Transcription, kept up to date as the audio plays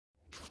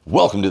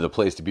Welcome to the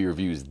Place to Be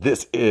Reviews.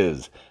 This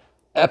is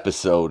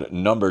episode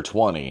number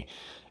 20.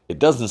 It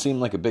doesn't seem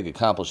like a big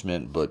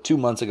accomplishment, but 2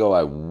 months ago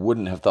I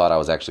wouldn't have thought I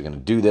was actually going to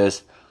do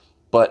this,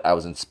 but I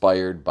was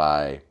inspired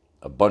by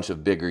a bunch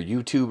of bigger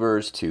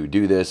YouTubers to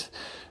do this.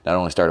 Not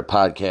only start a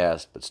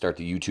podcast, but start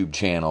the YouTube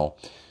channel.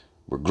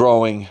 We're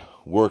growing,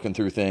 working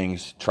through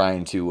things,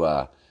 trying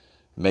to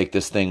make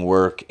this thing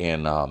work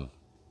and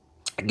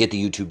get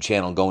the YouTube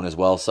channel going as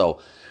well. So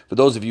for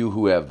those of you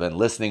who have been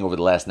listening over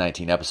the last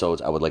 19 episodes,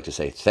 I would like to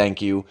say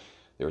thank you.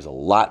 There's a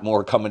lot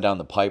more coming down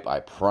the pipe, I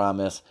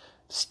promise.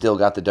 Still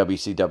got the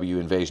WCW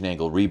Invasion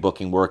Angle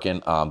rebooking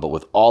working, but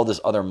with all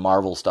this other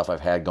Marvel stuff I've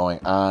had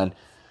going on,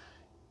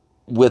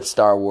 with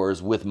Star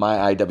Wars, with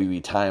my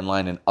IWE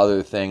timeline and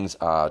other things,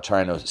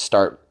 trying to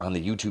start on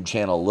the YouTube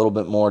channel a little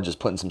bit more, just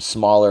putting some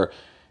smaller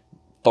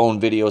phone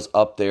videos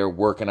up there,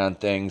 working on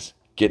things,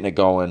 getting it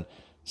going.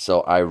 So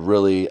I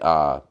really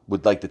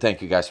would like to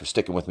thank you guys for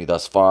sticking with me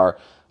thus far.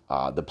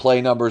 The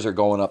play numbers are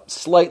going up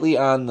slightly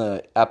on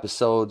the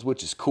episodes,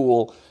 which is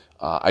cool.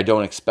 I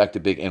don't expect a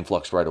big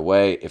influx right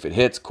away. If it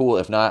hits, cool.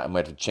 If not, I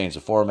might have to change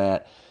the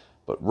format.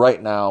 But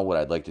right now, what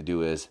I'd like to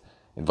do is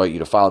invite you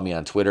to follow me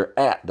on Twitter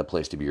at The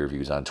Place to Be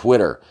Reviews on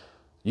Twitter.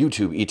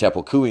 YouTube,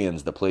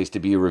 Etepalkuians, The Place to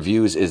Be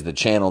Reviews is the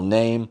channel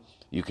name.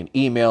 You can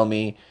email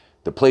me,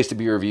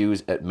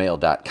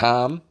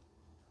 theplacetobereviews@mail.com.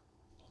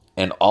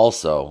 And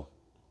also,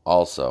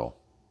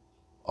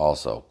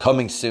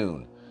 coming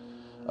soon,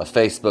 a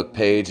Facebook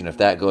page, and if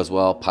that goes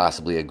well,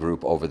 possibly a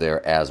group over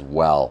there as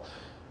well.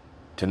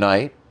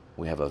 Tonight,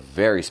 we have a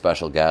very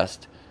special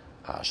guest.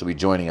 She'll be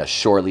joining us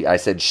shortly. I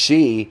said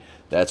she,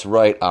 that's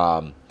right.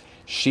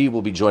 She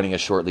will be joining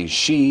us shortly.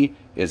 She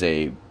is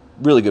a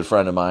really good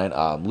friend of mine,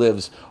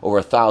 lives over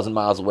 1,000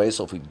 miles away,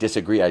 so if we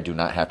disagree, I do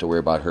not have to worry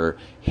about her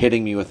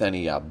hitting me with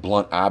any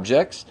blunt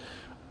objects.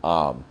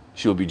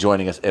 She will be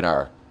joining us in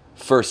our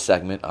first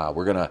segment.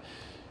 We're going to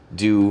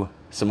do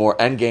some more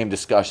Endgame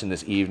discussion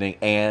this evening,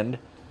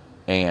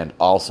 and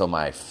also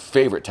my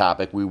favorite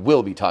topic, we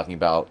will be talking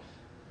about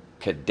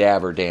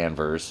Cadaver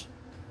Danvers,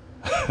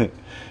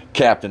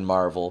 Captain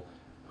Marvel,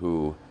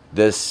 who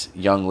this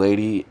young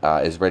lady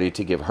is ready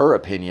to give her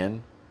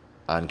opinion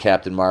on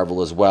Captain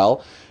Marvel as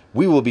well.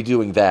 We will be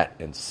doing that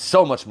and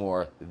so much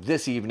more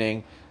this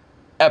evening,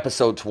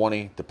 episode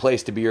 20, The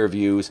Place to Be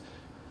Reviews.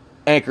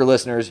 Anchor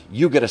listeners,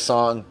 you get a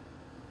song.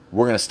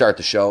 We're going to start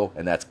the show,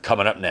 and that's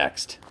coming up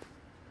next.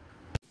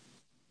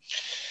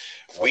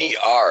 We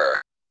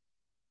are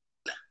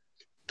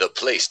The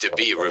Place to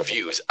Be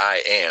Reviews.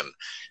 I am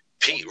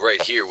Pete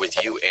right here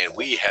with you, and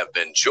we have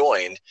been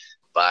joined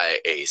by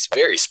a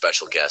very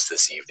special guest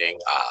this evening.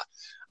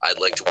 I'd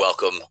like to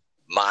welcome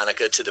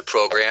Monica to the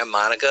program.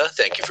 Monica,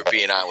 thank you for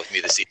being on with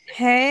me this evening.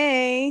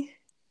 Hey.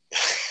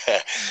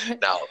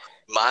 Now,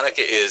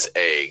 Monica is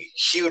a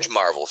huge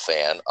Marvel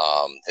fan.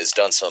 Has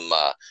done some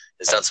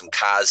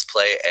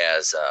cosplay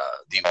as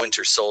the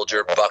Winter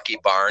Soldier, Bucky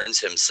Barnes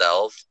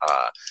himself.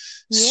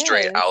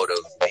 Straight out of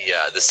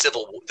the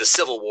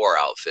Civil War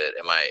outfit.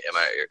 I'm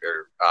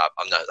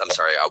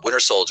sorry.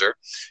 Winter Soldier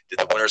did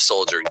the Winter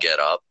Soldier get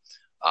up,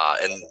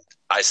 and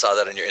I saw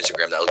that on your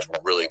Instagram. That looked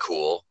really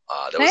cool.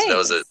 That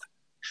was a.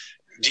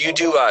 Do you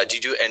do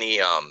any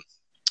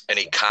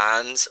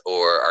cons,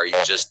 or did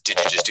you just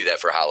do that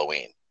for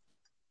Halloween?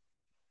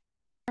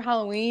 For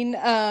Halloween,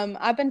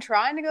 I've been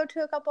trying to go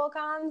to a couple of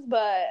cons,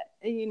 but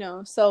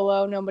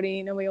solo,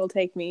 nobody will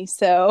take me.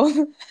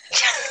 So.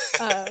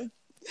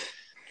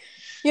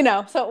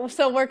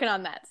 So working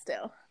on that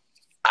still.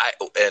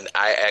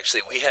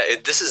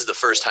 This is the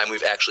first time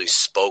we've actually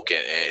spoken.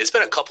 It's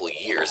been a couple of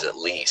years at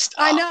least.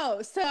 I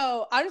know.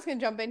 So I'm just going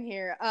to jump in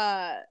here.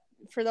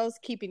 For those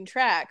keeping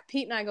track,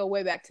 Pete and I go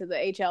way back to the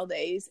HL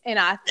days. And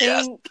I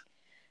think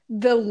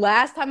the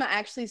last time I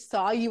actually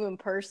saw you in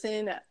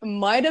person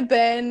might have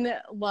been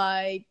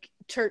like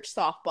church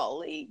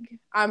softball league.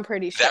 I'm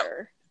pretty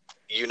sure.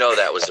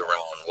 That was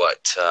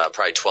around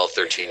probably 12,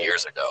 13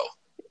 years ago.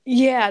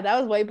 Yeah, that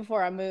was way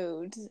before I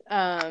moved.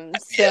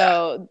 That's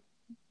how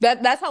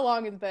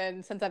long it's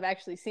been since I've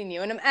actually seen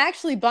you. And I'm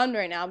actually bummed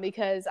right now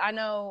because I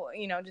know,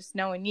 just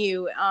knowing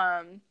you,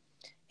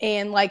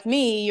 and like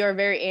me, you're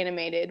very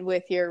animated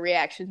with your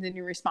reactions and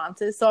your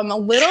responses. So I'm a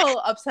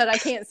little upset I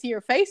can't see your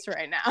face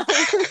right now.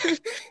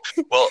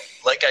 Well,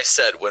 like I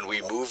said, when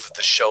we move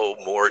the show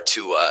more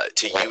to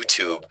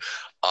YouTube,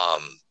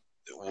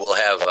 we'll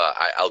have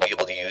I'll be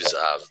able to use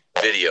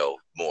video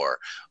more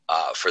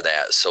for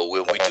that. So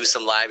when we do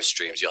some live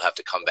streams, you'll have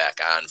to come back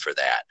on for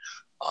that.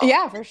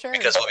 Yeah, for sure.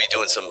 Because we'll be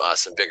doing some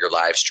bigger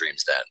live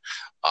streams then.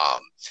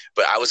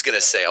 But I was going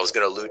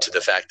to allude to the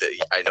fact that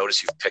I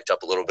noticed you've picked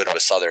up a little bit of a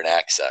Southern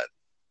accent.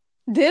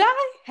 Did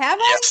I? Have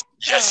I?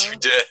 Yes, you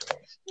did.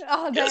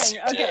 Oh, dang. Yes,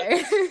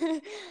 okay.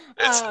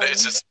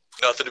 It's just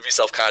nothing to be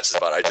self-conscious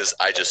about. I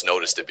just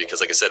noticed it because,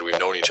 like I said, we've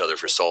known each other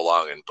for so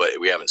long, but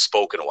we haven't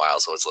spoken in a while.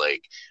 So it's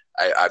like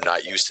I'm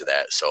not used to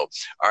that. So,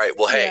 all right.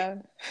 Well, hey. Yeah.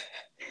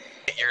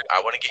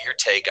 I want to get your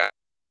take on.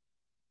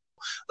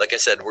 Like I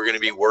said, we're going to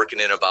be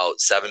working in about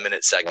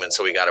 7-minute segments,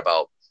 so we got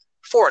about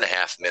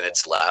 4.5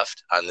 minutes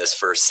left on this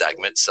first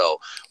segment. So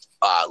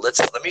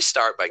let me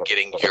start by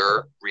getting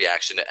your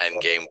reaction to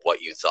Endgame,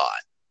 what you thought.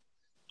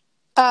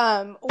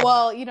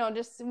 Well,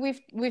 just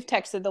we've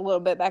texted a little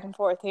bit back and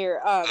forth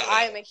here.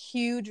 I am a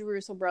huge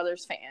Russo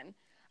brothers fan.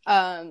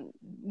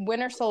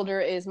 Winter Soldier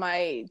is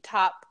my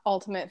top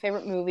ultimate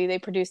favorite movie. They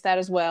produced that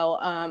as well.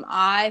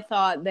 I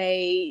thought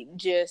they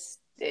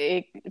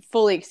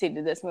fully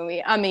exceeded this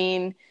movie. I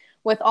mean,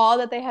 with all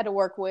that they had to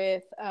work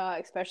with,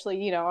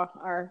 especially,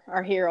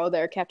 our hero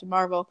there, Captain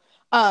Marvel,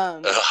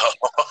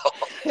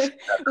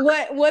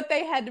 what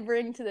they had to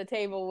bring to the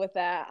table with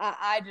that,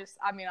 I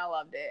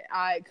loved it.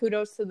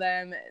 Kudos to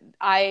them.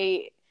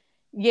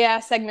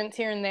 Segments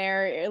here and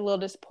there a little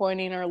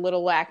disappointing or a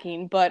little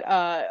lacking, but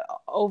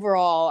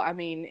overall, I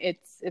mean,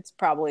 it's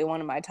probably one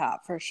of my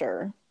top for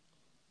sure.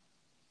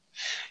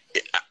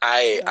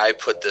 I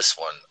put this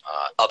one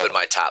up in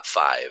my top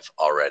 5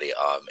 already.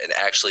 And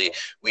actually,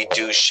 we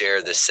do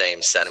share the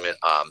same sentiment.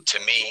 To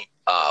me,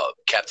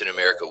 Captain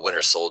America: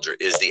 Winter Soldier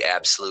is the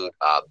absolute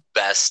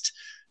best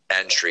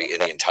entry in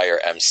the entire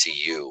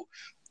MCU.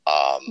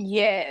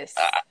 Yes.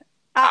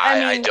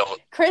 I don't.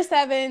 Chris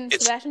Evans,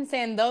 Sebastian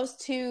Stan, those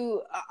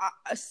two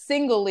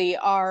singly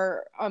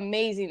are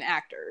amazing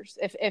actors,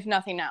 if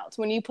nothing else.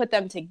 When you put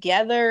them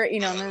together,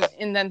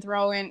 and then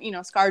throw in,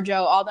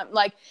 ScarJo, all them,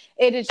 like,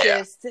 it is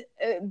just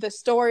the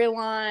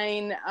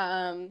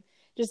storyline,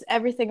 just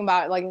everything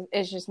about it. Like,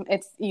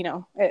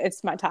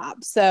 it's my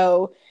top.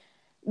 So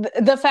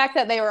the fact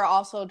that they were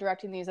also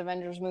directing these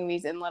Avengers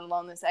movies and let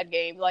alone this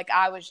Endgame, like,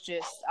 I was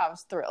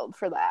thrilled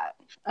for that.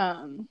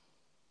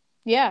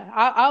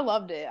 I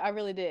loved it. I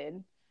really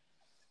did.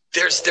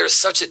 There's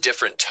such a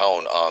different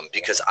tone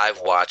because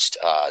I've watched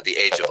The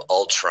Age of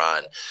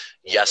Ultron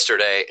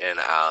yesterday, and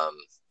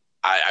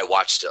I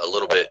watched a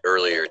little bit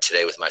earlier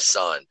today with my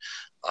son.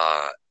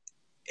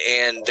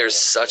 And there's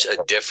such a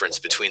difference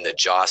between the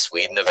Joss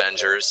Whedon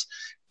Avengers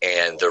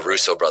and the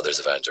Russo brothers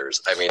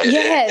Avengers. I mean,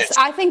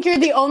 I think you're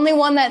the only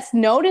one that's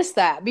noticed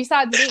that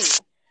besides me.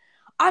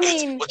 I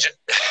mean,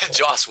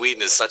 Joss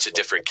Whedon is such a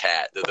different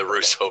cat than the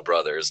Russo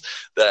brothers.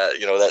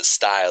 That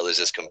style is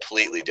just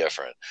completely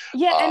different.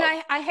 Yeah,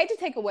 and I hate to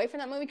take away from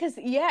that movie because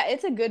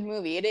it's a good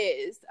movie. It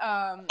is.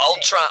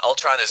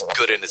 Ultron is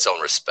good in its own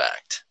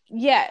respect.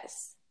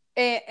 Yes,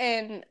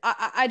 and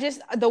I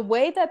just the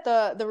way that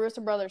the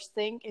Russo brothers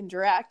think and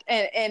direct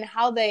and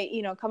how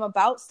they come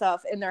about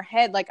stuff in their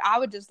head. Like, I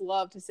would just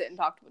love to sit and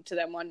talk to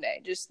them one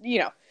day. Just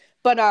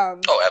but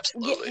oh,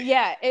 absolutely.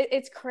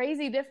 It's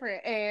crazy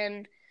different.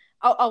 And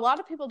a lot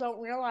of people don't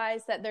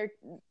realize that they're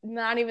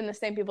not even the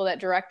same people that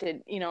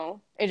directed,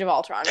 Age of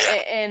Ultron.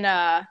 And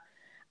I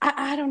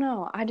don't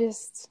know. I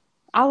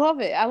love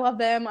it. I love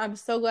them. I'm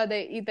so glad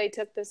they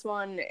took this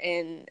one,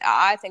 and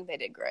I think they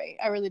did great.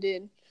 I really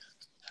did.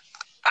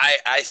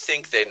 I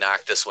think they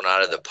knocked this one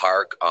out of the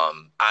park.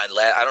 I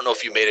don't know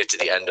if you made it to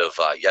the end of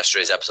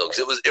yesterday's episode,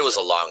 because it was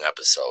a long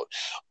episode.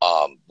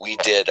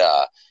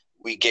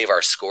 We gave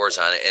our scores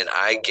on it, and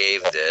I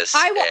gave this.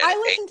 I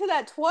listened to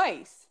that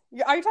twice.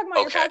 Are you talking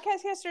about your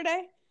podcast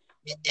yesterday?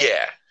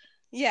 Yeah.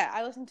 Yeah,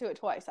 I listened to it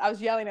twice. I was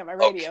yelling at my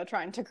radio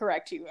trying to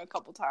correct you a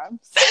couple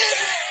times.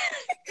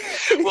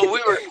 Well,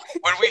 when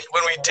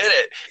we did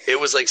it, it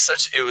was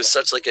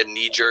such like a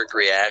knee-jerk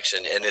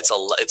reaction, and it's a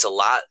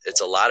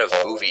lot of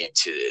movie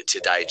to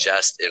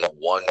digest in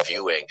one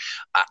viewing.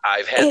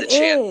 I've had the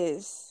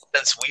chance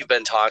since we've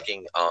been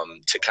talking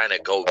to kind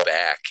of go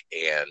back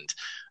and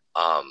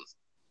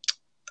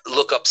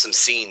look up some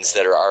scenes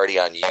that are already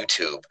on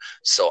YouTube,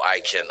 so I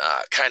can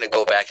kind of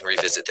go back and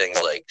revisit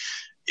things like,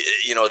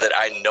 that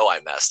I know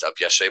I messed up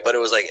yesterday, but it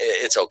was like,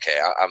 it's okay.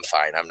 I'm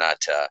fine. I'm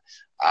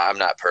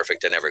not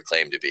perfect. I never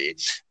claimed to be.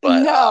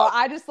 But no,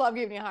 I just love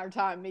giving you a hard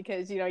time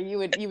because you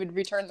would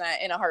return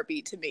that in a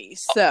heartbeat to me.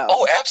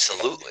 So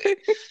absolutely.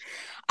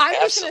 I'm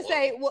just gonna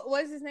say, what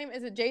was his name?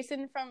 Is it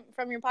Jason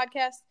from your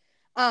podcast?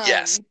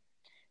 Yes.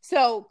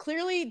 So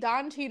clearly,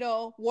 Don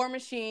Cheadle, War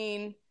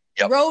Machine,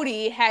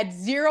 Rhodey had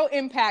zero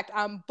impact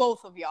on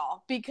both of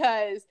y'all,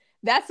 because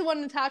that's the one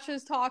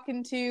Natasha's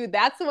talking to.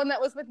 That's the one that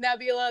was with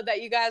Nebula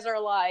that you guys are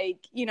like,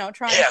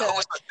 trying to. Yeah, who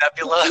was with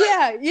Nebula?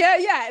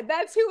 Yeah.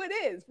 That's who it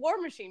is. War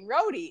Machine,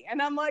 Rhodey.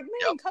 And I'm like,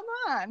 man, come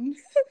on.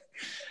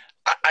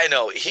 I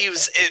know he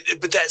was,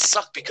 but that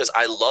sucked because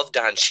I love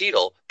Don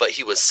Cheadle, but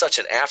he was such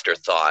an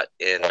afterthought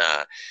in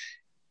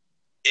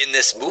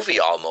this movie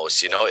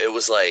almost. It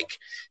was like,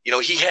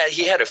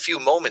 he had a few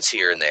moments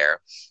here and there,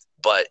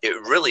 but it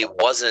really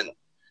wasn't.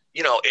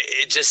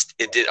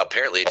 It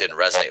didn't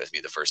resonate with me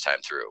the first time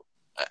through.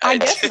 I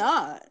guess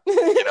not.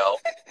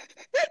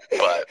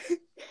 But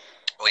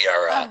we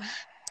are.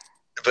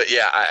 But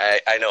yeah,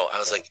 I know. I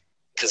was like,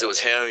 because it was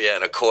him,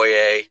 and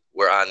Okoye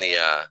were on the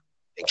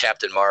and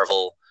Captain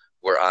Marvel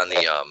were on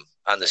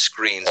the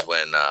screens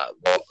when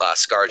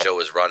ScarJo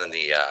was running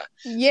the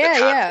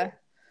yeah.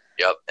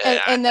 Yep.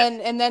 And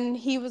then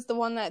he was the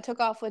one that took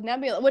off with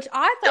Nebula, which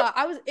I thought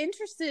I was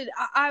interested.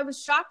 I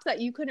was shocked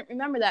that you couldn't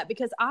remember that,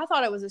 because I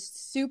thought it was a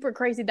super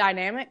crazy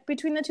dynamic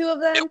between the two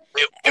of them.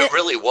 It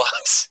really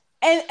was.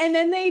 And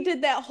then they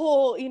did that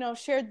whole,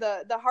 shared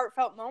the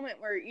heartfelt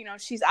moment where,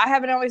 I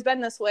haven't always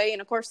been this way.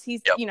 And of course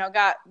he's,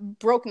 got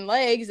broken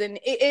legs, and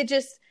it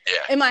just,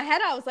 in my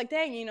head, I was like,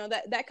 dang,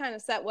 that kind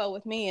of sat well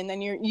with me. And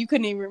then you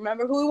couldn't even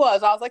remember who he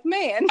was. I was like,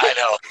 man. I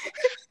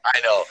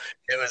know.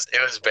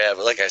 It was bad.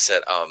 But like I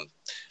said,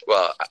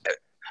 well,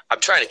 I'm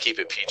trying to keep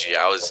it PG.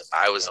 I was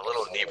a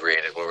little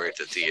inebriated when we were at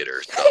the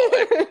theater. So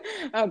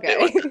okay.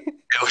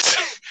 It was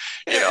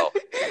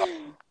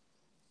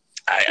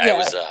I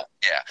was,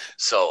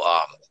 So,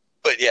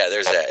 but yeah,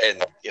 there's that.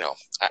 And,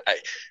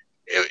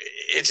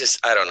 it just,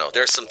 I don't know.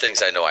 There's some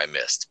things I know I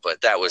missed, but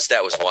that was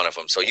one of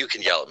them. So you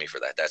can yell at me for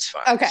that. That's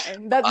fine. Okay.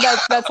 That's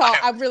all.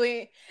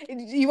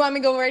 You want me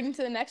to go right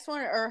into the next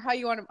one, or how do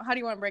you want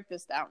to break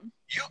this down?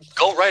 You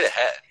go right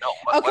ahead. No.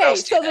 What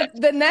else so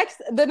the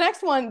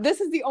next one, this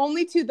is the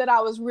only two that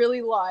I was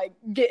really like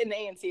getting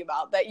antsy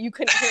about, that you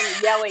couldn't hear me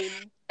yelling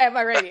at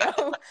my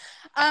radio.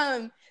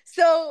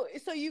 So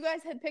you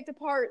guys had picked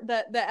apart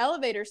the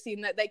elevator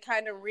scene that they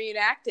kind of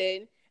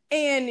reenacted,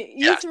 and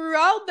you threw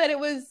out that it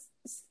was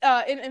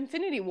in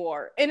Infinity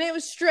War, and it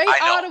was straight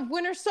out of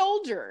Winter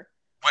Soldier.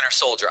 Winter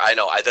Soldier, I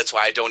know. That's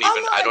why I don't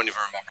even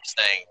remember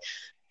saying.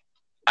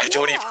 I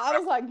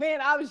was like,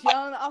 man, I was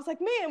young. I was like,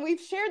 man, we've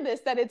shared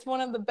this, that it's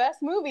one of the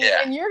best movies,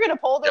 and you're gonna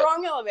pull the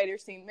wrong elevator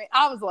scene. Man,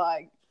 I was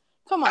like,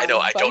 come on. I know.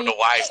 Buddy. I don't know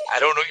why.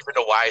 I don't even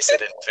know why I said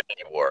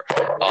Infinity War.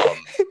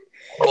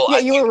 Well,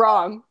 you were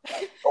wrong.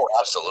 Oh,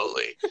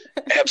 absolutely.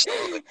 I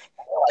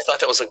thought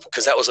that was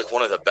because that was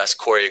one of the best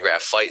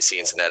choreographed fight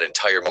scenes in that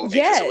entire movie.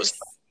 Yes. It was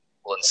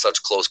in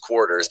such close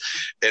quarters,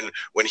 and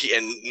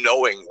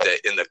knowing that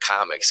in the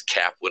comics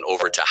Cap went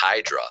over to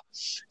Hydra,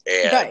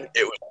 and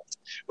it was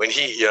when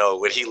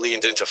he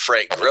leaned into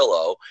Frank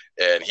Grillo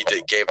and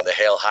gave him the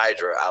Hail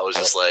Hydra. I was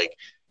just like,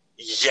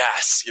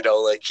 yes,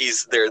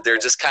 they're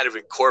just kind of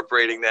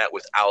incorporating that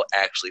without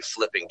actually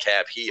flipping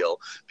Cap heel,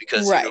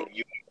 because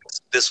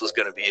this was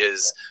going to be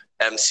his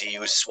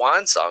MCU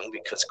swan song,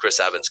 because Chris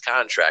Evans'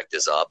 contract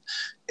is up,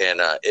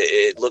 and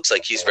it looks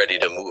like he's ready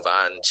to move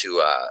on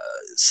to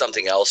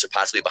something else, or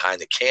possibly behind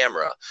the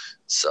camera.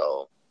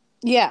 So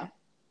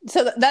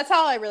that's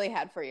all I really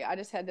had for you. I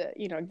just had to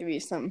give you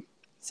some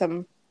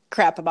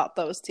crap about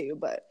those two.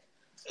 But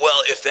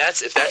well, if that's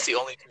the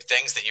only two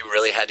things that you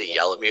really had to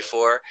yell at me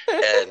for,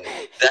 and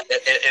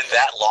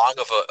that long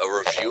of a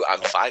review,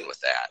 I'm fine with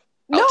that.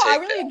 I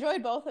really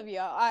enjoyed both of you.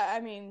 I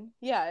mean,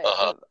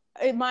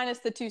 minus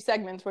the two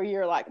segments where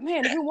you're like,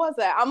 man, who was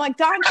that? I'm like,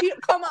 Don Cheadle,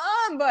 come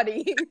on,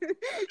 buddy.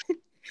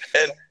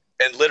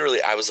 and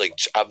literally, I was like,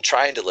 I'm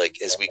trying to,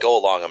 as we go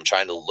along, I'm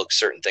trying to look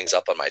certain things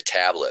up on my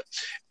tablet,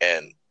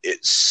 and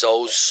it's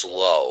so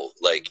slow.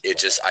 I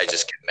just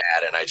get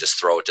mad and I just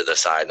throw it to the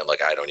side, and I'm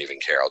like, I don't even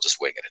care. I'll just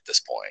wing it at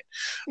this point.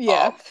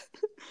 Yeah.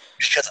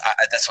 Because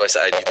that's why I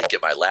said I need to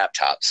get my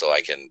laptop so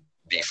I can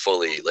be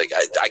fully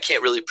I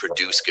can't really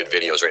produce good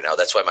videos right now.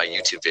 That's why my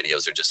YouTube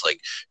videos are just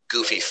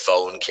goofy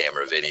phone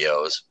camera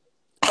videos.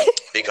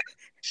 Because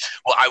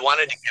I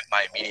wanted to give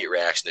my immediate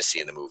reaction to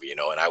seeing the movie, and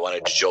I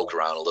wanted to joke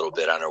around a little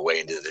bit on our way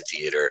into the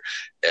theater,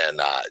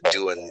 and I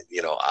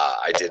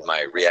did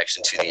my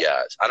reaction to the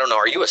I don't know,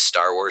 are you a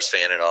Star Wars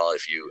fan at all? I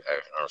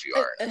don't know if you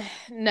are.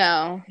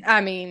 No,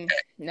 I mean,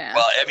 no.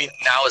 Well, I mean,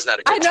 now is not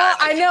a good time.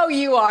 I know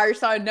you are,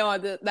 so I know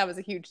that was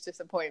a huge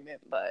disappointment,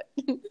 but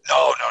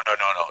no.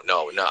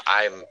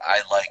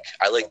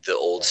 I like the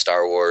old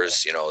Star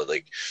Wars,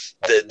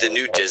 the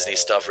new Disney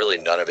stuff. Really,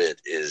 none of it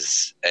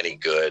is any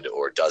good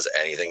or does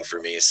anything for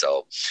me.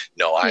 So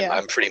no,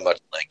 I'm pretty much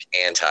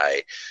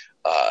anti.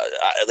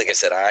 Like I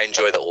said, I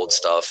enjoy the old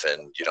stuff,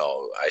 and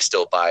I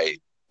still buy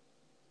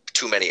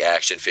too many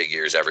action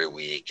figures every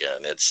week,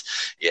 and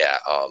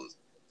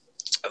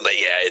but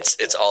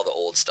it's all the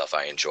old stuff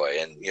I enjoy,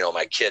 and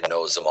my kid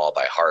knows them all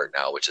by heart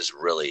now, which is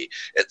really,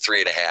 at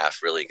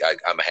 3.5, really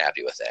I'm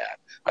happy with that.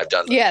 I've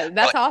done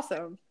that's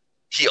awesome.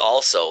 He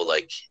also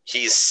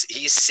he's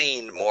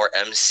seen more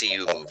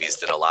MCU movies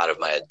than a lot of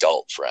my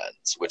adult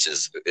friends, which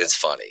is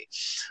funny.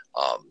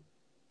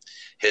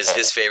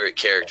 His favorite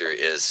character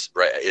is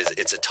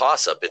it's a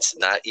toss up. It's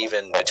not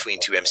even between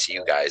two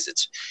MCU guys.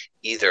 It's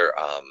either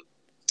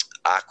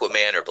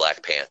Aquaman or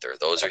Black Panther.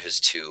 Those are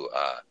his two.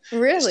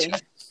 Really?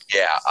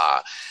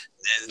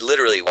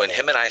 Literally, when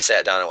him and I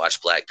sat down and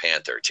watched Black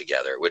Panther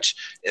together,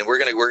 and we're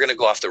gonna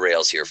go off the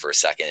rails here for a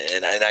second,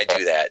 and I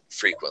do that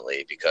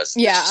frequently because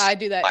I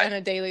do that in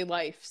a daily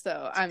life.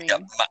 So I mean,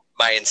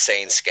 my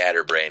insane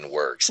scatterbrain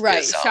works.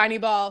 Right, shiny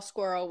ball,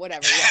 squirrel,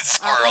 whatever. Yeah,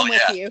 squirrel, I'm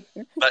with you.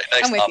 Nice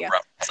I'm with you.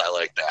 Reference. I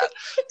like that.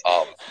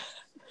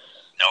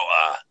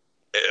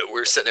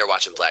 We're sitting there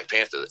watching Black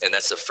Panther, and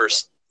that's the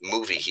first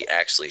movie he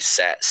actually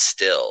sat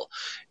still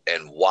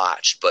and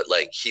watched, but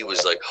he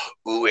was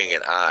oohing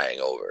and eyeing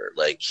over.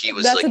 He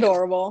was that's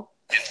adorable,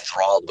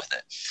 enthralled with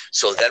it.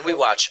 So then we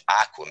watch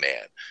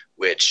Aquaman,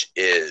 which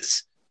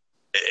is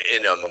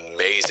an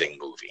amazing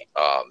movie.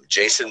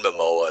 Jason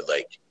Momoa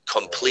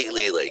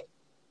completely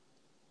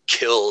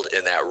killed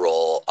in that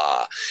role.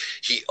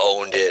 He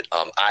owned it.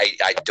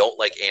 I don't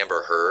like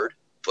Amber Heard,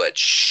 but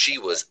she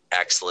was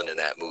excellent in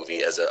that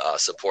movie as a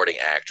supporting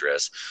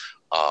actress.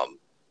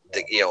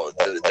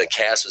 the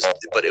cast was,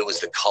 but it was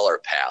the color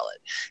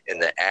palette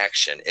and the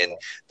action, and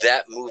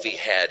that movie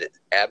had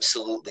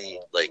absolutely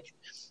like.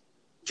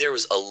 There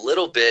was a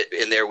little bit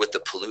in there with the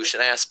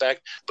pollution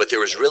aspect, but there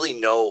was really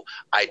no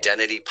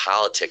identity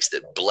politics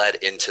that bled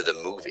into the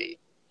movie.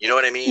 You know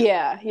what I mean?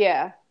 Yeah,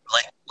 yeah.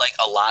 Like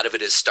a lot of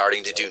it is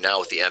starting to do now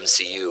with the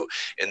MCU,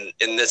 and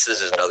this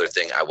is another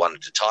thing I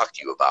wanted to talk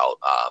to you about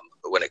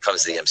when it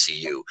comes to the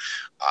MCU.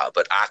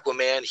 But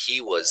Aquaman,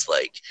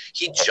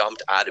 he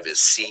jumped out of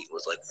his seat and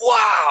was like,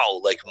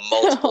 "Wow!" like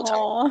multiple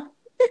times.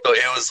 So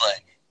it was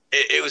like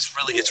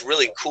it's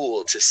really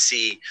cool to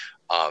see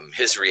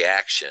his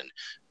reaction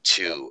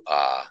to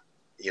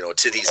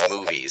to these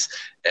movies.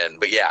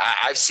 But yeah,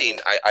 I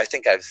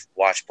think I've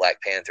watched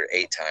Black Panther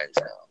 8 times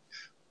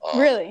now.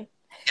 Really?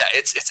 Yeah,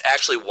 it's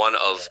actually one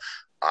of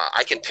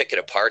I can pick it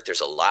apart. There's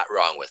a lot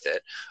wrong with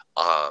it,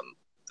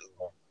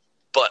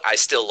 but I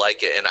still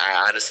like it, and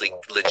I honestly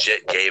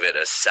legit gave it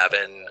a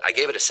 7. I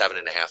gave it a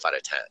 7.5 out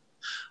of 10.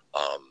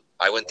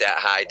 I went that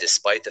high,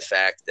 despite the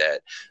fact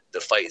that the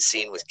fight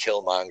scene with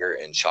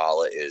Killmonger and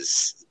T'Challa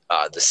is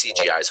the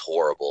CGI is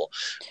horrible.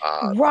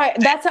 Right,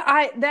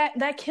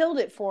 that killed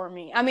it for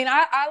me. I mean,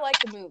 I like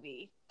the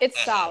movie;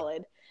 it's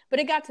solid, but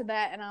it got to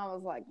that, and I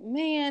was like,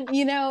 man,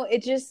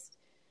 it just.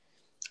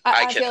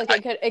 I feel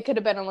like it could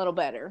have been a little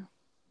better.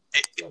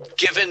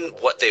 Given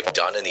what they've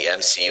done in the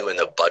MCU and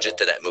the budget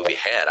that movie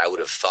had, I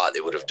would have thought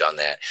they would have done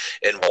that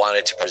and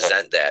wanted to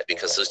present that,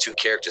 because those two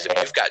characters, I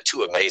mean, you've got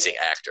 2 amazing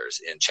actors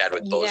in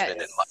Chadwick Boseman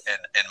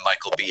and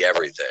Michael B.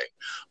 Everything.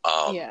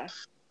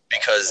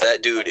 Because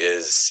that dude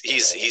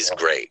he's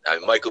great. I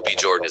mean, Michael B.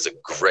 Jordan is a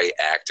great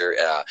actor.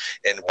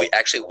 And we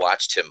actually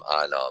watched him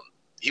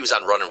he was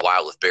on Running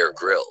Wild with Bear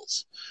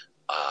Grylls.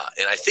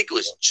 And I think it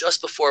was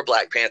just before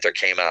Black Panther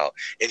came out,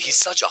 and he's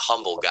such a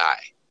humble guy.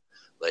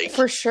 Like,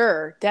 for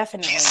sure,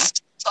 definitely.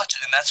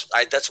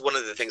 That's one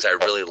of the things I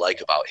really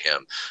like about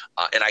him.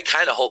 And I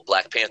kind of hope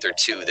Black Panther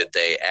 2 that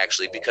they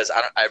actually, because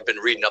I've been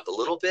reading up a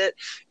little bit,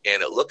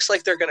 and it looks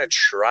like they're going to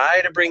try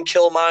to bring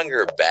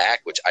Killmonger back,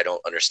 which I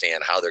don't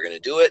understand how they're going to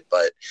do it,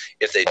 but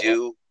if they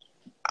do,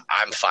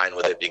 I'm fine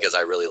with it because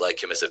I really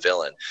like him as a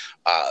villain.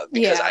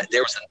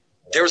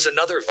 There was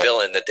another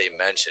villain that they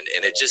mentioned,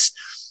 and it just.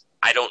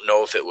 I don't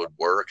know if it would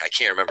work. I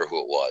can't remember who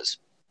it was.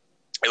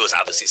 It was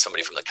obviously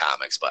somebody from the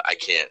comics, but I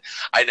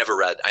never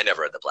read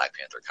the Black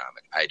Panther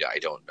comic. I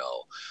don't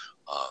know.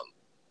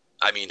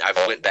 I mean, I've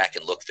went back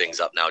and looked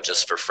things up now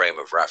just for frame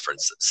of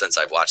reference since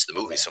I've watched the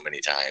movie so many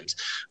times.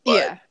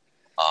 But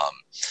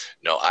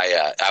no,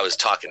 I was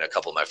talking to a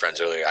couple of my friends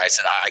earlier. I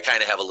said I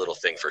kind of have a little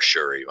thing for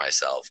Shuri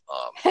myself.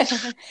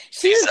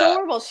 She's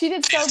adorable. She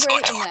did so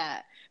great in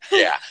that.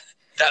 Yeah,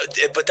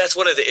 but that's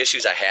one of the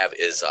issues I have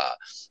is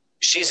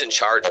she's in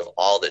charge of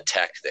all the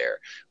tech there,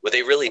 where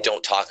they really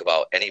don't talk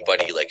about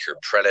anybody like her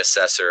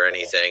predecessor or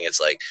anything. It's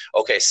like,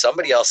 okay,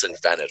 somebody else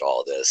invented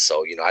all this.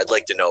 So, I'd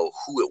like to know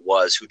who it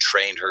was, who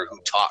trained her, who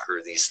taught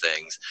her these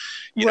things.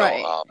 You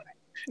know,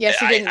 yeah,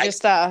 she didn't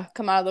just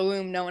come out of the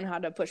womb knowing how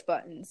to push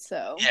buttons.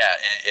 So yeah,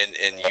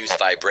 and use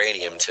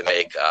vibranium to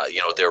make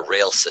their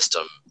rail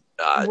system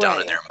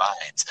down in their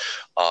minds.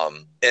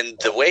 And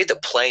the way the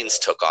planes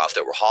took off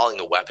that were hauling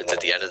the weapons at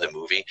the end of the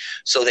movie,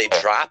 so they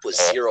drop with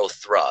 0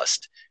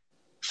 thrust,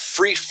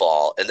 free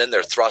fall, and then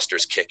their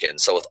thrusters kick in.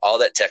 So with all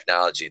that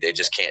technology, they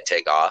just can't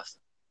take off.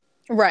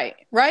 Right.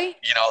 They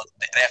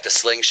have to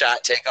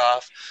slingshot take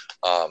off.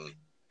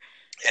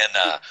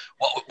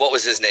 What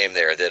was his name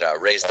there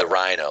that raised the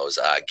rhinos?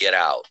 Get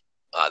Out.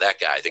 That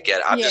guy.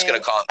 I'm just gonna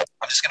call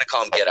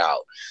him Get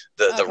Out.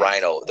 The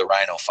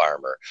rhino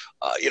farmer.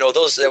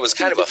 That was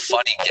kind of a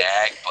funny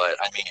gag, but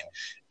I mean,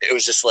 it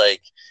was just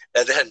like.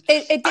 And then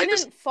it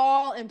didn't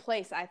fall in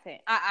place. I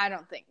think I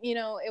don't think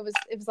it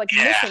was like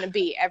missing a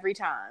beat every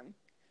time.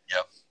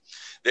 Yep,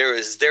 there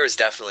was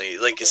definitely,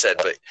 like you said,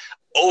 but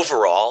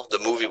overall the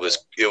movie was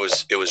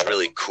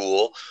really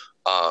cool.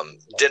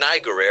 Denai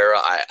Guerrera,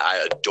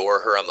 I adore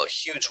her. I'm a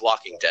huge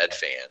Walking Dead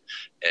fan,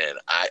 and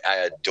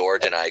I adore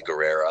Denai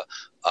Guerrera.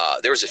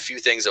 There was a few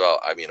things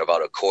about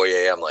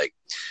Okoye. I'm like,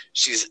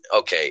 she's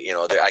okay.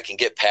 I can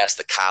get past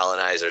the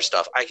colonizer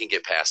stuff. I can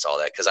get past all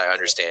that because I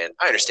understand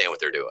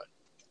what they're doing.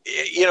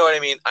 You know what I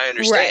mean? I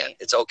understand. Right.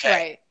 It's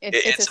okay. Right.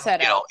 It's a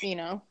setup,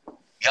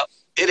 Yep,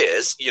 it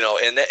is,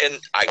 and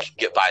I can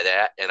get by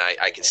that, and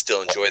I can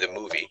still enjoy the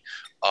movie.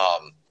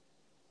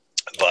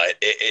 But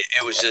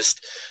it was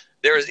just,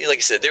 there was, like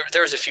I said,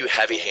 there was a few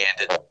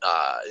heavy-handed,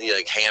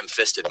 like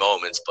ham-fisted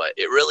moments, but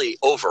it really,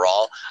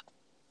 overall,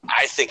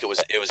 I think it was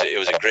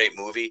a great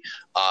movie.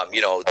 All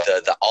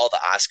the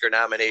Oscar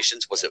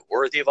nominations, was it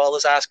worthy of all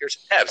those Oscars?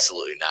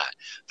 Absolutely not.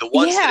 The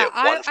ones that it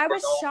won I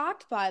was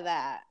shocked by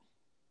that.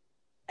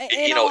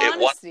 It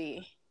won.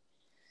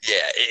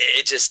 Yeah,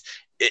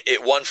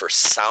 it won for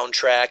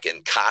soundtrack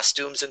and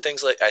costumes and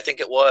things like, I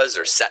think it was,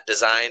 or set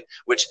design,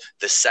 which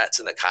the sets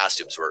and the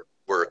costumes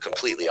were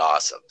completely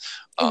awesome.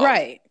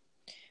 Right.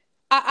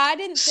 I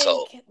didn't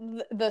think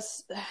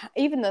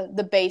even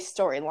the base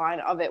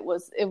storyline of it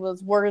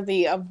was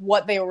worthy of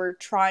what they were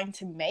trying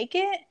to make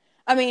it.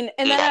 I mean,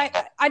 and then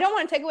I don't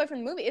want to take away from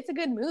the movie. It's a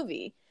good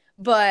movie,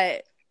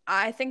 but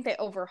I think they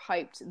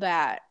overhyped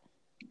that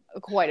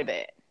quite a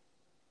bit.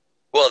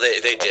 Well,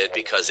 they did,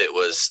 because it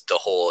was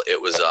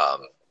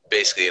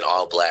basically an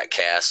all black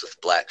cast with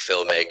black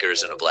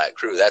filmmakers and a black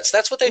crew. That's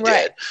what they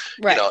did,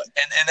 right.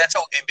 and that's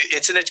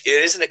it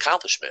is an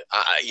accomplishment.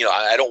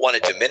 I don't want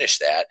to diminish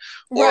that.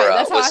 Right,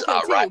 that's how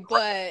I feel too.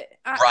 But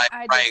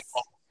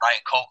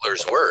Ryan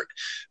Coogler's work,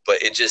 but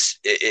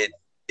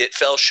it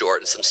fell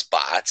short in some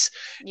spots.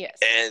 Yes,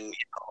 and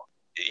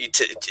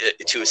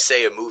to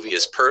say a movie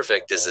is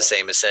perfect is the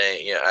same as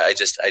saying, I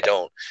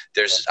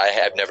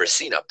have never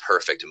seen a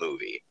perfect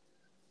movie.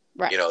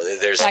 Right. It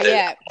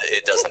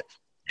doesn't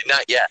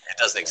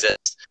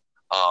exist.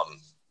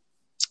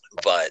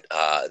 But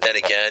then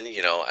again,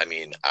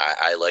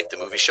 I like the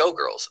movie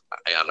Showgirls.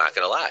 I'm not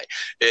gonna lie.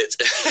 It's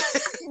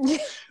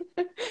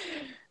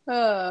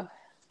but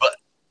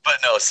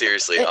no,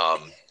 seriously.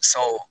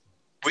 So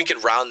we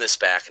could round this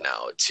back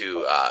now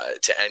to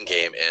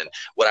Endgame, and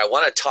what I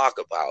want to talk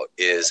about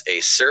is a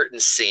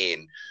certain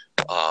scene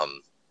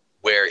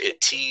where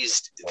it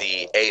teased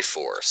the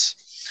A-Force.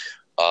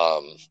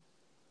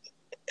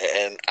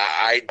 And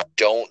I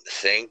don't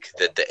think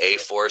that the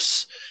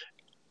A-Force,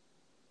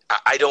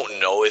 I don't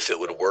know if it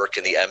would work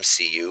in the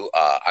MCU.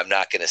 I'm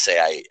not going to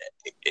say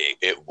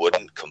it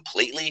wouldn't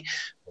completely,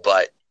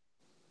 but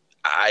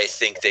I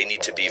think they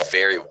need to be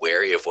very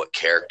wary of what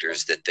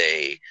characters that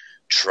they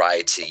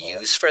try to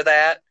use for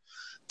that.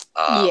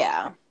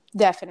 Yeah,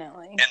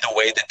 definitely. And the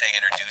way that they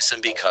introduce them,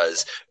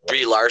 because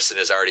Brie Larson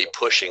is already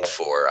pushing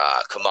for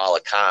Kamala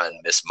Khan,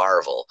 Miss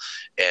Marvel.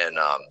 And,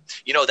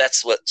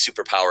 that's what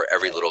superpower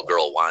every little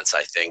girl wants,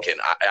 I think.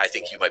 And I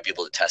think you might be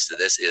able to attest to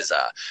this, is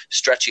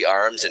stretchy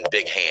arms and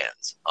big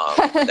hands.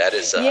 That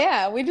is...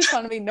 yeah, we just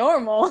want to be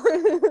normal.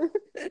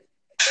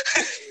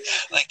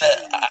 Like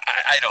that,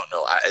 I don't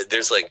know.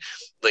 There's like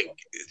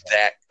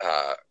that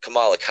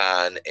Kamala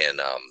Khan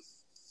and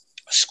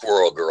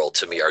Squirrel Girl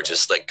to me are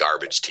just like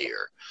garbage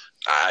tier.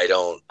 I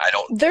don't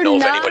know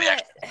if anybody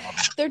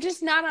actually... They're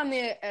just not on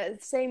the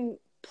same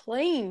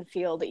playing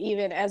field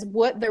even as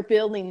what they're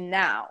building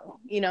now,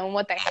 and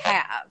what they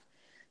have.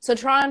 So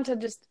trying to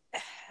just,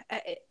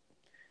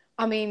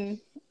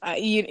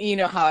 you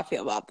know how I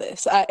feel about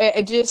this.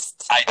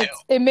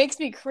 It makes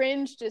me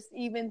cringe just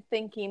even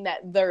thinking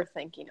that they're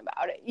thinking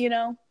about it,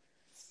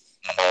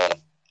 Mm-hmm.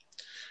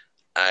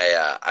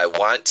 I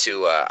want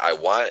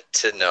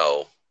to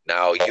know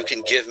now. You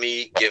can give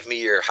me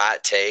your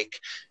hot take,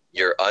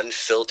 your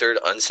unfiltered,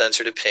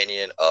 uncensored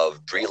opinion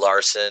of Brie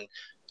Larson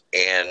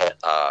and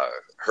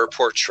her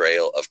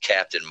portrayal of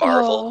Captain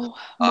Marvel.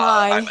 Oh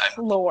my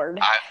Lord!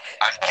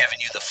 I'm giving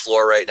you the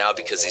floor right now,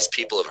 because these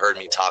people have heard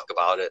me talk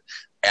about it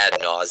ad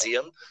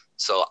nauseum.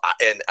 So,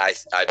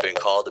 I've been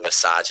called a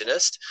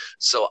misogynist.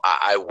 So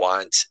I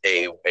want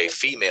a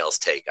female's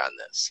take on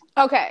this.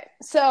 Okay,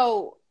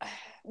 so,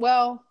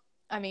 well,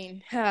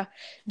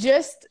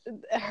 just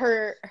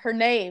her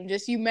name,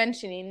 just you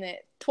mentioning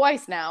it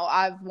twice now,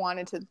 I've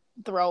wanted to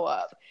throw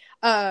up.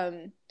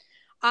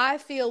 I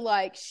feel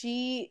like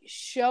she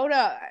showed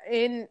up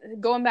in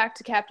going back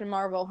to Captain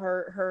Marvel,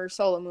 her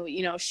solo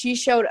movie. She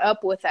showed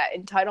up with that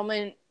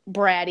entitlement,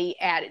 bratty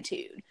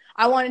attitude.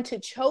 I wanted to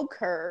choke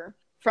her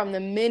from the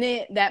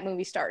minute that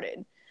movie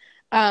started.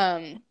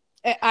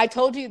 I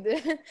told you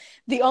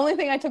the only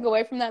thing I took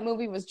away from that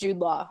movie was Jude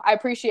Law. I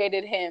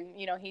appreciated him.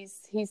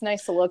 He's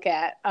nice to look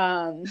at.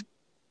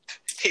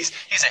 He's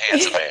a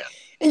handsome man.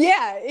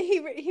 Yeah, he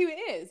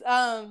is.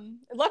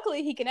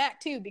 Luckily he can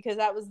act too, because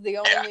that was the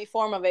only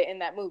form of it in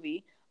that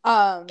movie.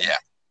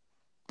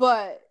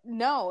 But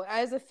no,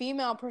 as a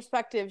female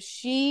perspective,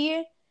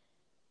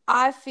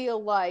 I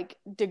feel like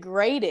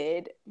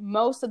degraded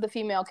most of the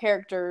female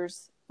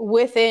characters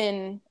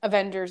within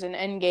Avengers and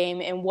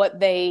Endgame and what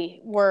they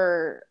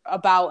were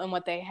about and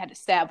what they had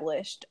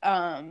established.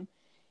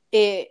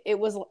 It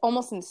was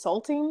almost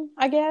insulting,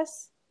 I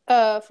guess,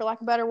 for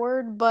lack of a better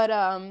word. But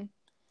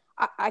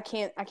I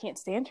can't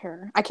stand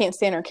her. I can't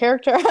stand her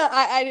character.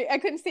 I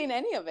couldn't stand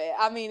any of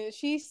it.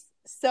 She's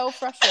so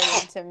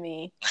frustrating to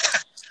me.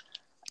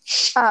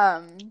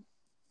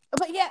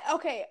 But yeah,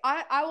 okay.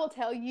 I will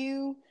tell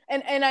you,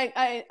 and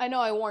I know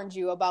I warned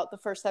you about the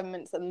first 7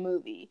 minutes of the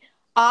movie.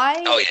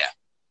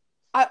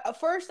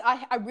 First,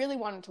 I really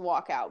wanted to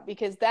walk out,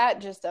 because that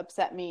just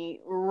upset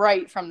me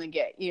right from the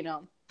get.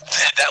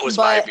 That was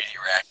my immediate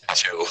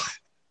reaction too.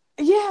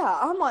 Yeah,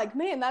 I'm like,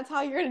 man, that's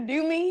how you're gonna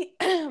do me.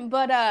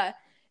 But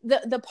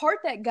the part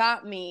that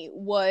got me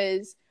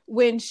was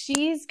when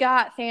she's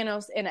got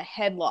Thanos in a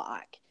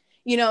headlock.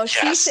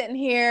 She's sitting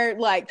here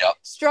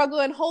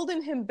struggling,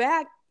 holding him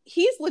back.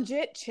 He's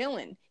legit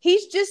chilling.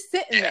 He's just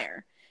sitting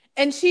there,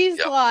 and she's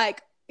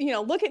like,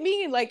 look at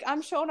me, like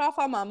I'm showing off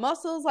all my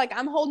muscles, like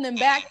I'm holding him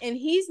back, and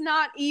he's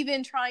not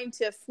even trying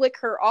to flick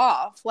her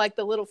off like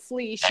the little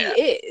flea she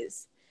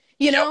is.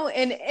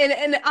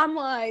 And I'm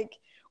like,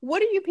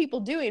 what are you people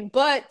doing?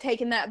 But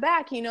taking that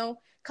back,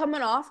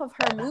 coming off of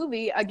her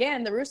movie,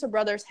 again, the Russo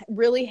brothers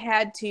really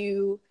had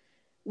to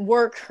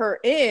work her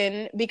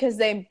in because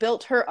they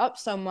built her up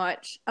so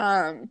much.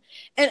 And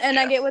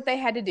I get what they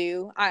had to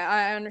do.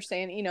 I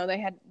understand, you know,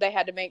 they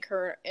had to make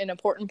her an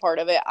important part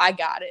of it. I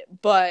got it.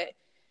 But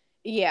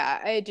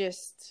yeah,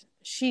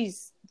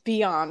 she's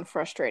beyond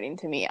frustrating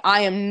to me.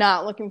 I am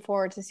not looking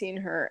forward to seeing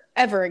her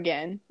ever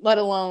again, let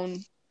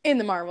alone in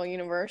the Marvel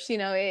universe. You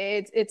know,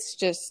 it's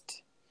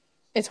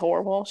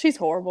horrible. She's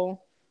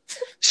horrible.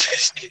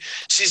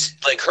 She's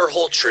like, her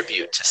whole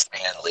tribute to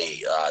Stan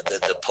Lee,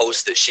 the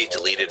post that she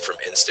deleted from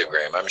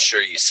Instagram. I'm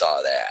sure you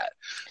saw that.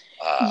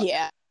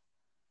 Yeah.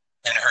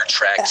 In her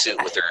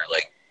tracksuit with her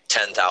like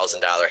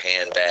 $10,000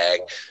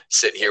 handbag,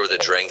 sitting here with a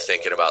drink,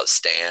 thinking about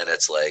Stan.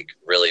 It's like,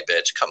 really,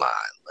 bitch, come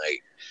on,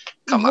 like,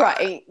 come on.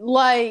 Right,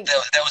 like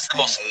that was the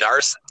most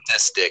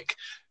narcissistic,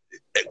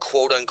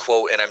 quote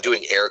unquote, and I'm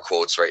doing air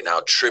quotes right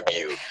now,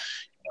 tribute.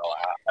 You know,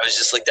 I was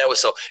just like, that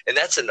was so, and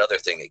that's another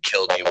thing that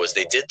killed me was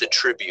they did the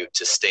tribute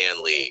to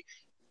Stan Lee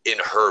in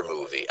her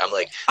movie. I'm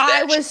like,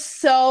 I was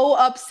so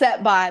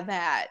upset by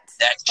that.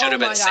 That should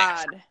have been saved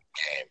for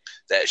Endgame.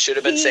 That should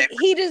have been saved.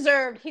 He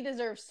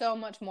deserved so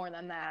much more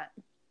than that.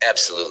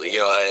 Absolutely. You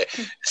know,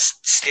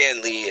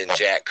 Stan Lee and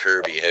Jack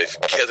Kirby have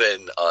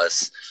given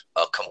us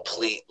a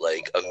complete,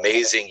 like,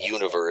 amazing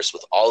universe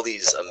with all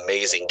these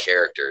amazing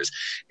characters.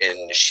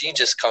 And she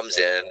just comes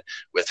in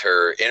with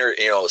her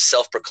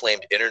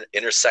self-proclaimed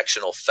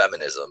intersectional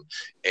feminism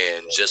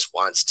and just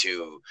wants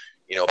to,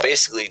 you know,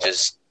 basically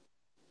just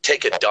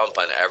take a dump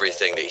on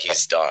everything that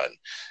he's done.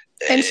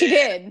 And she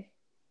did.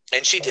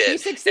 And she did. She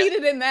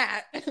succeeded in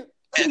that.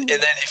 And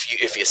then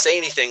if you say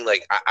anything,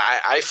 like,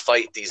 I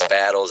fight these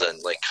battles in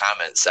like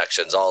comment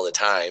sections all the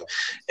time,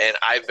 and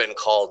I've been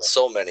called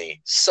so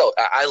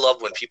I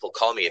love when people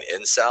call me an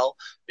incel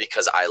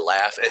because I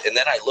laugh, and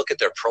then I look at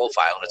their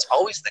profile and it's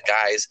always the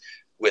guys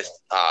with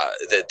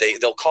that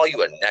they'll call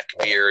you a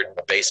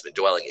neckbeard basement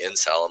dwelling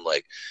incel. I'm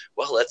like,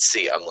 well, let's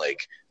see. I'm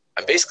like,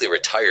 I'm basically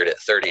retired at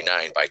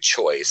 39 by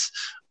choice.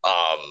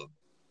 I'm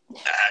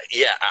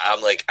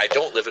like, I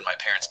don't live in my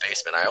parents'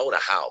 basement. I own a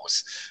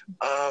house,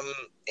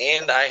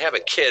 and I have a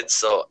kid.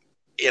 So,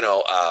 you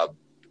know, I'm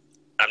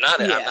not.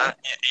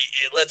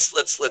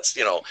 Let's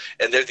you know.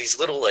 And they're these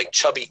little like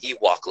chubby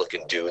Ewok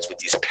looking dudes with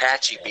these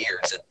patchy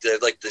beards. And they're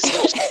like this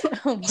little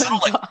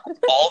like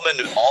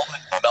almond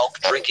milk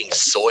drinking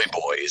soy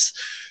boys.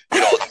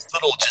 You know, these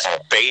little just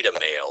beta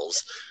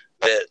males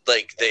that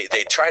like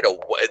they try to.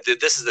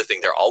 This is the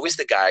thing. They're always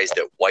the guys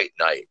that white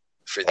knight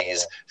for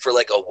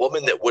like a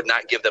woman that would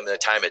not give them the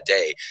time of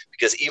day,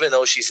 because even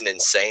though she's an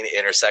insane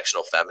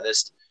intersectional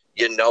feminist,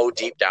 you know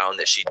deep down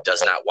that she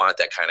does not want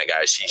that kind of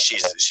guy.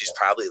 She's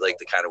probably like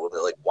the kind of woman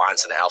that like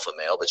wants an alpha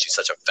male, but she's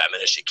such a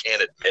feminist she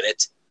can't admit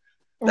it.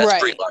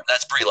 That's right.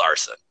 That's Brie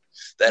Larson.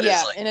 That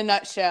is like, in a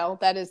nutshell,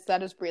 that is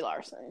Brie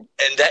Larson.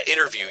 And that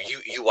interview,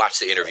 you watched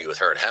the interview with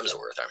her and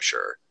Hemsworth, I'm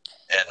sure.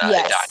 And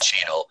Don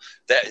Cheadle.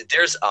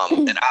 There's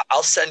and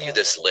I'll send you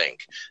this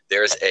link.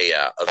 There's a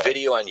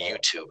video on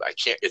YouTube.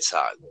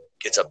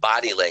 It's a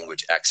body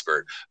language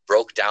expert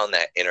broke down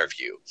that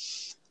interview,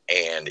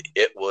 and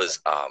it was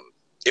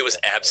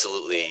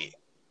absolutely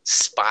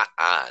spot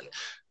on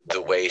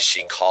the way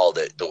she called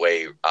it, the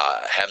way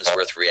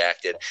Hemsworth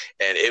reacted,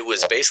 and it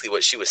was basically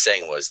what she was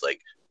saying was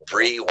like,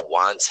 Brie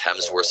wants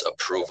Hemsworth's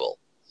approval.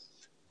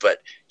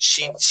 But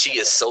she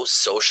is so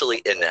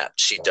socially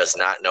inept. She does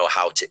not know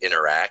how to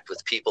interact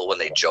with people when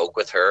they joke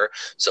with her.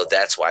 So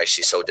that's why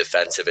she's so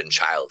defensive and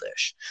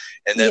childish.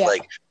 And then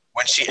like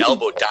when she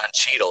elbowed Don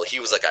Cheadle, he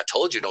was like, "I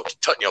told you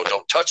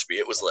don't touch me."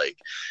 It was like,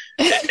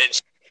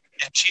 and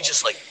she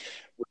just like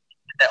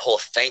that whole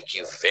 "thank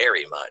you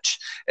very much."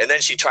 And then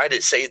she tried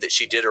to say that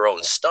she did her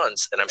own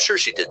stunts, and I'm sure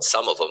she did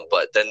some of them.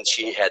 But then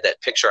she had that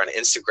picture on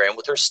Instagram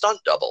with her stunt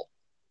double.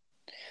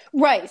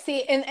 Right.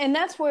 See, and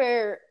that's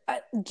where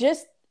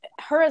just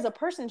her as a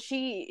person,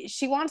 she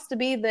wants to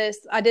be this,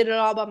 I did it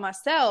all by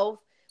myself,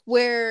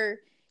 where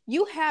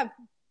you have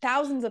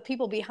thousands of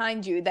people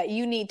behind you that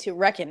you need to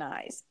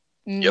recognize.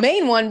 Yep.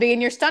 Main one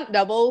being your stunt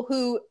double,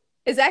 who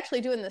is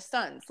actually doing the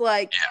stunts.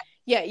 Like,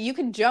 yeah, you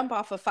can jump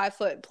off a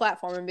 5-foot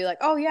platform and be like,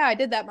 oh yeah, I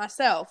did that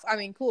myself. I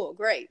mean, cool,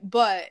 great.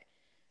 But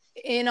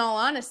in all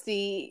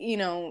honesty, you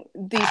know,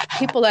 these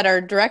people that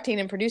are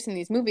directing and producing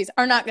these movies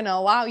are not going to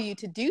allow you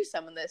to do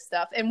some of this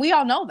stuff. And we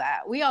all know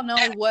that. We all know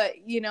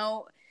what, you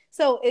know,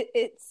 so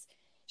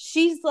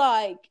she's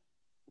like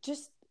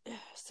just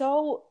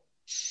so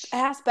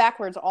ass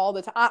backwards all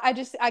the time.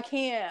 I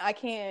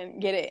can't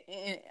get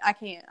it. I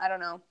don't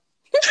know.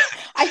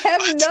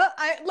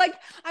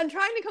 I'm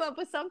trying to come up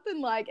with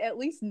something like at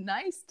least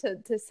nice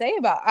to say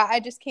about. I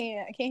just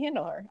can't. I can't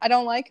handle her. I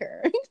don't like her.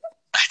 And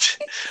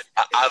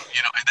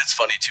that's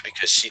funny too,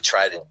 because she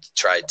tried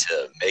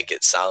to make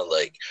it sound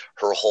like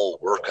her whole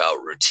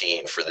workout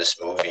routine for this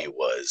movie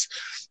was,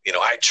 you know,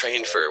 I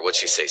trained for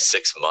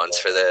 6 months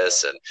for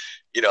this, and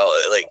you know,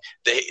 like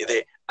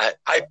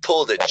I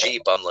pulled a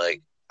Jeep. I'm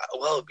like,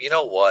 well, you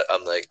know what?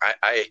 I'm like,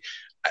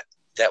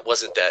 that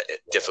wasn't that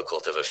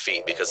difficult of a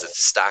feat because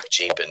it's stock,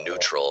 cheap, and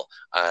neutral.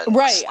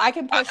 Right, I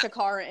can push a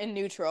car in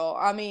neutral.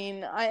 I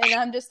mean, and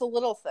I'm just a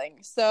little thing.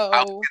 So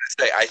I was gonna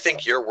say, I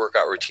think your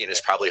workout routine is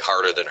probably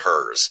harder than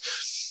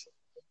hers.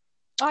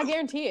 I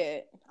guarantee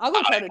it. I'll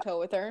go toe to toe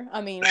with her.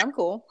 I mean, I'm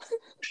cool.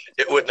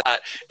 It would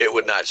not. It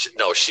would not.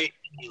 No, she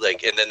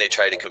like, and then they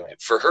try to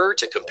for her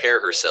to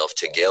compare herself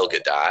to Gail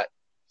Gadot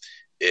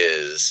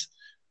is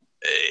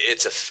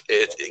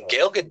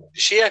Gail.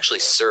 She actually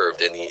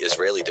served in the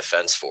Israeli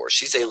Defense Force.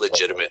 She's a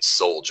legitimate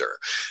soldier.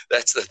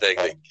 That's the thing.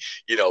 Like,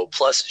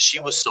 plus she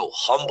was so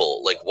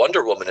humble. Like,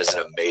 Wonder Woman is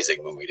an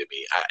amazing movie to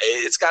me.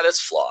 It's got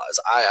its flaws.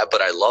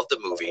 But I love the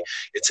movie.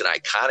 It's an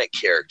iconic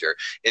character,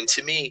 and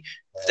to me,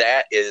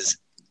 that is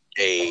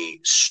a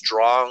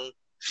strong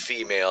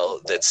female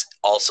that's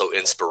also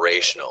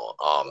inspirational.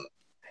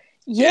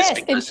 Yes,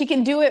 and she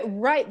can do it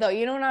right, though.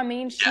 You know what I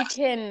mean? She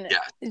can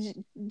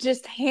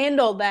just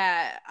handle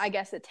that, I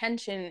guess,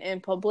 attention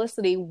and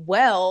publicity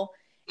well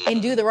and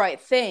do the right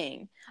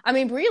thing. I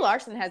mean, Brie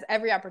Larson has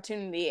every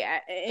opportunity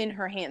in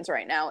her hands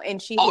right now,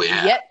 and she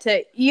has yet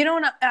to. You know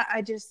what?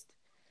 I just,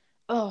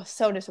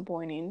 so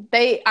disappointing.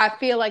 I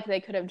feel like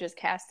they could have just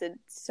casted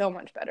so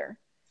much better.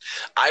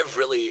 I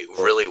really,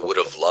 really would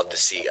have loved to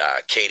see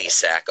Katie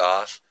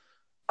Sackhoff.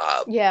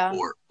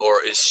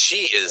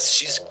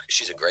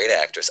 She's a great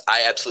actress.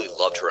 I absolutely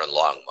loved her on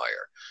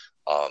Longmire.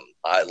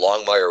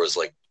 Longmire was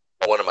like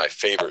one of my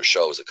favorite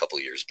shows a couple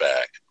of years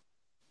back.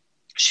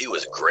 She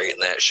was great in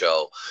that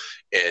show,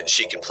 and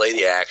she can play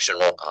the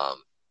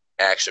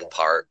action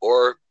part,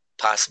 or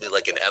possibly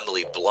like an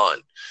Emily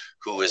Blunt,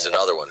 who is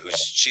another one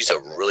she's a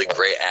really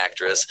great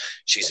actress.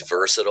 She's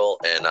versatile,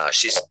 and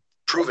she's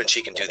proven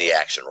she can do the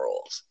action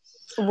roles.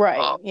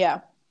 Right. Yeah.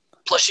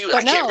 Plus,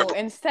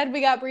 instead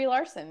we got Brie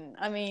Larson.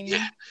 I mean,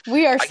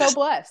 we are so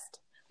blessed.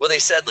 Well, they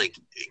said, like,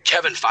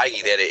 Kevin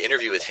Feige, they had an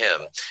interview with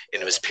him,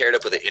 and it was paired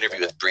up with an interview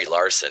with Brie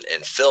Larson.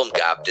 And Film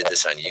Gob did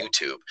this on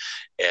YouTube.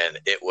 And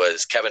it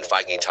was Kevin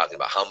Feige talking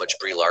about how much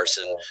Brie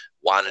Larson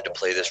wanted to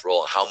play this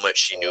role, how much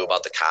she knew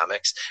about the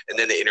comics. And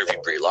then they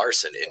interviewed Brie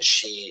Larson, and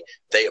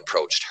they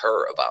approached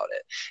her about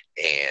it.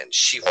 And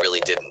she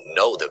really didn't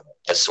know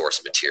the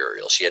source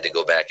material. She had to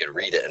go back and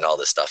read it and all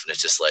this stuff. And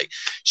it's just like,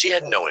 she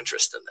had no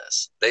interest in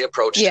this. They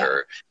approached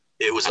her.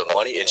 It was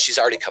and she's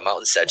already come out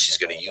and said she's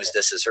going to use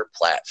this as her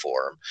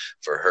platform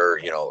for her,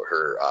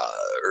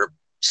 her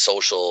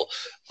social,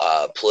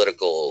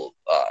 political,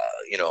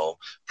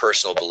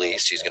 personal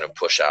beliefs she's going to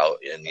push out.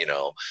 And,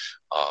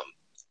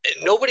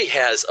 nobody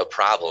has a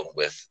problem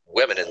with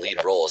women in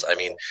lead roles. I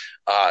mean,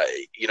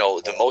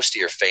 the most of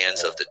your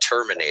fans of the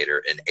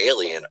Terminator and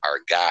Alien are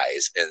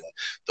guys, and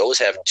those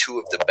have two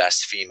of the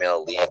best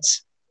female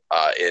leads.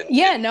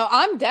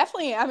 I'm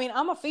definitely,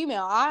 I'm a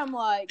female. I'm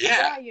like,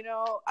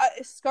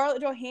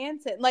 Scarlett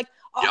Johansson, like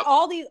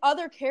all these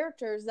other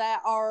characters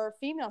that are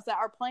females that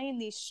are playing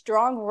these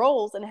strong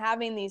roles and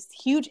having these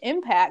huge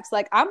impacts.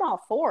 Like, I'm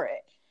all for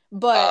it.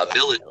 But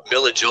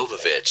Mila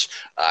Jovovich,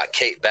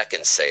 Kate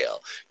Beckinsale,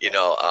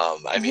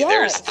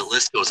 there's the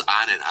list goes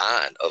on and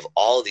on of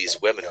all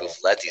these women who've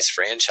led these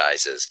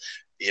franchises.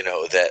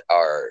 That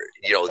are,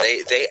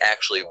 they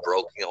actually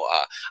broke,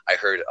 I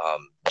heard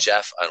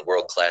Jeff on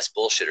World Class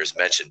Bullshitters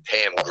mention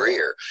Pam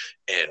Grier,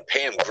 and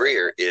Pam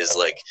Grier is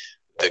like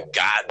the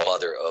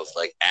godmother of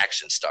like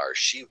action stars.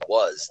 She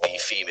was the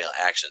female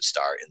action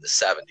star in the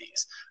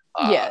 70s.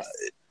 Yes.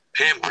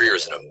 Pam Grier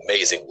is an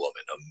amazing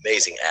woman,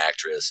 amazing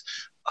actress,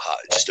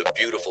 just a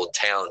beautiful,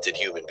 talented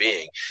human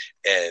being.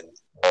 And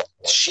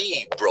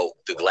she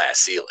broke the glass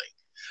ceiling.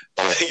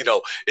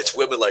 It's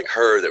women like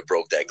her that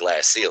broke that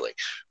glass ceiling.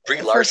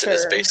 Brie Larson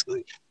is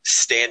basically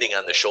standing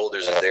on the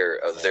shoulders of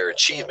their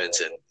achievements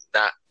and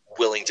not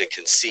willing to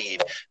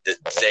concede that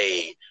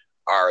they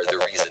are the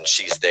reason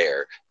she's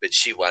there, but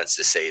she wants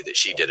to say that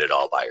she did it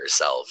all by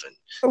herself,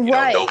 and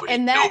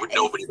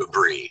nobody but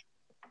Brie.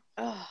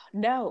 Oh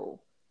no.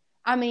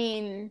 I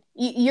mean,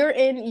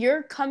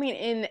 you're coming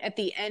in at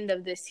the end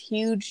of this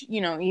huge,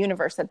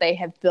 universe that they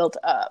have built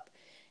up.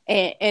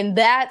 And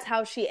that's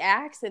how she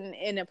acts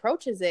and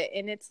approaches it.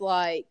 And it's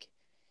like,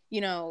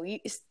 you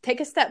take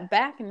a step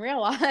back and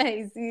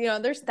realize,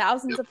 there's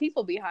thousands of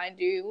people behind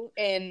you.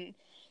 And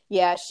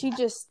she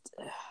just,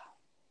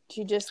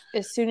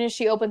 as soon as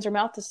she opens her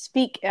mouth to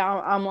speak,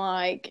 I'm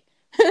like,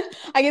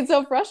 I get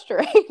so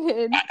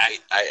frustrated.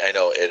 I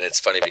know. And it's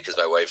funny because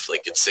my wife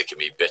gets sick of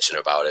me bitching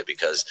about it,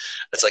 because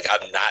it's like,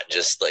 I'm not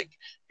just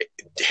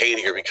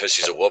hating her because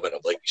she's a woman. I'm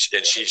like,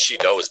 and she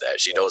knows that.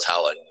 She knows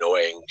how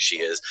annoying she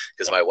is,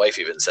 because my wife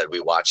even said, we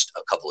watched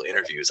a couple of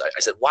interviews. I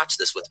said, watch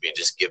this with me and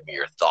just give me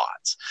your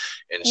thoughts.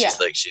 And she's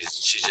like, she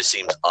just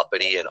seems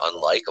uppity and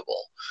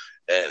unlikable.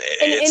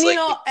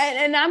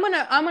 And I'm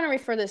gonna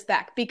refer this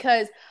back,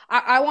 because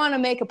I want to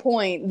make a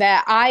point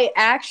that I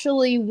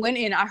actually went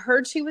in. I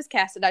heard she was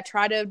casted. I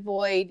try to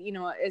avoid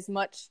as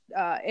much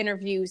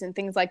interviews and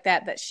things like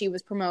that she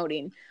was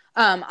promoting.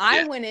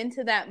 I went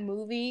into that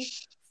movie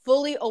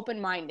fully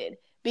open-minded,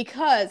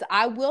 because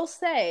I will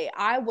say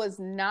I was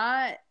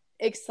not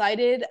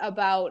excited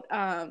about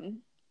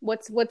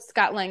what's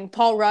Scott Lang?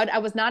 Paul Rudd. I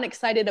was not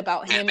excited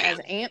about him as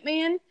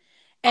Ant-Man.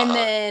 And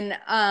then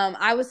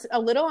I was a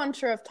little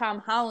unsure of Tom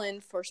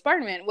Holland for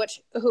Spider-Man,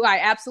 who I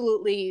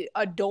absolutely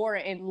adore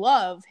and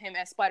love him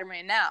as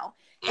Spider-Man now.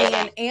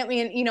 And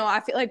Ant-Man, you know, I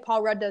feel like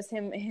Paul Rudd does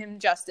him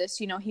justice.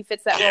 You know, he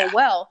fits that role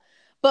well.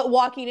 But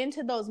walking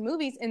into those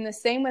movies, and the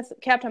same with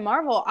Captain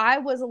Marvel, I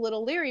was a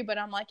little leery, but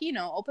I'm like, you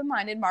know,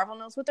 open-minded. Marvel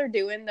knows what they're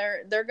doing.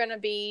 They're going to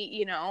be,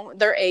 you know,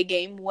 their A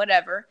game,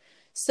 whatever.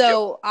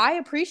 So I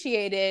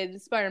appreciated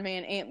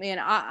Spider-Man, Ant-Man.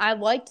 I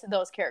liked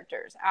those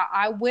characters.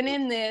 I went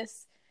in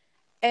this,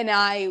 and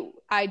I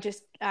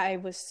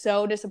was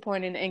so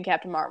disappointed in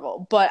Captain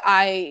Marvel. But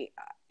I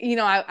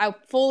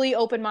fully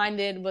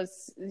open-minded,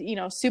 was, you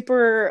know,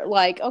 super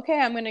like, okay,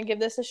 I'm going to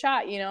give this a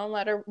shot, you know,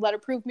 let her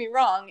prove me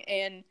wrong.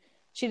 And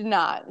she did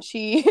not. So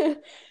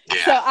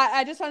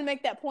I just want to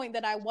make that point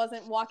that I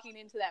wasn't walking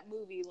into that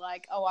movie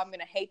like, oh, I'm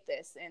going to hate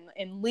this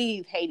and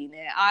leave hating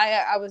it.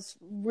 I was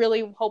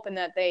really hoping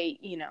that they,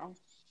 you know,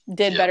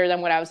 did better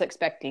than what I was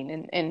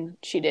expecting, and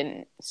she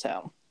didn't.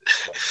 So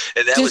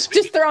and that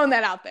just throwing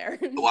that out there.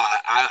 Well,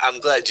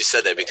 I'm glad you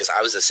said that, because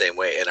I was the same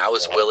way, and I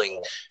was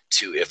willing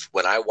to,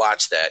 when I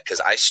watched that, because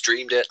I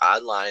streamed it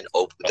online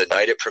the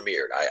night it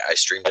premiered. I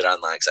streamed it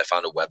online because I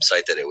found a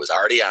website that it was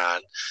already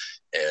on.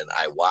 And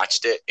I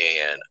watched it,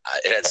 and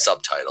it had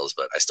subtitles,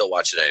 but I still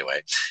watched it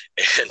anyway.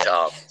 And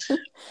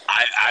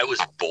I was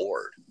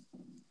bored.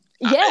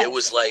 Yeah, it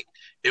was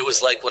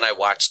like when I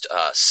watched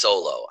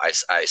Solo.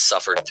 I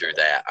suffered through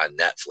that on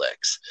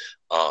Netflix.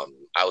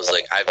 I was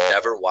like, I've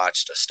never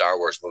watched a Star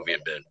Wars movie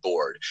and been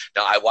bored.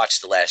 Now, I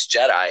watched The Last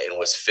Jedi and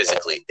was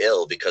physically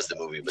ill because the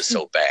movie was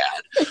so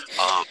bad.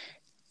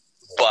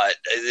 But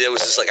it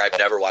was just like, I've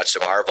never watched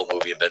a Marvel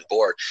movie and been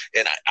bored.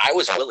 And I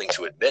was willing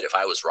to admit if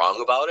I was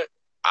wrong about it.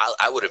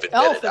 I would have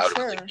admitted. I would have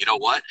been like, you know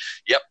what?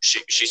 Yep,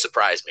 she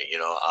surprised me. You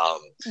know,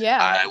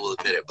 I will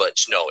admit it. But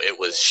no,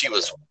 she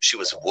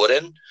was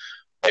wooden.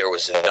 There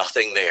was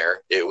nothing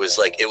there. It was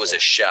like, it was a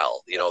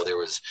shell. You know,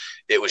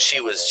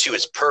 she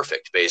was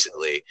perfect,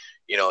 basically.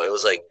 You know, it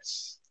was like,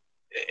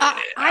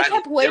 I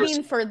kept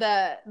waiting for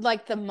the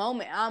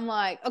moment. I'm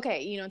like,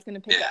 okay, you know, it's gonna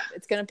pick up.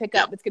 It's gonna pick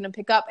up. It's gonna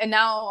pick up. And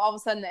now all of a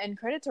sudden the end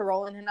credits are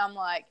rolling, and I'm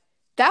like,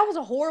 that was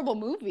a horrible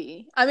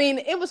movie. I mean,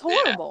 it was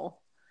horrible.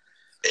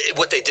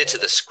 What they did to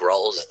the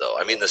Skrulls, though.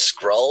 I mean, the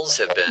Skrulls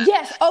have been...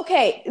 Yes,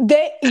 okay.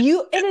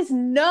 It is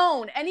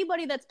known.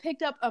 Anybody that's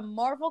picked up a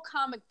Marvel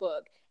comic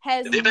book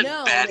has known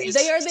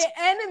they are the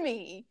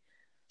enemy.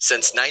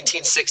 Since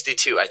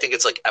 1962. I think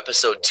it's like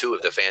episode 2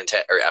 of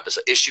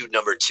issue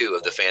number 2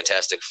 of the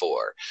Fantastic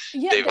Four.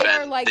 Yeah, they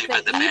are like the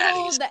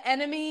evil, the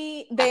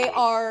enemy.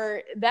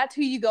 That's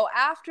who you go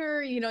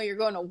after. You know, you're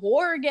going to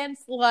war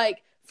against,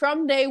 like,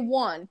 from day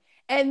one.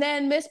 And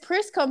then Miss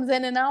Priss comes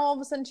in, and now all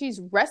of a sudden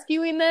she's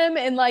rescuing them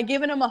and like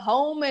giving them a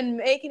home and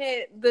making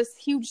it this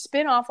huge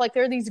spinoff. Like,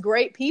 they're these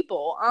great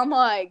people. I'm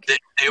like,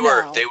 they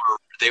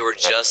were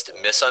just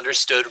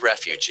misunderstood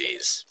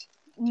refugees.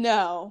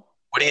 No.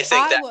 What do you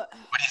think what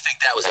do you think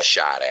that was a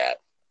shot at?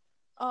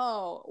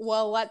 Oh,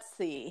 well, let's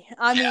see.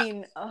 I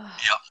mean,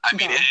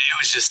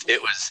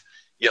 it was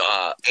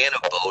Anna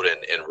Boden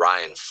and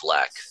Ryan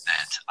Fleck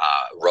that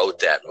wrote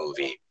that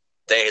movie.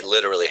 They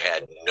literally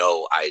had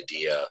no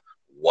idea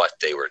what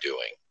they were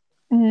doing.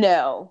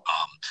 No.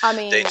 I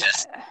mean, they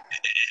just,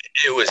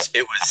 it was,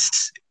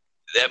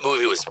 that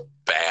movie was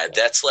bad.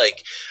 That's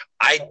like,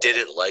 I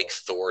didn't like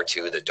Thor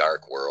 2, The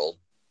Dark World.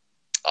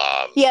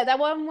 Yeah, that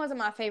one wasn't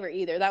my favorite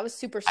either. That was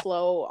super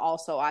slow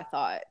also, I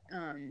thought.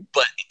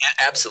 But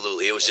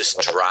absolutely, it was just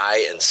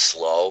dry and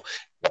slow.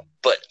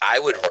 But I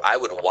would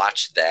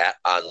watch that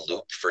on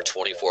loop for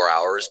 24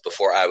 hours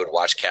before I would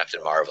watch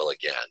Captain Marvel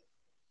again.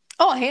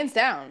 Oh, hands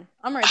down.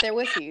 I'm right there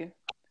with you.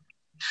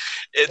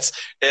 It's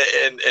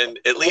and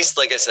at least,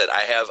 like I said,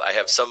 I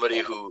have somebody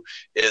who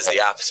is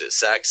the opposite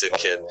sex and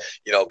can,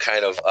 you know,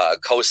 kind of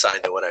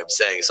co-sign to what I'm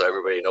saying, so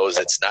everybody knows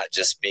it's not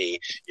just me.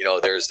 You know,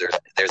 there's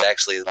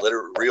actually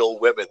real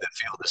women that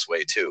feel this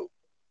way too.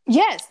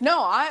 Yes, no,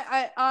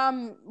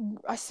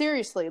 I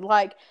seriously,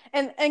 like,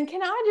 and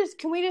can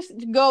we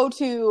just go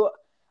to,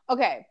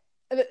 okay,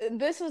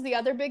 this was the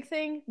other big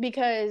thing,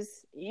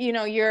 because, you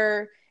know,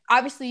 you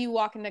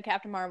walk into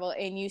Captain Marvel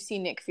and you see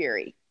Nick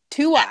Fury.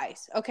 2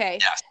 eyes, okay?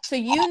 Yes. So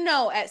you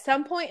know at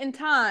some point in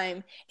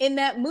time in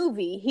that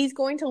movie, he's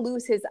going to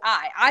lose his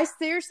eye. I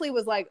seriously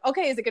was like,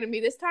 okay, is it going to be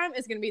this time?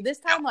 Is it going to be this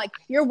time? Like,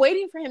 you're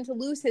waiting for him to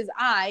lose his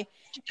eye.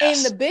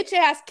 Yes. And the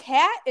bitch-ass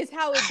cat is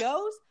how it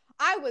goes.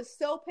 I was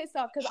so pissed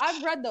off because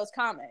I've read those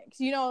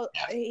comics. You know,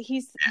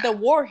 he's the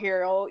war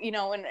hero, you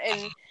know, and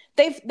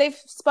they've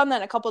spun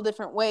that a couple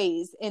different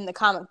ways in the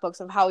comic books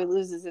of how he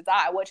loses his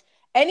eye, which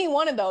any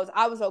one of those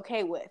I was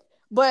okay with.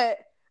 But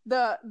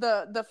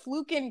the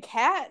fluking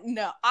cat,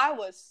 no, I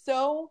was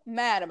so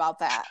mad about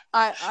that.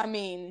 I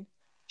mean,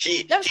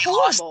 that was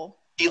horrible.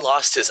 He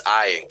lost his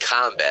eye in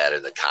combat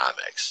in the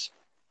comics.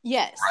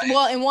 Yes, right?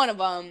 Well, in one of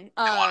them.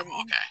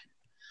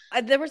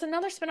 Okay. There was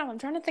another spinoff. I'm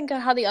trying to think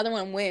of how the other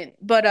one went,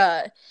 but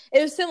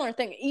it was a similar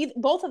thing.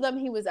 Both of them,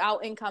 he was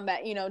out in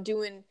combat, you know,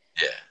 doing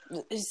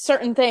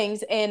certain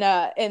things,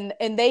 and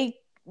they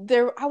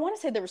I want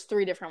to say there was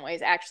 3 different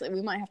ways. Actually,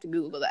 we might have to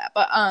Google that,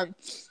 but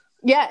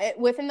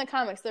within the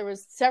comics there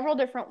was several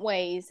different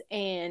ways,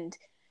 and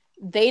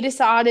they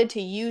decided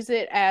to use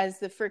it as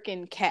the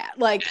freaking cat.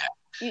 Like,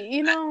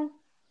 you know.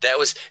 That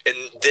was, and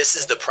this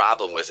is the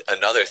problem with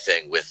another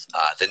thing with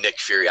the Nick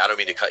Fury. I don't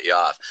mean to cut you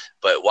off,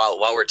 but while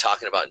we're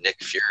talking about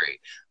Nick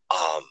Fury,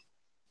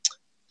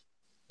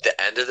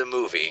 the end of the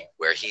movie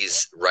where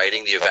he's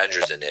writing the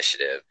Avengers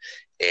Initiative,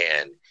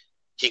 and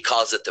he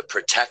calls it the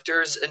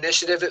Protectors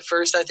Initiative at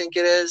first, I think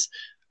it is,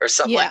 or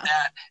something like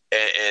that.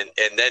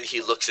 And then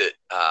he looks at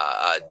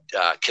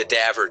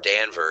Cadaver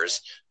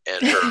Danvers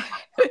and her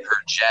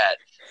jet,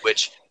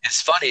 which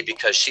is funny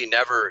because she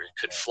never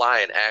could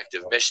fly an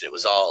active mission. It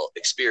was all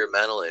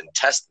experimental and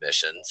test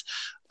missions.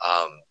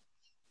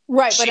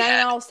 Right, but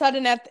then all of a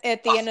sudden at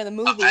the end of the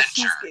movie,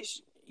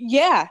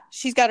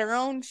 she's got her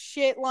own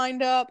shit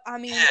lined up. I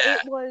mean,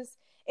 it was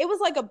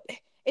like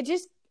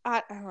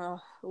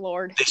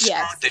Lord. They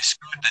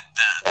screwed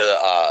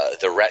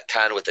the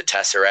retcon with the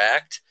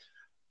Tesseract.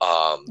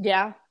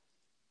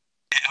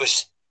 It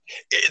was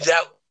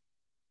that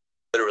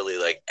literally,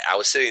 like, I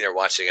was sitting there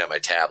watching it on my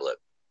tablet,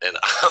 and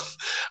I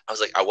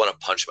was like, I want to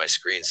punch my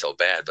screen so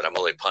bad, but I'm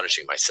only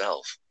punishing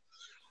myself.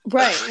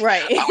 Right.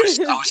 I was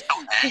so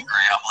angry.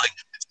 I'm like,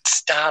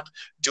 stop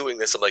doing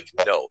this. I'm like,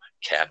 no,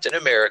 Captain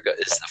America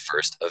is the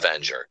first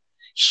Avenger.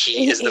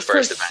 He is the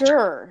first Avenger.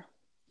 Sure.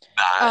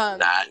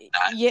 Not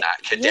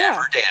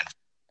Cadaver Danvers.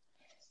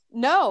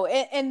 No,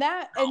 and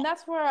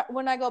that's where,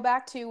 when I go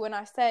back to when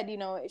I said,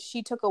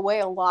 she took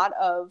away a lot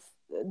of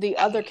the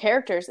other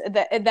characters.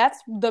 That's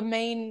the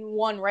main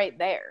one right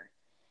there.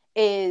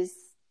 Is,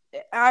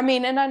 I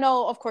mean, and I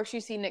know, of course, you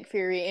see Nick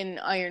Fury in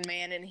Iron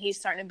Man, and he's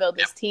starting to build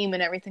his team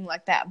and everything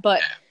like that.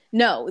 But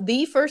no,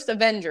 the first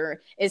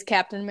Avenger is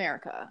Captain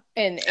America,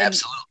 and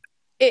absolutely,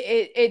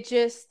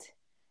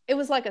 it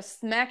was like a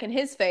smack in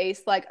his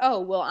face, like, oh,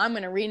 well, I'm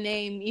going to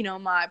rename,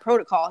 my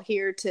protocol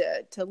here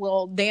to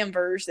little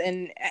Danvers.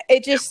 And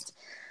it just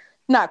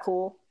not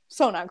cool.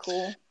 So not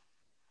cool.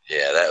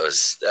 Yeah, that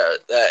was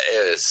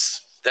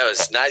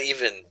not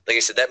even, like I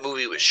said, that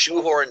movie was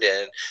shoehorned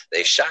in.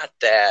 They shot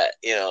that,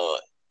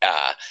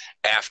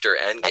 after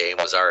Endgame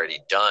was already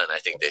done, I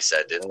think they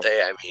said, didn't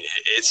they? I mean,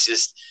 it's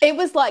just. It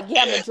was like,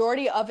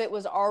 majority of it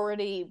was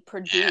already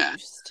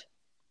produced.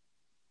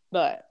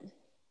 But.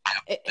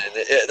 That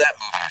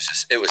movie was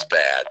just, it was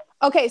bad.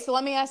 Okay, so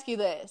let me ask you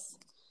this.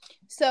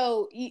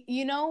 So,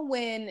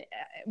 when,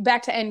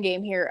 back to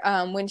Endgame here,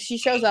 when she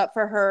shows up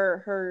for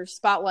her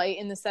spotlight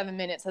in the 7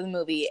 minutes of the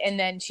movie, and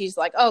then she's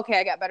like, okay,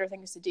 I got better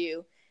things to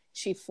do.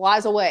 She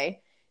flies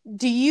away.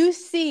 Do you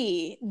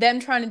see them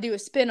trying to do a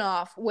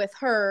spinoff with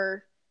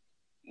her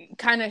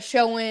kind of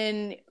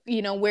showing,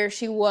 where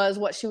she was,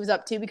 what she was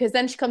up to? Because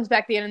then she comes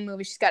back at the end of the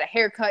movie, she's got a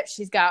haircut,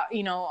 she's got,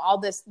 all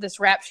this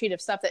rap sheet of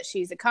stuff that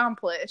she's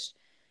accomplished.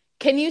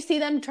 Can you see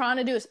them trying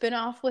to do a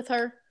spinoff with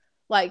her?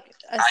 Like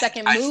a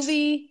second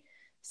movie?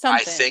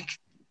 Something. I think,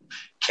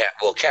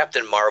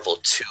 Captain Marvel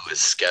 2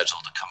 is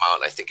scheduled to come out,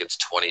 and I think it's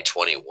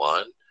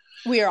 2021.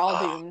 We are all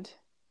doomed.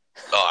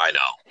 Oh, I know.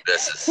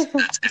 It's going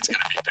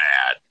to be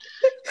bad.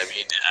 I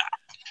mean,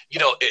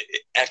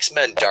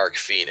 X-Men Dark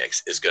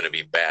Phoenix is going to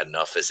be bad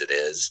enough as it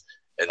is,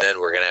 and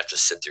then we're going to have to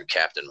sit through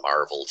Captain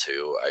Marvel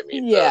 2. I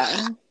mean,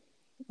 yeah.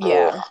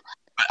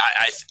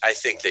 I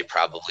think they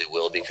probably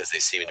will, because they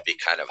seem to be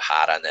kind of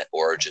hot on that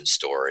origin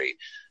story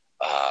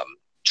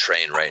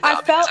train right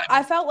now.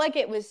 I felt like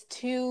it was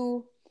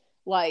too,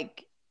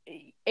 like,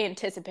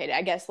 anticipated,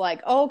 I guess.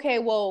 Like, okay,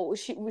 well,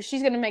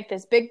 she's going to make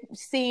this big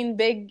scene,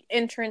 big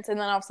entrance, and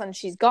then all of a sudden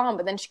she's gone,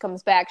 but then she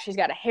comes back, she's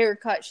got a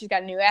haircut, she's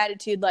got a new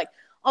attitude, like,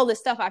 all this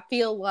stuff. I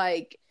feel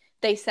like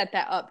they set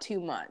that up too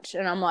much.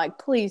 And I'm like,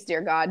 please,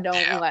 dear God,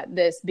 don't let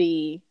this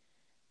be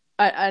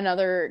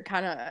another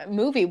kind of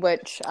movie,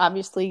 which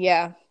obviously,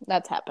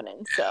 that's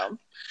happening. So,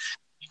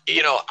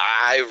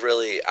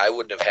 I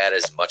wouldn't have had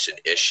as much an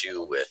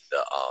issue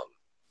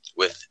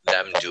with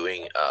them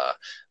doing a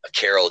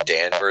Carol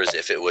Danvers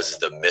if it was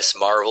the Miss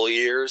Marvel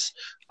years,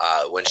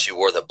 when she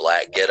wore the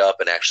black getup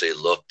and actually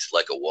looked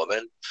like a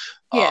woman.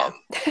 I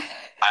would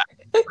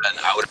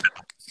have been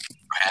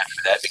happy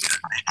with that, because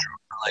they drew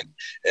her like,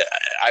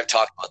 I've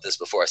talked about this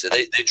before. I said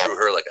they drew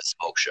her like a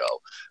smoke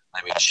show.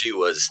 I mean, she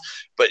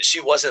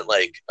wasn't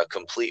like a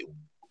complete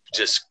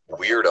just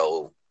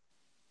weirdo,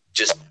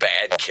 just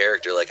bad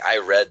character. Like, I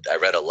read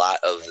a lot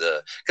of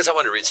because I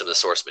wanted to read some of the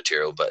source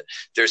material, but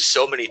there's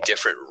so many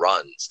different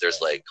runs.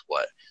 There's like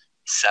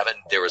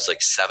there was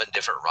like 7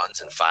 different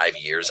runs in 5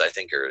 years, I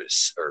think,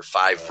 or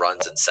 5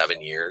 runs in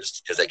 7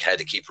 years, because they had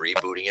to keep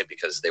rebooting it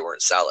because they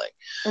weren't selling.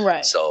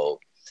 Right. So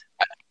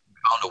I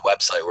found a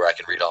website where I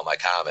can read all my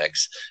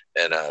comics,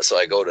 and so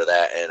I go to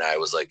that, and I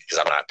was like, because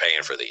I'm not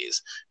paying for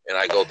these, and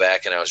I go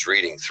back and I was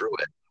reading through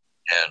it,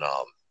 and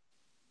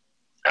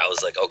I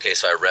was like, okay,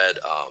 so I read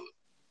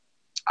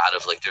out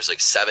of, like, there's like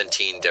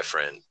 17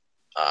 different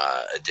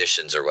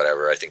editions or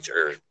whatever. I think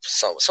there are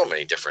so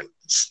many different,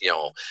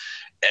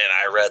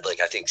 I read like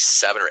I think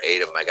 7 or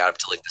 8 of them. I got up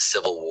to like the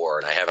Civil War,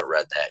 and I haven't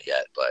read that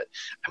yet. But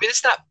I mean,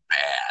 it's not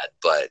bad,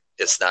 but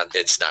it's not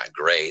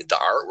great. The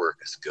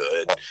artwork is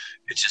good.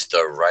 It's just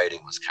the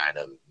writing was kind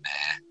of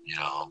meh,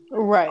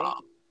 Right.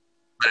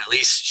 But at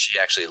least she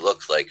actually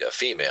looked like a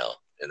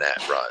female in that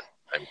run.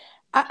 I mean,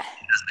 she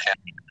doesn't have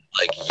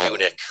like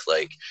eunuch,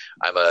 like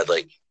I'm a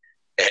like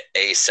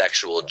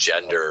asexual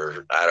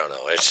gender. I don't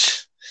know.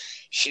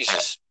 She's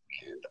just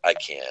weird. I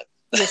can't.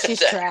 Yeah, she's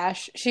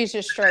trash. She's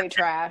just straight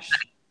trash.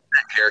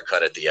 That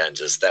haircut at the end,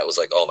 that was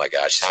like, oh my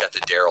gosh, she's got the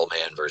Daryl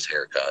Manverse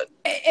haircut.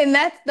 And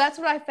that's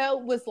what I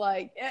felt was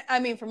like. I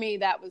mean, for me,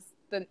 that was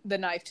the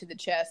knife to the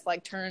chest.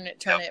 Like, turn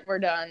it, we're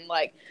done.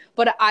 Like,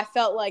 but I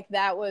felt like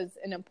that was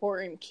an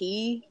important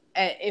key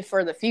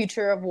for the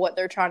future of what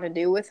they're trying to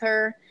do with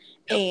her.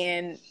 Yep.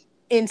 And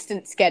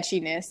instant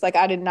sketchiness. Like,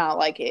 I did not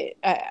like it.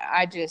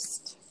 I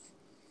just,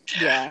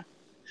 yeah.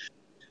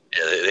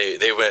 Yeah,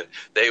 they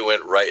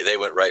went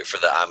right for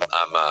the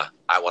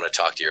I want to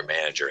talk to your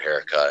manager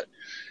haircut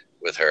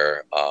with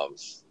her.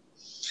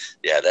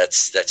 Yeah,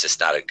 that's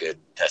just not a good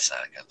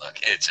look.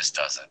 It just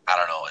doesn't. I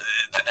don't know.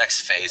 The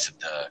next phase of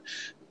the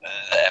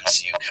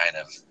MCU kind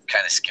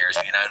of scares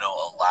me, and I know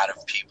a lot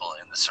of people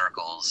in the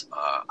circles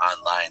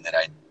online that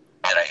I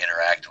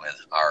interact with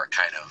are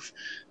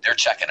they're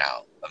checking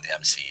out of the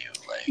MCU.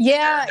 Like,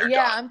 yeah, they're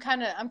done.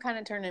 I'm kind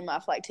of turning my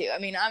flight too. I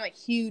mean, I'm a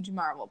huge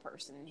Marvel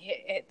person.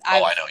 I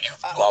know you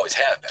always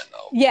have been,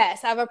 though.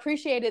 Yes, I've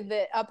appreciated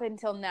that up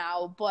until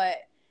now, but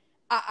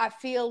I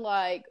feel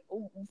like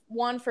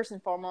first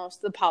and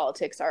foremost, the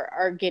politics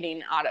are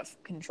getting out of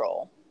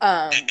control.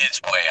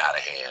 It's way out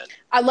of hand.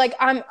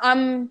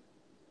 I'm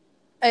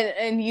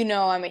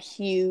I'm a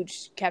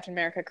huge Captain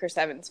America Chris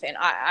Evans fan.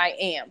 I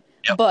am.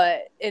 Yep.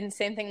 But and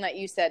same thing that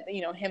you said,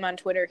 him on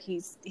Twitter,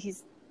 he's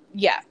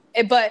yeah.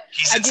 But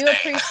I do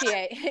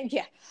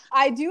appreciate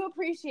I do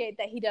appreciate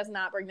that he does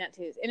not bring that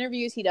to his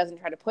interviews. He doesn't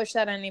try to push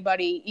that on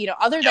anybody,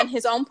 other than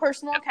his own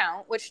personal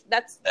account, which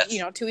that's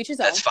to each his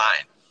own.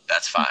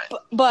 That's fine.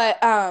 But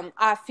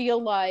I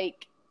feel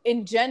like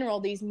in general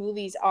these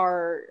movies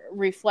are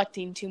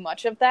reflecting too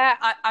much of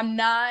that. I'm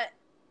not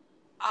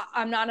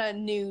a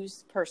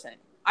news person.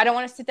 I don't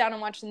want to sit down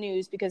and watch the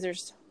news because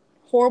there's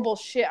horrible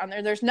shit on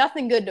there. There's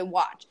nothing good to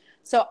watch.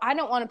 So I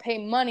don't want to pay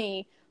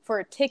money for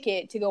a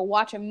ticket to go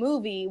watch a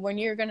movie when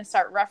you're going to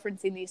start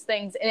referencing these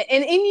things.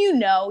 And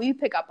you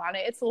pick up on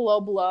it. It's a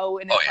low blow.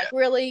 And it's like,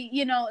 really,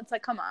 it's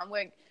like, come on.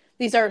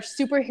 These are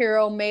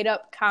superhero made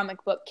up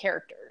comic book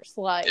characters.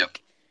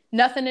 Like,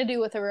 nothing to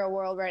do with the real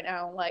world right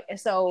now. Like,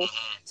 so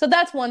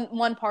that's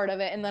one part of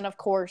it. And then of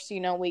course,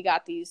 we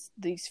got these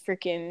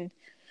freaking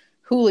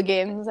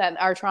hooligans that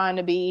are trying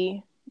to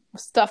be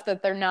stuff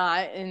that they're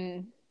not.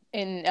 And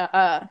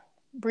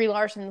Brie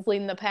Larson's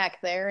leading the pack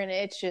there, and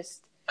it's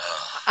just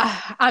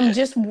I'm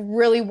just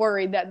really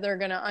worried that they're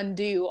gonna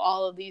undo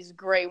all of these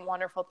great,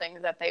 wonderful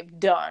things that they've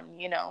done.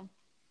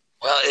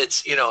 Well,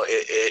 it's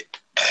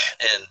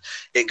and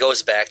it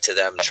goes back to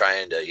them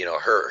trying to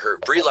her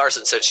Brie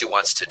Larson said she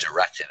wants to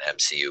direct an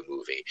MCU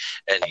movie,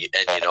 and you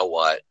know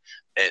what,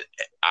 and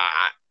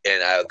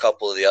a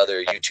couple of the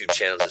other YouTube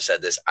channels have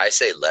said this. I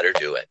say let her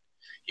do it.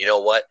 You know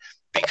what?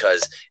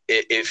 Because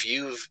if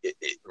you've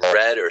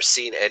read or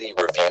seen any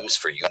reviews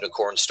for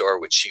Unicorn Store,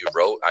 which she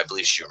wrote, I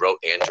believe she wrote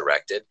and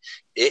directed,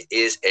 it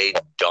is a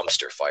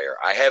dumpster fire.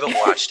 I haven't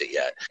watched it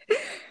yet,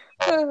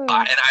 and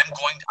I'm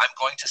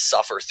going to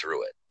suffer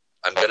through it.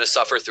 I'm going to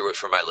suffer through it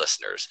for my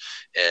listeners,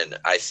 and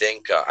I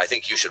think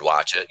you should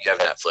watch it. You have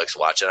Netflix,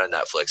 watch it on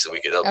Netflix, and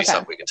it'll be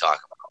something we can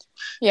talk about.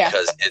 Yeah,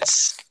 because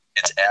it's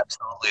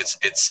absolutely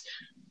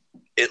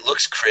it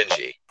looks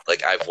cringy.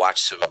 Like, I've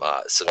watched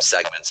some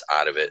segments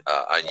out of it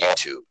on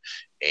YouTube,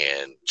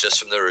 and just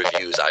from the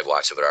reviews I've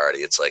watched of it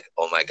already, it's like,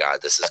 oh my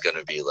God, this is going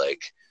to be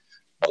like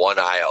one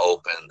eye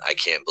open. I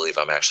can't believe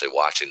I'm actually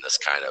watching this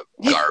kind of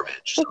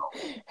garbage. So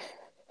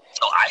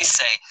I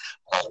say,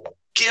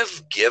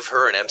 give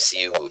her an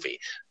MCU movie,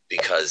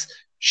 because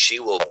she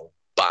will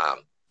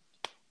bomb.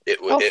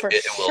 It will.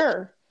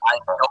 Sure. I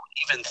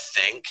don't even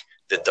think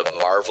that the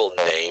Marvel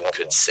name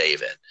could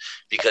save it,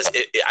 because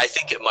I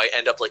think it might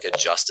end up like a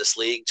Justice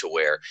League, to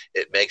where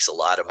it makes a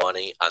lot of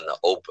money on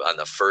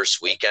the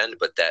first weekend,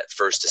 but that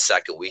first to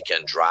second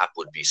weekend drop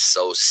would be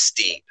so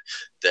steep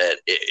that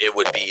it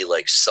would be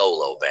like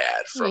Solo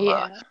bad from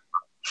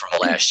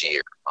last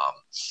year.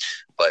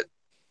 But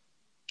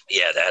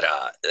yeah, that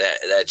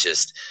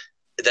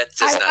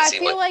does not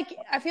seem like.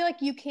 I feel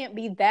like you can't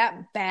be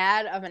that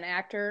bad of an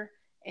actor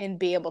and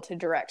be able to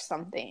direct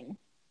something.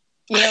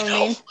 You know what I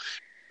mean?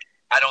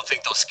 I don't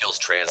think those skills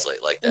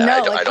translate like that.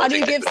 No, how do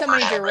you give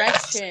somebody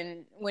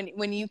direction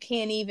when you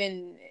can't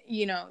even,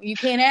 you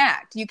can't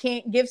act. You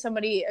can't give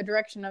somebody a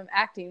direction of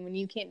acting when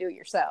you can't do it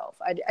yourself.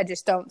 I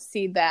just don't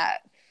see that.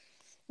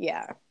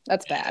 Yeah,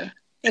 that's bad.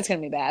 It's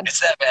going to be bad. It's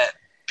that bad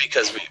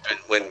because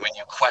when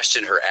you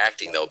question her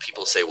acting, though,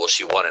 people say, well,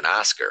 she won an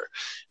Oscar.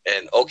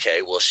 And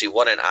okay, well, she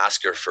won an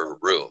Oscar for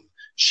Room.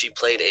 She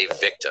played a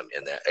victim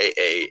in that,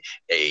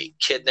 a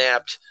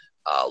kidnapped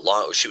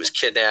She was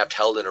kidnapped,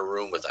 held in a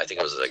room with, I think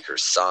it was like her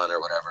son or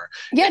whatever.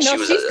 Yeah, and no, she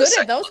was she's good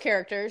at those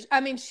characters.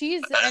 I mean,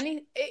 she's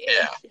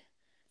yeah.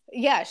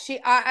 Yeah,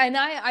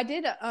 I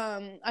did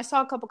I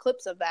saw a couple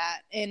clips of that,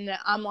 and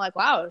I'm like,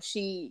 wow,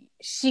 she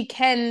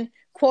can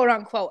quote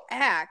unquote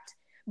act,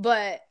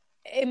 but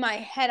in my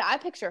head I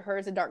picture her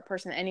as a dark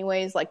person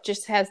anyways, like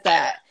just has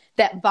that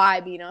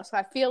vibe, you know. So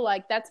I feel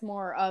like that's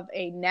more of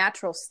a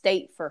natural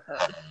state for her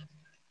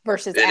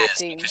versus it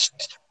acting. Is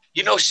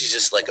because, she's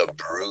just like a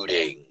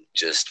brooding,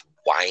 just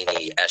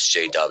whiny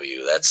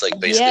SJW. That's like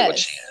basically what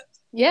she is.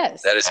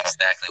 Yes. That is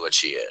exactly what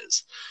she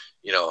is.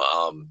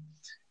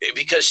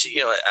 Because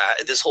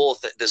this whole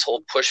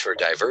push for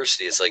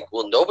diversity is like,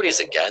 well, nobody's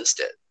against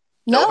it.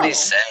 No.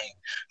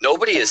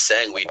 Nobody is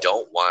saying we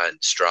don't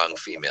want strong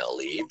female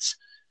leads.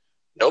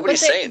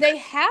 Nobody's saying they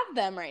have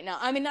them right now.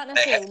 I mean, not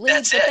necessarily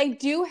leads, but they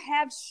do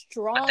have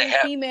strong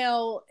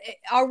female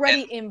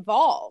already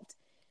involved.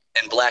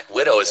 And Black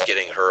Widow is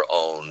getting her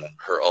own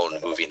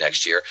movie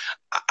next year.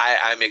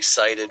 I'm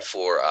excited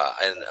for,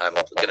 and I'm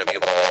going to be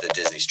able to get the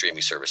Disney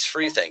streaming service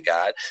free, thank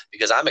God,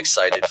 because I'm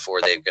excited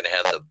for they're going to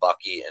have the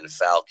Bucky and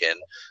Falcon.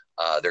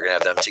 They're going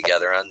to have them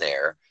together on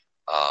there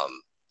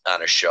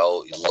on a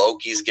show.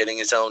 Loki's getting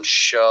his own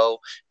show,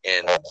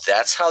 and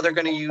that's how they're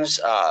going to use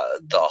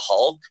the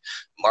Hulk.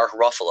 Mark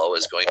Ruffalo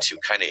is going to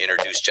kind of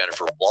introduce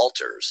Jennifer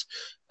Walters,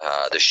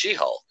 the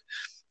She-Hulk.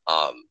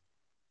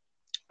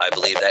 I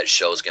believe that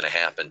show is going to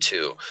happen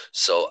too.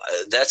 So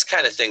that's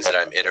kind of things that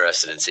I'm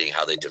interested in seeing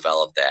how they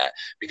develop that,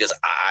 because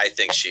I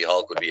think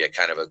She-Hulk would be a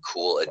kind of a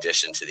cool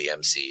addition to the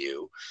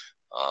MCU,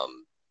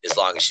 as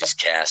long as she's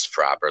cast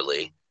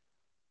properly.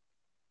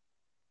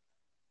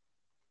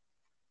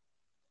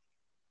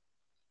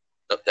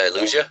 Oh, did I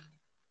lose you?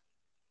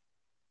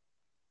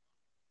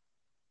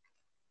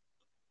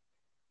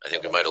 I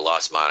think we might have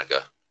lost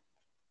Monica.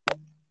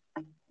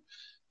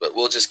 But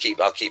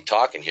I'll keep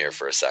talking here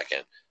for a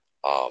second.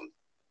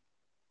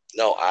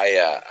 No,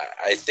 I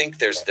think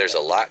there's a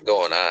lot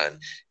going on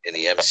in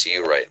the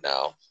MCU right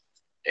now,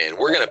 and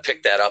we're going to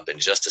pick that up in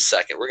just a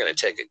second. We're going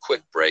to take a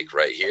quick break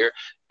right here.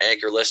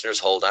 Anchor listeners,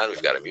 hold on.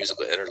 We've got a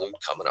musical interlude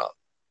coming up.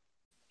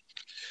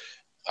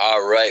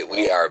 All right,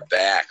 we are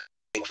back.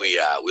 I think we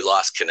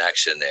lost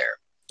connection there.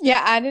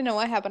 Yeah, I didn't know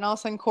what happened. All of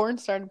a sudden, Korn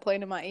started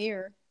playing in my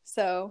ear.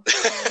 So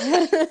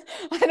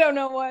I don't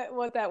know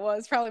what that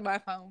was. Probably my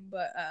phone,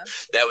 but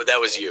that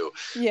was you.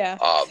 Yeah.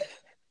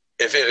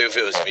 If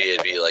it was me,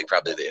 it'd be like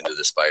probably the Into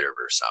the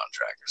Spider-Verse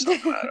soundtrack or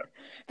something.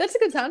 That's a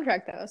good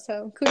soundtrack though.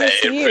 So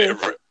kudos to you.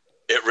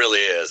 It really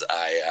is.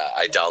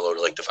 I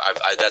downloaded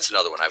that's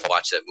another one. I've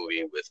watched that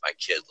movie with my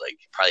kid like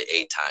probably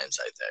 8 times,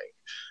 I think.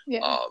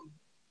 Yeah.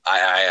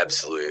 I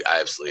absolutely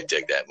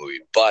dig that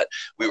movie. But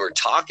we were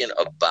talking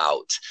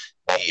about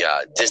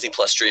the Disney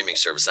Plus streaming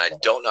service, and I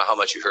don't know how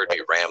much you heard me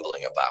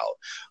rambling about.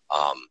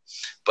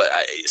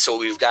 So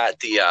we've got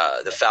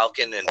the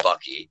Falcon and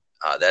Bucky.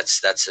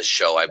 That's a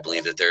show I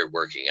believe that they're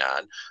working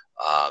on.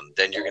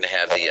 Then you're going to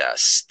have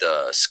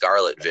the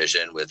Scarlet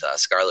Vision with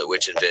Scarlet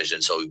Witch and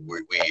Vision. So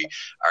we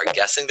are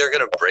guessing they're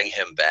going to bring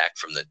him back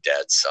from the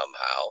dead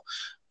somehow.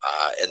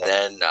 And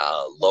then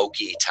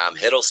Loki, Tom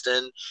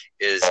Hiddleston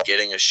is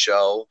getting a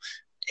show,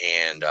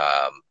 and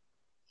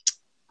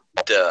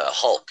the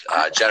Hulk,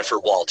 Jennifer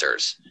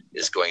Walters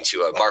is going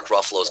to. Mark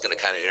Ruffalo is going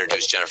to kind of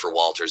introduce Jennifer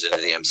Walters into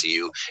the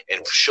MCU,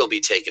 and she'll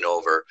be taking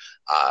over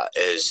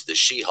as the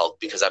She-Hulk,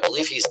 because I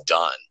believe he's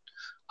done.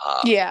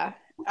 Yeah,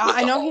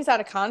 I know he's out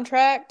of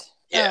contract.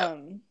 Yeah,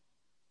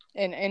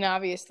 and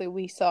obviously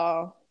we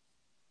saw,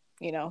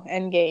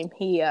 Endgame.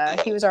 He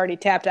was already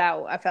tapped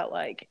out, I felt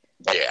like.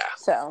 Yeah.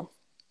 So,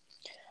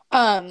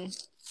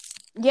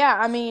 yeah.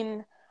 I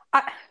mean,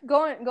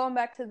 going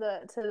back to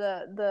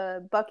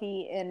the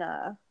Bucky and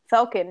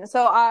Falcon.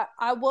 So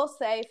I will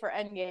say for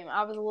Endgame,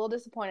 I was a little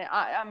disappointed.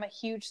 I'm a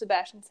huge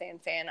Sebastian Stan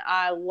fan.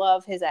 I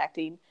love his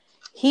acting.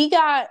 He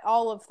got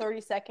all of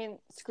 30-second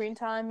screen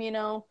time,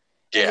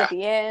 at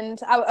the end.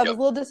 I was a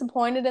little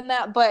disappointed in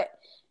that, but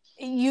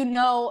in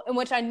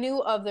which I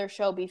knew of their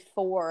show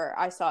before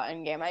I saw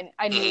Endgame.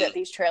 I knew that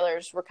these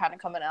trailers were kind of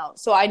coming out.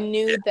 So I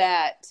knew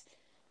that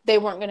they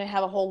weren't going to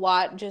have a whole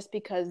lot, just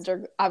because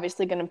they're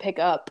obviously going to pick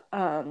up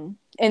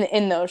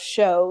in those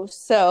shows.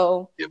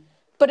 So,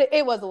 but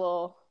it was a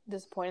little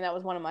disappointing. That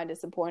was one of my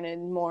disappointed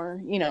more.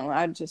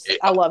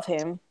 I love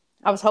him.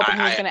 I was hoping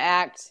he was going to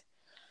act.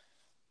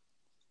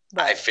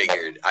 But I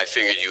figured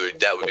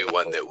that would be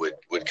one that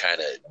would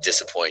kind of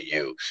disappoint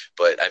you.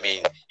 But I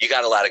mean, you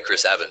got a lot of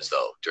Chris Evans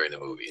though during the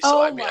movie,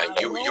 so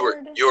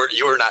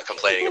you were not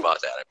complaining about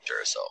that, I'm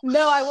sure. So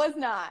no, I was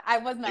not.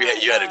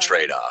 You had a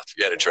trade off.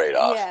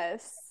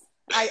 Yes,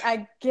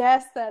 I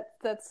guess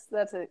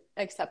that's an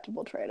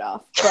acceptable trade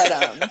off.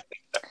 But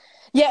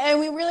yeah, and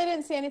we really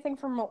didn't see anything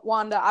from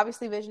Wanda.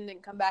 Obviously, Vision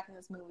didn't come back in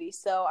this movie,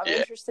 so I'm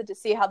interested to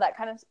see how that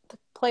kind of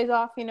plays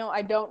off.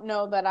 I don't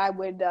know that I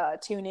would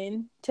tune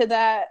in to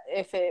that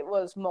if it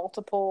was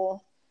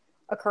multiple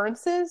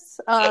occurrences.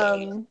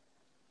 But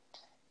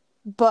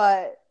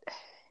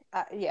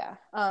yeah,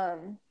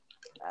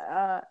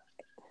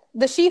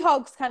 the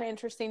She-Hulk's kind of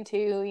interesting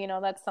too.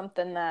 That's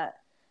something that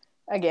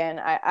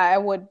again, I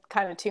would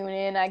kind of tune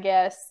in, I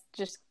guess,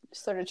 just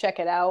sort of check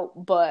it out,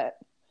 but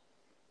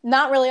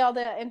not really all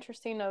that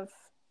interesting of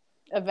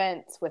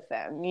events with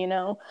them, you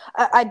know.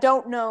 I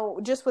don't know,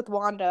 just with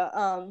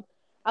Wanda,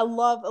 I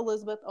love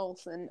Elizabeth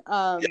Olsen,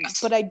 Yes.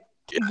 but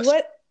Yes.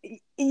 what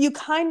you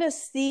kind of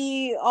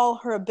see all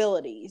her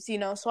abilities, you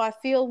know, so I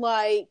feel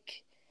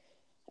like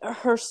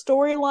her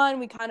storyline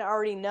we kind of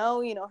already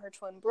know, you know, her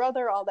twin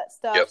brother, all that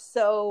stuff. Yep.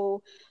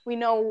 So we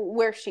know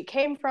where she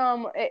came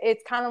from.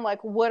 It's kind of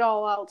like, what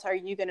all else are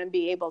you going to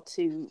be able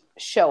to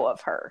show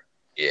of her?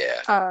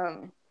 Yeah.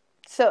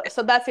 So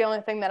that's the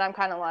only thing that I'm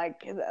kind of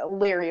like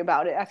leery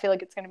about it. I feel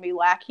like it's going to be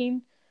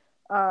lacking.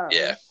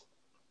 Yeah.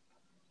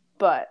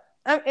 But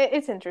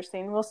it's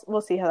interesting.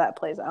 We'll see how that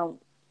plays out.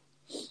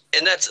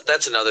 And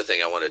that's another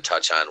thing I wanted to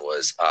touch on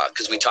was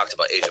because we talked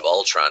about Age of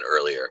Ultron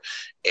earlier,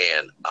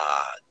 and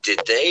did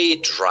they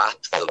drop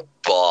the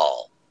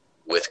ball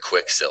with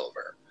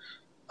Quicksilver?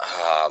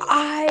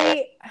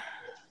 I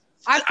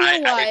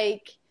feel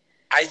like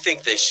I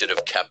think they should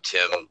have kept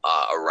him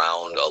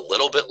around a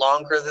little bit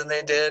longer than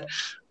they did.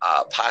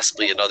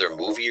 Possibly another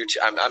movie or two.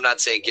 I'm not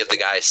saying give the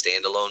guy a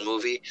standalone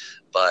movie,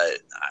 but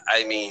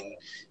I mean,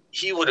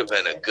 he would have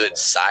been a good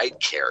side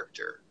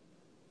character.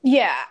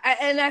 Yeah,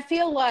 and I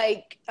feel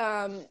like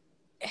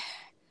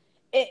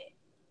it.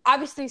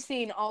 Obviously,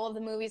 seeing all of the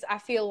movies, I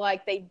feel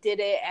like they did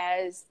it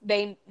as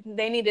they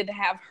needed to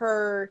have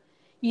her.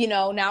 You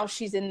know, now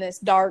she's in this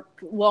dark,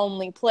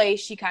 lonely place.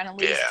 She kind of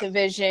leads to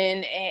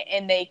Vision,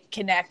 and they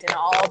connect, and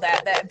all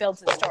that. That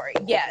builds the story.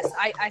 Yes,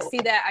 I see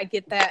that. I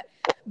get that,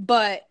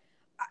 but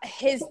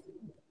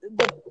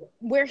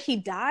where he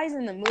dies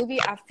in the movie,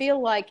 I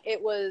feel like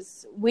it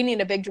was, we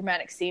need a big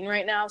dramatic scene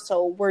right now,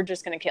 so we're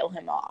just going to kill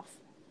him off.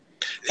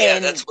 Yeah,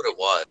 and that's what it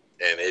was.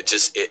 And it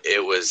just,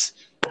 it was.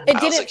 It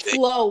didn't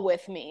flow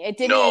with me. It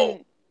didn't.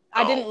 No.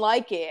 I didn't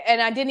like it.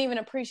 And I didn't even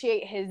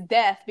appreciate his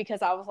death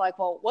because I was like,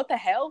 well, what the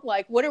hell?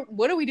 Like, what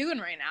are we doing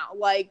right now?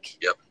 Like,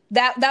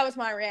 that was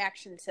my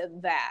reaction to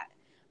that.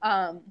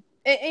 And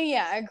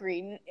yeah, I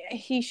agree.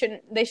 They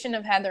shouldn't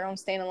have had their own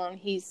standalone.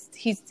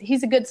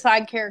 He's a good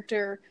side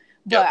character,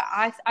 but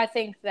I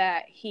think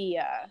that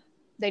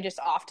they just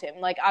offed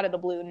him, like, out of the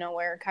blue,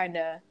 nowhere, kind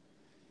of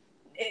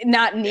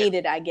not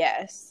needed, I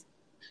guess.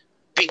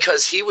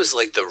 Because he was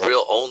like the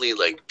real only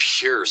like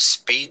pure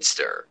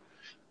speedster.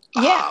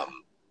 Yeah.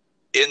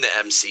 In the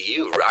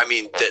MCU, I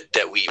mean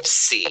that we've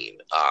seen.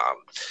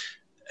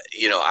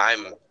 You know,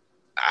 I'm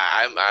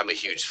a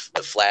huge.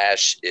 The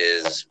Flash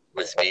is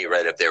with me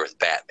right up there with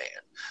Batman.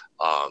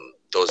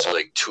 Those are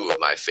like two of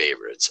my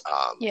favorites.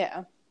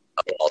 Of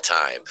all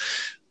time.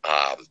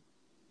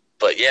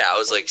 But yeah, I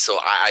was like, so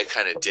I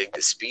kind of dig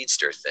the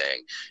speedster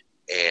thing.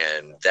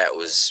 And that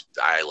was,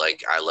 I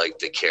liked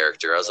the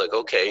character. I was like,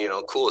 okay, you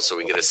know, cool. So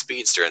we get a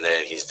speedster and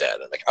then he's dead.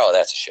 I'm like, oh,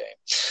 that's a shame.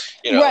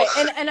 You know? Right.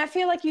 And I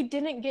feel like you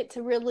didn't get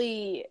to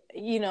really,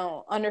 you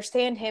know,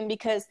 understand him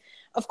because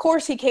of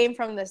course he came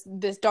from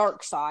this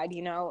dark side,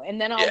 you know, and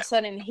then all of a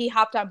sudden he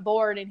hopped on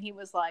board and he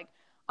was like,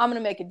 I'm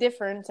going to make a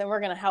difference and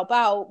we're going to help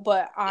out,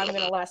 but I'm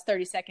going to last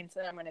 30 seconds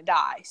and I'm going to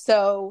die.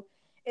 So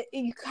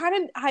you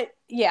kind of,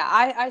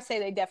 I say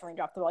they definitely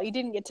dropped the ball. You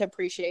didn't get to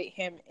appreciate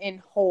him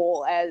in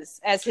whole as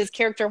his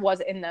character was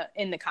in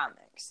the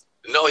comics.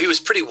 No, he was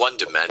pretty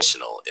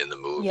one-dimensional in the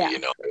movie. You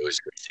know,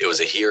 it was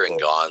a here and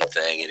gone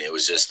thing, and it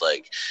was just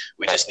like,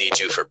 we just need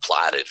you for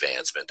plot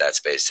advancement.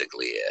 That's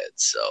basically it.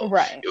 So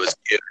it was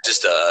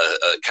just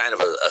a kind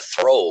of a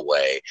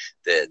throwaway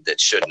that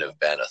shouldn't have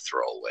been a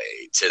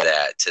throwaway to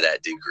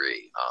that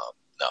degree.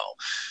 No,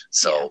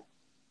 so.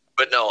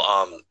 But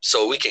no,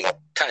 so we can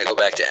kind of go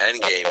back to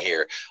Endgame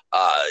here.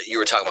 You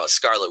were talking about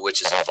Scarlet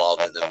Witch is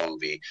involved in the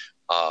movie.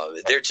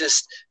 They're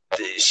just,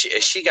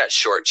 she got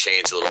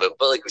shortchanged a little bit,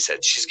 but like we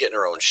said, she's getting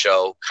her own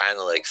show, kind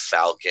of like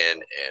Falcon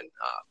and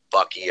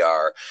Bucky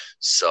are.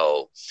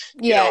 So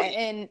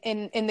and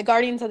in the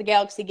Guardians of the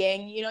Galaxy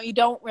gang, you know, you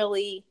don't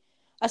really,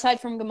 aside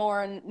from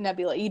Gamora and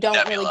Nebula, you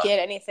don't really get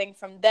anything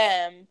from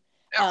them.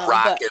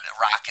 Rocket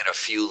a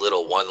few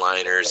little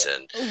one-liners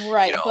and you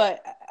know,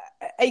 but.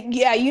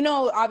 Yeah, you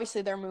know,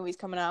 obviously there are movies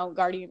coming out,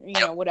 Guardian, you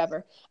know,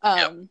 whatever.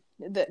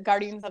 The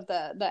Guardians of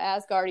the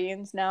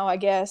Asgardians now, I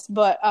guess.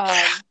 But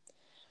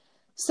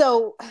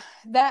so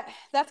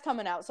that's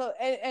coming out. So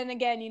and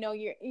again, you know,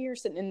 you're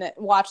sitting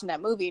watching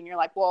that movie and you're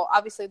like, well,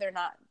 obviously they're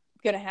not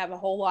going to have a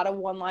whole lot of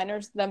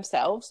one-liners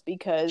themselves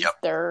because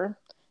they're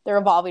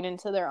evolving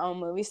into their own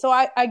movie. So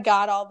I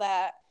got all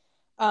that.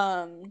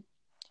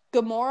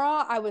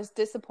 Gamora, I was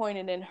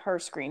disappointed in her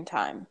screen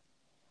time.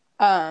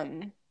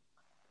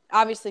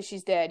 Obviously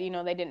she's dead, you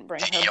know, they didn't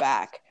bring her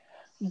back,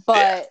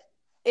 but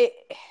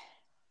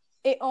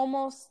it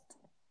almost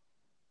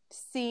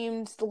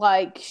seemed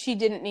like she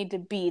didn't need to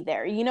be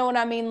there. You know what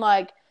I mean?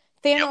 Like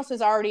Thanos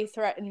has already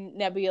threatened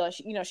Nebula.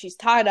 You know, she's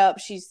tied up.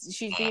 She's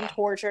being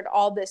tortured,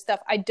 all this stuff.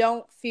 I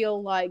don't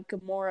feel like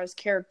Gamora's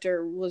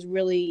character was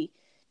really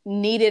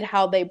needed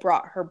how they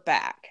brought her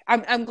back.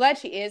 I'm glad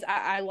she is.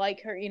 I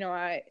like her, you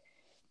know,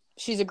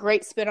 she's a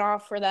great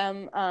spinoff for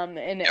them,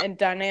 and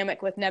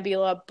dynamic with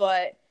Nebula,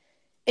 but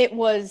it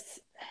was,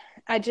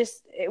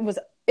 it was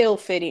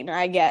ill-fitting,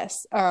 I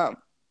guess,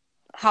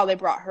 how they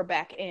brought her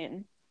back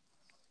in.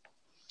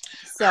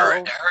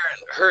 So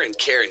her and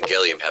Karen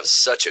Gilliam have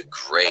such a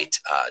great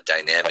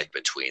dynamic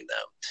between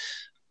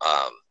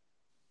them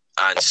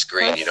on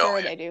screen.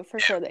 For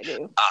sure they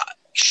do.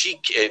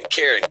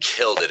 Karen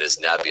killed it as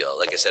Nebula.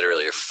 Like I said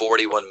earlier,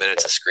 41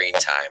 minutes of screen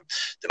time.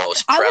 The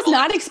most. I was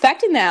not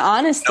expecting that,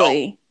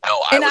 honestly.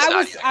 No,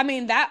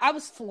 I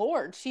was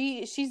floored.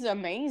 She's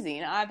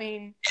amazing. I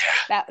mean,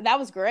 that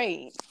was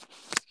great.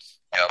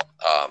 Yep.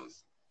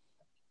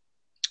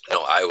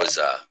 No, I was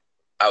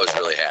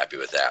really happy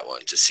with that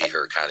one, to see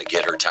her kind of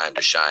get her time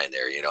to shine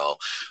there,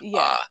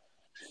 Yeah.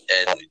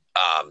 And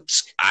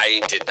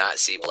I did not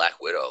see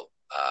Black Widow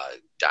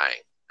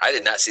dying. I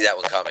did not see that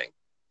one coming.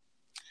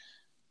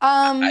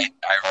 I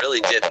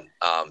really didn't,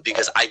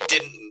 because I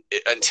didn't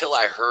until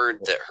I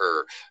heard that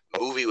her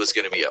movie was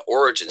going to be an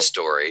origin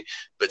story.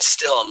 But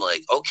still, I'm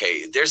like,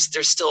 okay, there's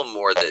still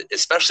more that,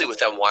 especially with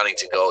them wanting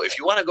to go. If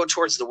you want to go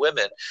towards the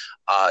women,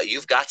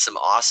 you've got some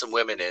awesome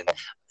women, and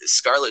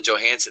Scarlett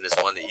Johansson is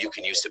one that you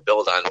can use to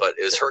build on. But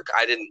is her?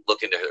 I didn't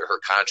look into her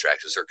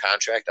contract. Is her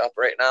contract up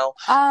right now?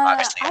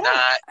 Obviously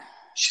not.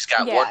 She's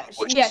got one.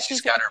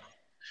 She's got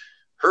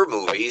her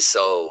movie,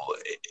 so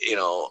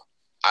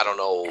I don't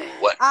know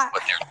what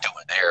they're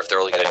doing there. If they're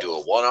only going to do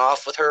a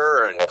one-off with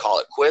her and call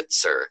it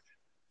quits, or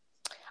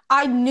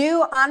I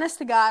knew, honest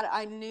to God,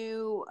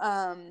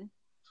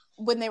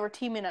 when they were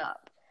teaming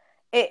up.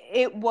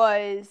 It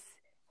was,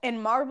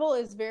 and Marvel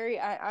is very.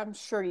 I'm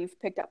sure you've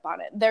picked up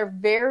on it. They're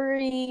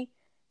very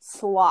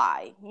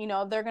sly.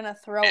 They're going to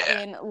throw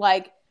in,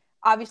 like,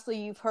 obviously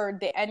you've heard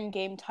the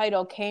Endgame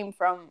title came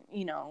from,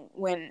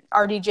 when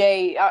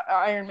RDJ,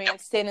 Iron Man,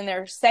 standing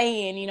there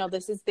saying,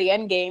 this is the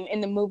Endgame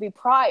in the movie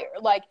prior.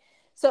 Like,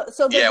 so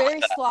they're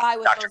very sly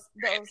with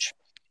those.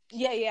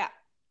 Yeah.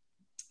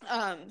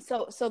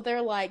 So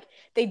they're like,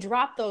 they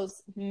drop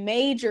those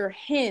major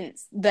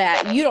hints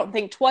that you don't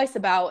think twice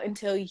about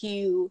until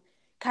you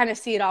kind of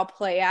see it all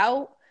play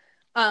out.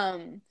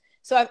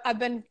 So I've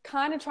been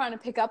kind of trying to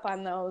pick up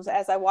on those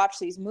as I watch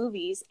these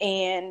movies,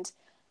 and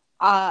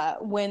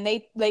when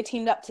they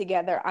teamed up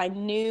together, I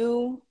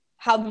knew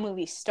how the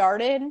movie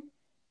started.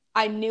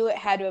 I knew it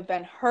had to have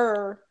been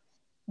her,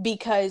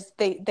 because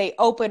they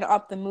open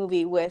up the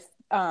movie with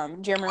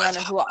Jeremy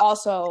Renner, who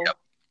also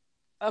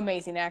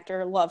amazing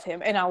actor, love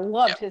him, and I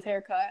loved his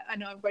haircut. I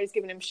know everybody's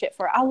giving him shit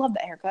for it. I love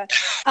that haircut.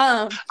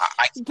 I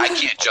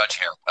can't judge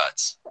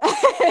haircuts.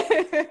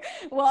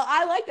 Well,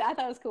 I liked it. I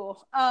thought it was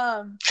cool.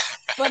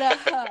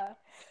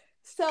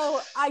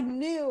 So I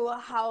knew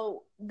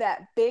how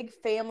that big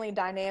family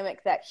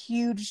dynamic, that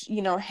huge,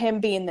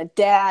 him being the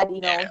dad,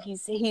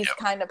 he's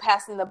kind of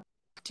passing the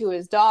to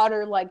his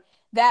daughter, like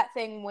that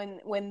thing.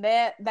 When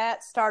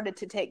that started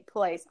to take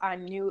place, I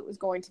knew it was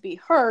going to be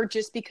her,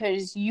 just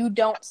because you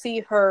don't see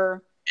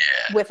her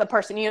with a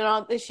person.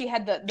 She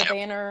had the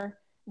banner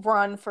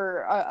run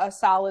for a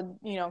solid,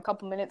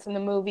 couple minutes in the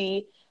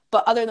movie.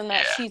 But other than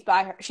that,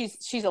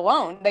 she's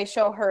alone. They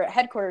show her at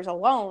headquarters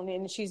alone,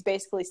 and she's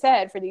basically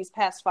said, for these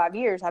past 5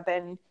 years, I've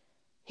been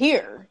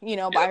here,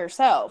 by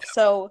herself.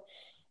 So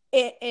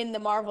in the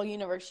Marvel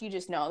universe, you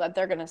just know that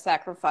they're going to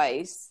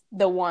sacrifice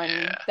the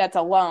one that's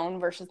alone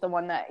versus the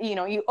one that,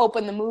 you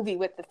open the movie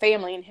with the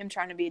family and him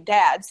trying to be a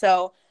dad.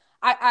 So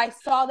I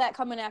saw that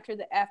coming after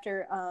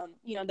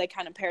they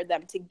kind of paired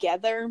them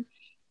together.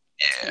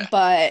 Yeah.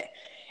 But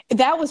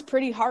that was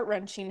pretty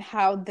heart-wrenching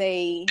how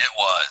they... It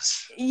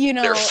was.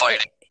 They're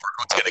fighting for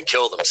who's going to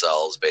kill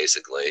themselves,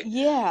 basically.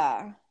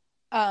 Yeah.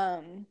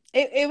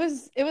 It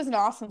was an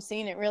awesome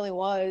scene. It really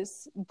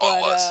was. But,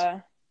 it was.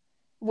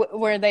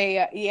 Where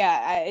they...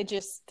 it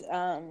just...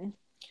 and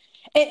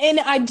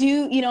I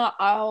do,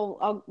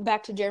 I'll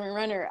back to Jeremy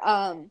Renner.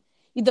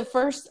 The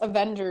first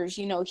Avengers,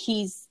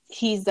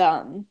 he's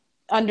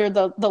under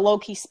the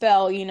Loki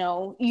spell, you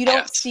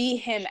don't see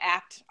him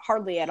act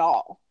hardly at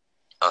all.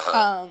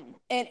 Uh-huh.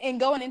 And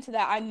going into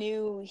that, I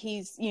knew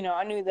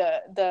I knew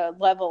the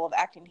level of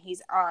acting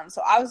he's on.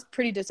 So I was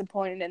pretty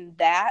disappointed in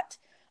that.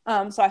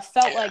 So I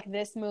felt like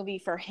this movie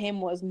for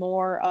him was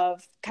more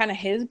of kind of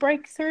his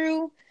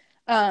breakthrough.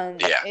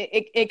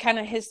 It kind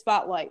of his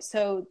spotlight.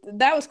 So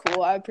that was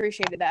cool. I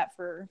appreciated that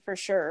for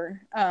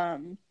sure.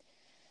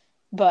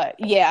 But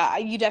yeah,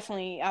 you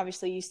definitely,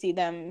 obviously you see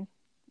them,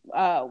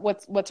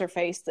 what's her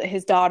face?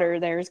 His daughter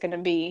there is going to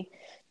be,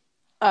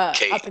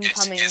 Kate, up and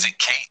coming. Is it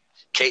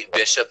Kate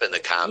Bishop in the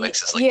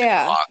comics is like the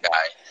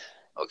Hawkeye.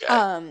 Okay.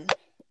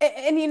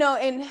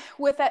 And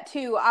with that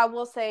too, I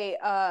will say,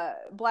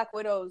 Black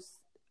Widow's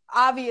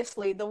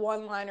obviously the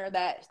one-liner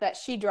that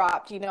she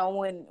dropped,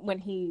 when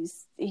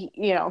he's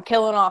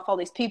killing off all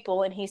these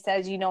people, and he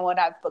says, what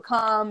I've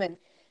become, and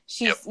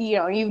she's,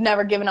 you've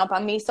never given up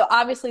on me. So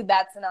obviously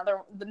that's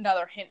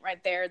another hint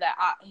right there that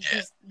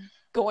he's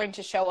going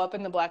to show up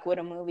in the Black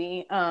Widow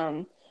movie.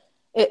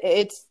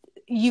 It's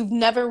you've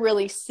never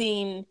really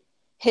seen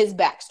his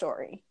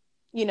backstory,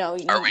 you know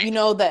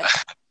that.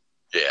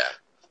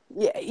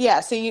 Yeah.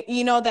 So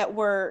you know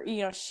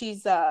that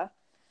she's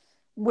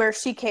where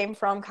she came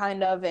from,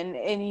 kind of,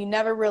 and you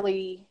never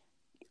really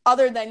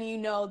other than, you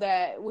know,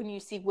 that when you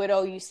see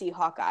Widow, you see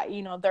Hawkeye.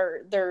 You know,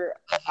 they're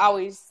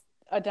always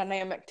a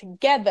dynamic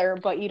together,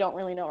 but you don't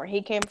really know where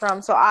he came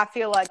from. So I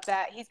feel like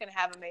that he's going to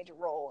have a major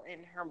role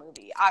in her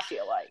movie. I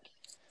feel like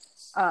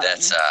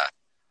that's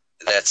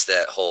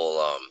that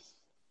whole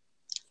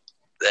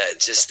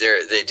that just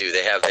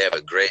they have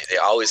a great, they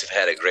always have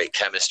had a great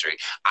chemistry.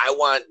 I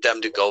want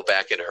them to go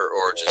back in her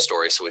origin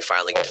story so we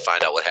finally get to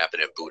find out what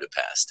happened in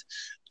Budapest.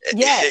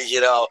 Yes.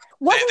 You know,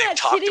 wasn't that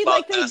shitty?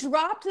 Like they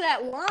dropped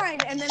that line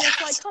and then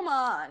it's like, come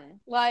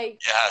on,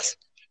 like yes.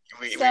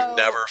 We've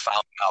never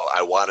found out.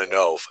 I want to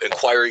know.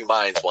 Inquiring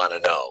minds want to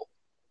know.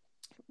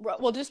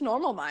 Well, just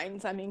normal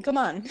minds. I mean, come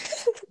on.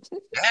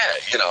 Yeah,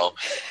 you know,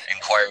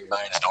 inquiring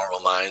minds, normal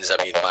minds.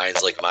 I mean,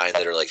 minds like mine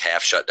that are like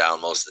half shut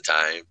down most of the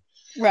time.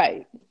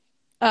 Right.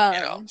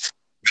 You know.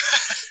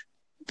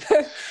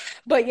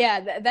 But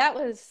yeah, that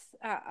was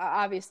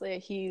obviously a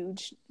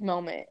huge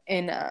moment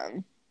in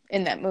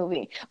that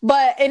movie.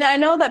 And I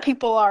know that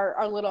people are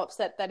a little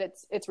upset that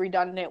it's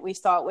redundant. We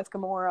saw it with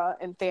Gamora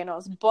and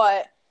Thanos,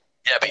 but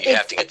yeah, but you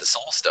have to get the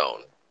Soul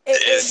Stone. And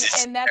it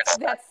has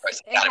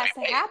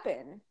to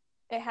happen.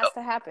 It has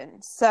to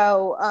happen.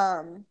 So,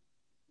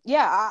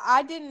 yeah,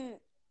 I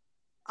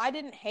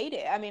didn't hate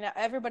it. I mean,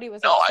 everybody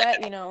was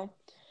upset, you know.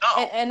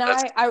 No, and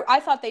I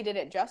thought they did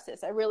it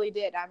justice. I really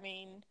did. I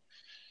mean,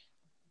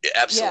 yeah,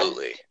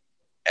 absolutely,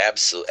 yeah.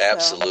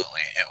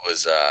 Absolutely.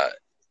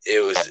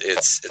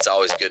 It's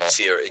always good to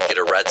see her get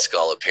a Red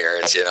Skull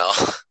appearance, you know.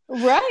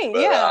 Right.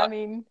 But, yeah. I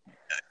mean,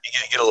 you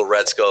get a little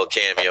Red Skull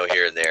cameo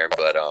here and there,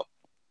 but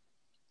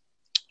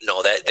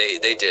no, that they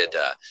did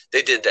that.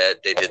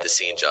 They did the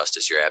scene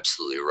justice. You're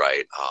absolutely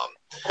right.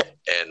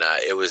 And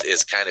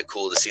it's kind of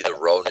cool to see the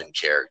Ronin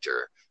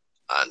character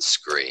on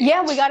screen.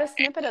 Yeah, we got a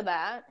snippet of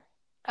that.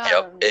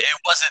 Yep. It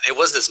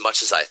wasn't as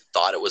much as I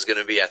thought it was going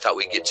to be. I thought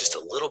we'd get just a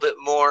little bit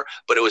more,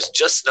 but it was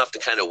just enough to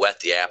kind of whet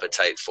the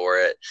appetite for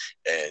it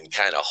and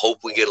kind of hope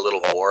we get a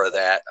little more of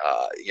that,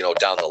 you know,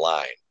 down the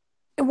line.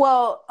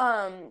 Well,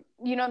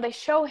 you know, they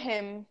show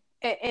him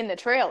in the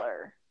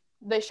trailer.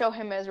 They show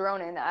him as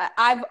Ronin.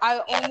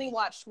 I only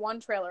watched one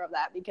trailer of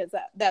that because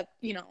that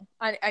you know,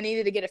 I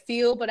needed to get a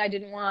feel, but I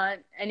didn't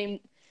want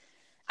any.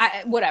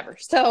 Whatever.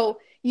 So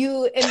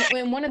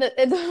in one of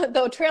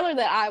the trailer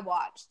that I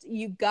watched,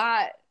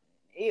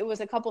 it was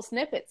a couple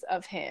snippets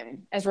of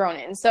him as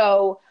Ronin.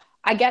 So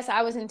I guess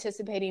I was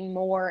anticipating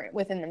more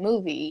within the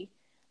movie.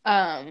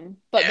 But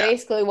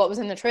basically what was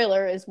in the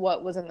trailer is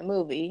what was in the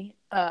movie.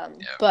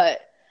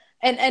 But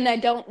I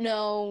don't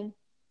know.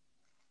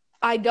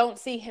 I don't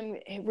see him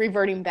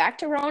reverting back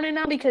to Ronin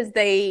now because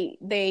they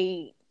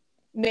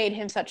made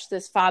him such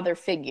this father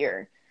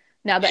figure.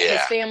 Now that his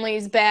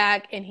family's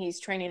back and he's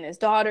training his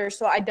daughter,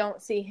 so I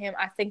don't see him.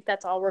 I think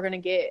that's all we're gonna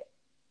get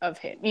of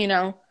him, you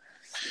know.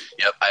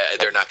 Yep,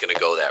 they're not gonna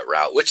go that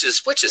route, which is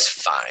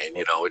fine,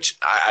 you know.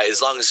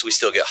 As long as we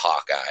still get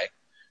Hawkeye,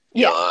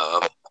 you know,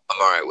 I'm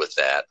all right with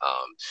that.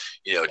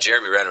 You know,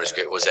 Jeremy Renner was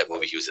great. What was that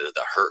movie? He was in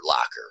The Hurt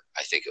Locker,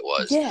 I think it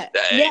was. Yeah,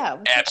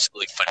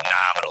 absolutely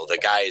phenomenal. The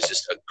guy is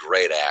just a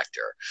great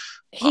actor.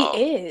 He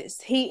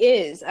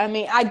is. I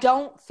mean, I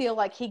don't feel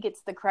like he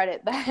gets the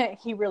credit that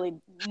he really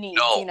needs.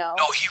 You know,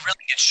 no, he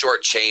really gets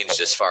shortchanged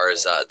as far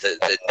as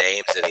the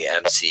names in the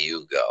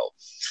MCU go.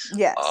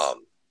 Yes,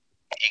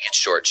 he gets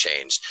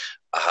shortchanged,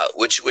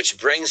 which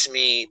brings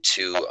me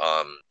to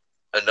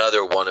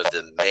another one of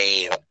the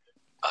main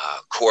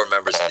core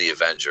members of the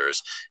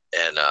Avengers,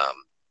 and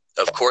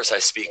of course I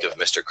speak of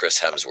Mr. Chris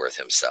Hemsworth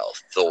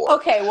himself, Thor.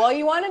 Okay, well,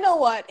 you want to know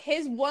what?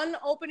 His one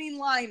opening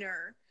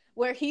liner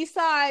where he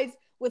sides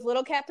with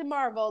little Captain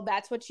Marvel,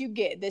 that's what you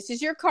get. This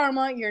is your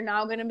karma. You're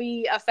now going to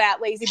be a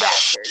fat, lazy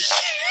bastard.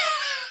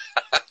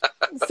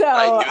 So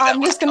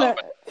I'm just going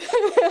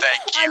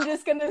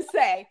to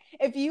say,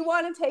 if you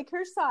want to take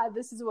her side,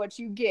 this is what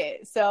you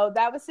get. So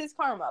that was his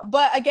karma.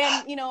 But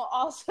again, you know,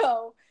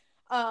 also,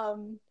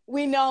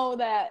 we know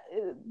that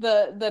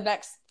the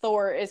next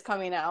Thor is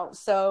coming out,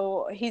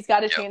 so he's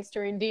got a chance to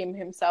redeem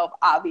himself,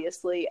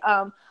 obviously.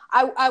 I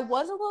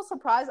was a little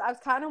surprised. I was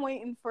kind of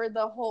waiting for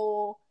the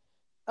whole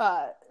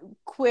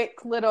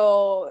quick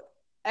little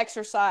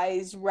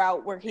exercise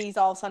route where he's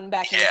all of a sudden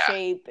back in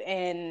shape,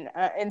 and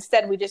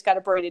instead we just got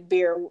a braided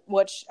beard,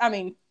 which, I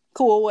mean,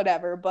 cool,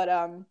 whatever. But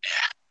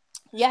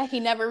yeah, he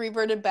never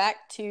reverted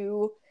back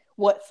to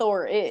what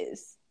Thor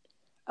is.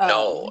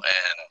 No,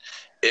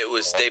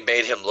 and they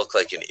made him look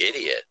like an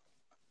idiot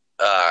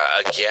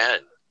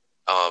again.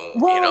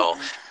 Well, you know,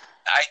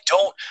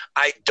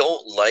 I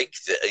don't like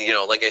you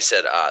know, like I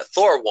said,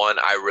 Thor 1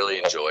 I really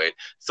enjoyed.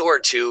 Thor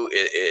 2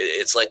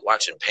 it's like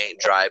watching paint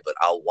dry, but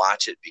I'll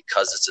watch it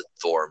because it's a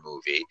Thor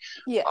movie.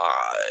 Yeah.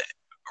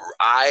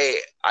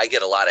 I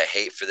get a lot of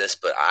hate for this,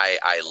 but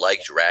I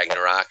liked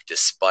Ragnarok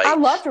despite. I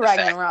loved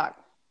Ragnarok.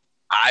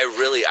 I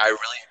really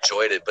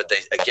enjoyed it, but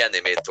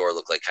they made Thor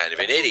look like kind of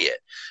an idiot,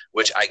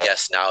 which I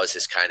guess now is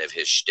his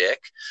shtick.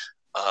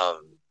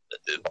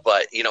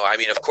 But you know, I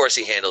mean, of course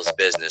he handles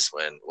business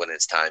when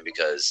it's time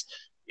because,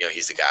 you know,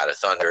 he's the god of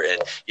thunder.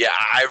 And yeah,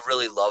 I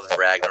really loved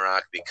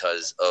Ragnarok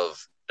because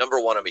of number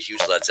one, I'm a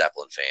huge Led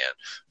Zeppelin fan,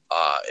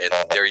 and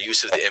their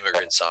use of the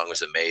Immigrant Song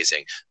was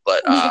amazing.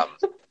 But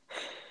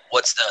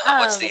what's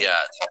the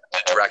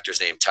director's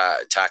name?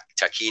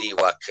 Takiti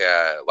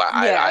Waka.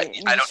 I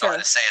don't know how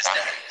to say his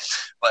name,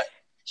 but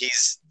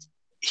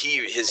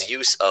his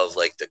use of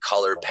like the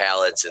color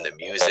palettes and the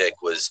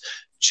music was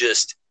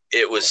just,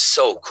 it was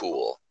so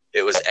cool.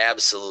 It was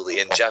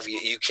absolutely, and Jeff,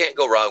 you can't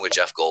go wrong with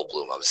Jeff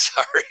Goldblum. I'm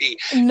sorry.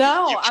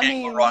 No, you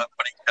can't go wrong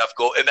putting Jeff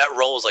Goldblum, and that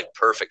role was like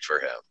perfect for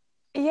him.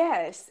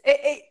 Yes,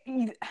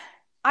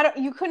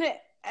 you couldn't.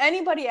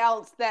 Anybody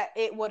else that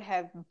it would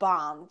have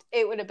bombed,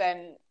 I would have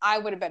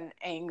been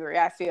angry,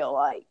 I feel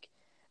like.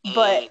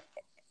 But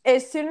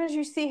as soon as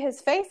you see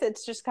his face,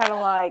 it's just kind of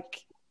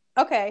like,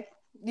 okay,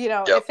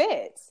 it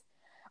fits.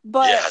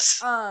 But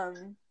yes.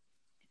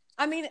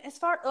 I mean,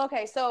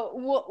 so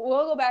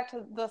we'll go back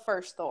to the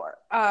first Thor.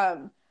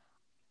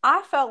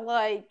 I felt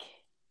like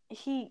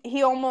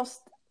he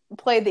almost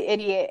played the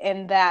idiot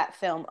in that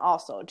film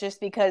also, just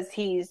because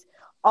he's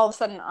all of a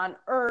sudden on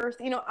Earth.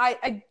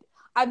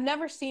 I've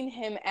never seen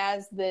him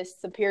as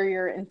this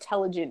superior,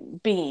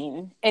 intelligent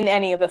being in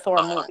any of the Thor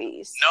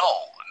movies.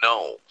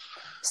 No.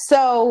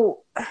 So,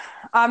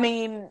 I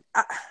mean,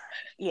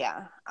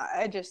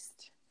 I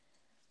just...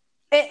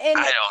 I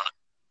don't...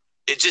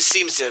 It just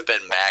seems to have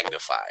been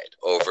magnified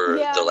over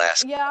the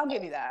last... Yeah, I'll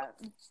give you that.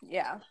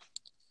 Yeah.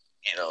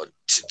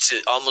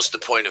 To almost the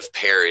point of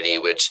parody,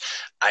 which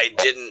I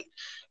didn't...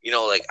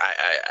 like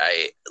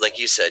I like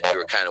you said, you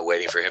were kind of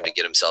waiting for him to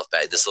get himself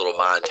back. This little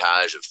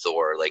montage of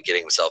Thor, like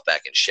getting himself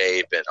back in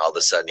shape, and all of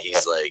a sudden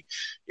he's like,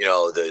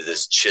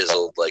 this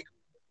chiseled, like,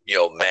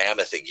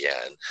 mammoth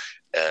again,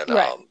 and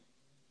right.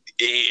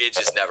 It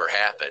just never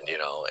happened,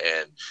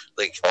 And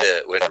like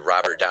when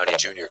Robert Downey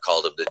Jr.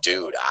 called him the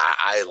dude,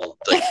 I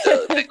like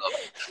the Big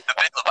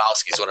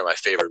Lebowski is one of my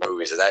favorite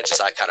movies, and that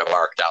just, I kind of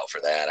marked out for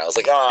that. I was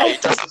like, oh, he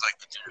does look like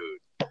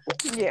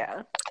the dude.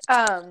 Yeah.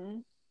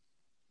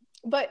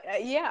 But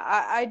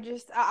I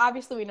just,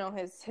 obviously we know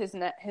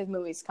his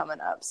movie's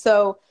coming up.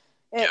 So,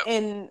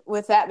 and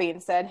with that being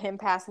said, him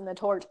passing the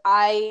torch,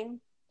 I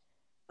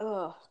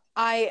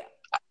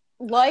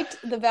liked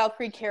the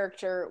Valkyrie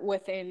character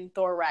within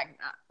Thor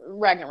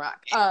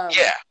Ragnarok.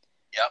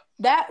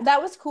 That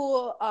was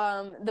cool.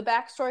 The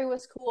backstory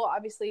was cool.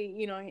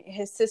 Obviously,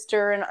 his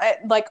sister, and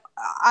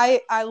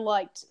I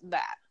liked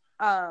that.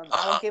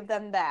 I'll give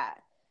them that.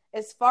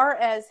 As far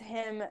as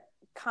him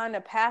kind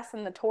of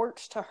passing the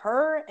torch to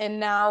her, and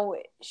now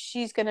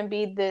she's going to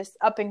be this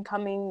up and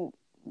coming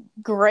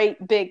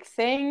great big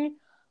thing.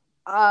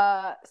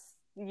 I'm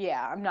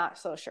not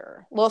so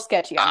sure. A little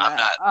sketchy on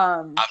that.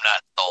 I'm not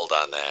sold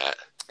on that.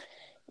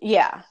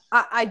 Yeah,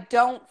 I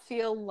don't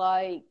feel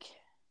like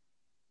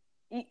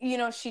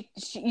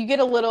you get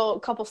a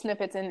couple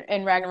snippets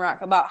in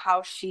Ragnarok about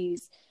how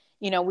she's,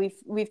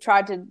 we've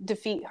tried to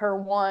defeat her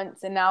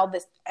once, and now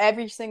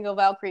every single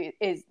Valkyrie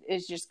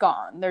is just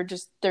gone.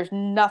 There's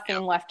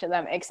nothing left to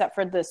them except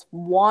for this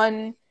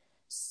one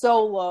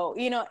solo.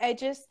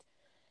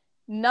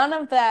 None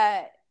of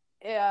that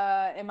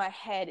in my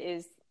head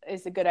is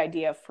a good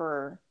idea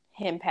for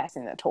him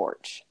passing the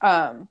torch.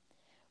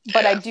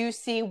 But I do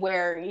see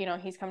where,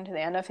 he's coming to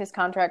the end of his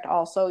contract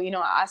also.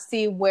 I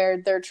see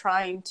where they're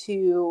trying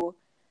to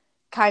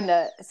kind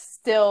of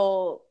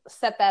still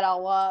set that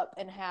all up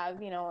and have,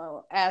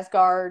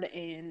 Asgard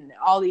and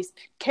all these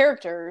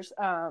characters.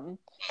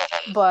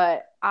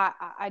 But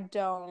I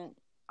don't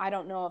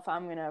know if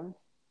I'm going to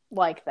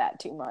like that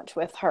too much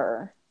with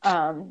her.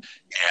 I'm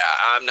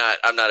not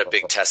a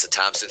big Tessa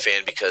Thompson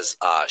fan, because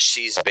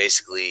she's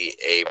basically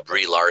a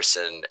Brie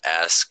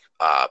Larson-esque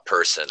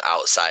person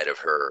outside of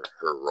her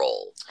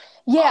role.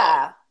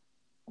 Yeah,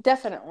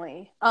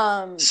 definitely. So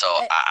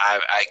I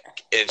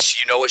and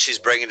what she's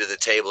bringing to the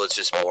table is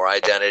just more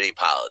identity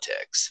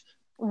politics.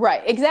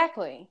 Right,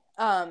 exactly.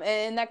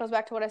 And that goes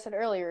back to what I said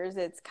earlier, is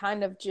it's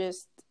kind of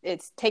just,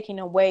 it's taking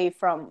away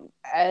from,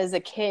 as a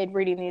kid,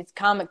 reading these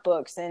comic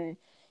books and,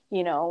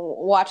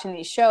 watching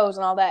these shows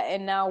and all that,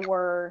 and now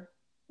we're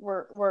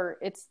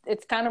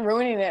it's kind of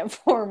ruining it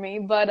for me.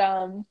 But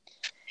you're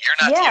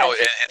not,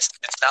 it's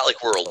not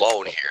like we're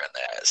alone here in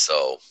that.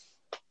 So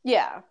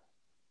yeah,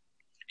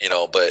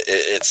 but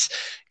it's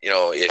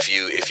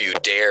if you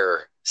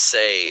dare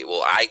say,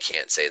 well, I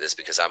can't say this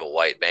because I'm a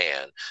white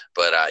man,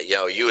 but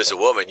you as a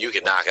woman, you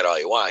can knock it all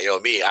you want.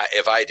 Me,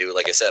 if I do,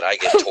 like I said, I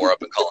get tore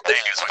up and called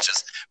names, which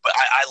is, but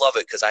I love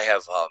it because I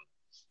have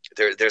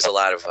there's a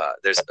lot of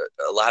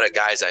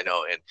guys I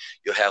know, and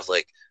you'll have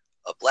like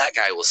a black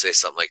guy will say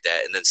something like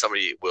that, and then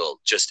somebody will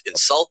just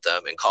insult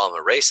them and call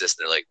them a racist,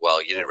 and they're like,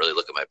 well, you didn't really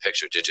look at my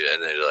picture, did you? And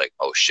then they're like,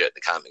 oh shit,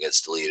 the comment gets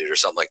deleted or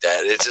something like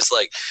that. And it's just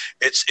like,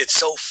 it's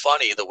so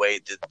funny the way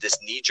this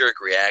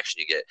knee-jerk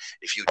reaction you get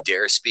if you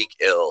dare speak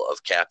ill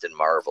of Captain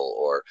Marvel,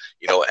 or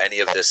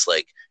any of this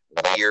like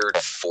weird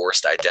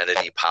forced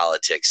identity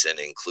politics and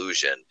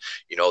inclusion,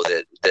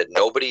 that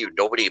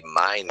nobody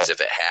minds if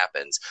it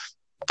happens.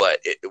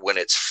 But when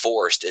it's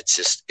forced,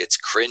 it's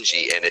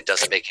cringy and it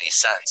doesn't make any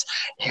sense.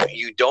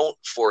 You don't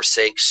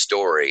forsake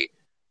story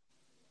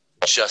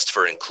just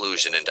for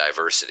inclusion and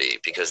diversity,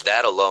 because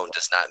that alone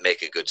does not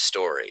make a good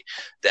story.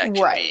 That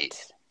can be,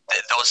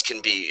 those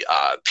can be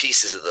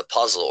pieces of the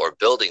puzzle or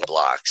building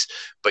blocks,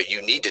 but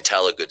you need to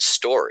tell a good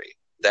story.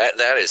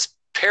 That is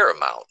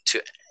paramount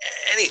to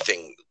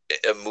anything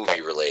a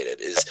movie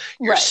related. Is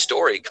your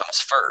story comes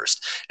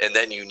first, and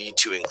then you need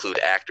to include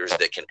actors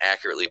that can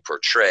accurately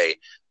portray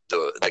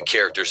the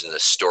characters in the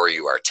story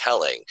you are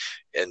telling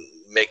and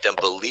make them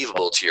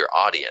believable to your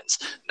audience.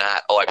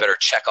 Not, I better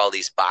check all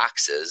these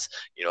boxes.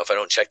 If I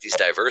don't check these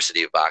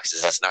diversity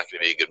boxes, it's not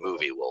going to be a good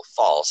movie. Well,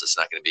 false. It's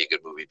not going to be a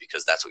good movie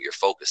because that's what you're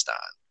focused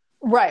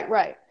on.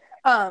 Right.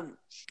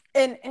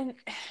 And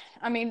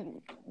I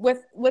mean,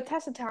 with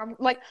Tessa Thompson,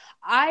 like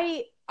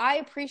I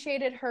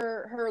appreciated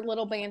her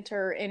little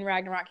banter in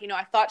Ragnarok.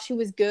 I thought she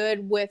was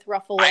good with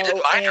Ruffalo. I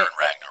didn't mind her in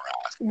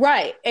Ragnarok.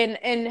 Right.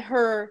 And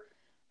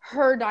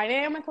her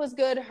dynamic was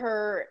good.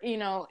 Her,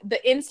 the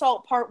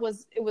insult part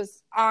was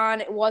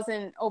on. It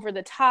wasn't over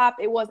the top.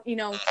 It was,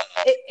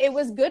 it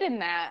was good in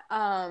that.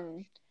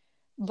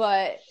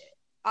 But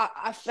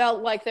I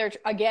felt like they're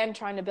again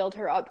trying to build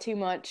her up too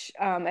much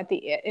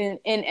in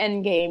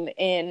Endgame,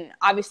 and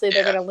obviously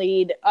they're going to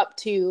lead up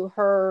to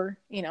her,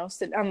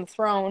 sitting on the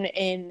throne,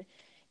 and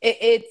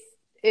it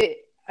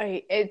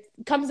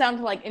comes down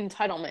to like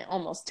entitlement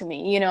almost to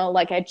me,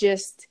 like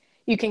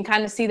you can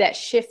kind of see that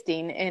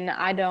shifting, and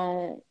I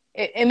don't.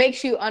 It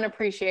makes you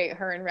unappreciate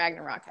her in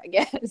Ragnarok, I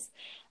guess.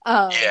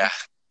 I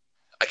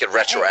could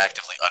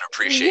retroactively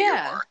unappreciate your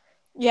work.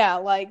 Yeah,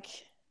 like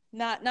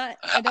not.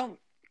 I don't.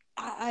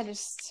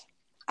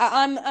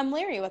 I'm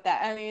leery with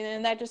that. I mean,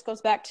 and that just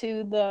goes back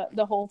to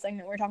the whole thing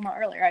that we were talking about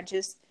earlier.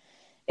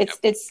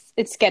 It's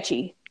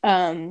sketchy.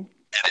 Because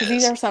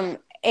these are some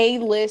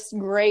A-list,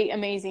 great,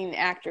 amazing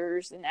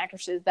actors and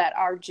actresses that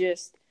are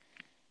just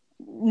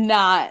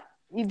not.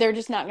 They're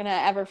just not going to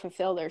ever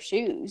fulfill their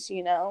shoes,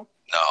 No.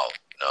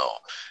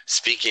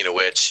 Speaking of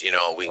which,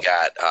 we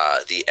got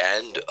the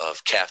end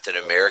of Captain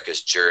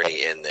America's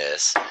journey in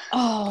this.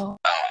 Oh,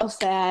 so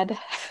sad.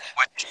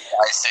 Which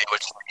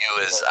for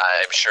you is,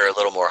 I'm sure, a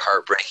little more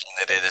heartbreaking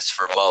than it is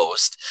for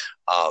most.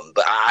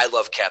 But I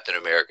love Captain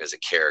America as a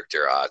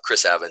character.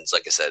 Chris Evans,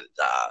 like I said,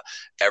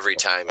 every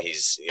time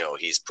he's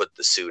put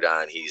the suit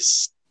on,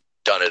 he's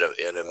done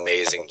an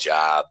amazing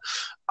job.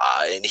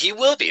 And he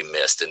will be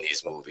missed in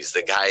these movies.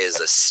 The guy is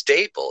a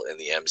staple in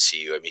the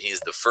MCU. I mean,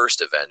 he's the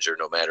first Avenger,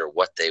 no matter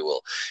what they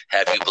will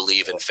have you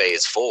believe in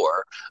Phase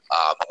 4.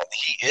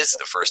 He is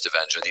the first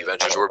Avenger. The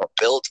Avengers were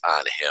built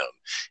on him.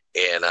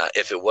 And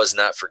if it was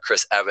not for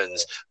Chris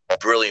Evans'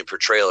 brilliant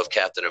portrayal of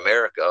Captain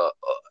America,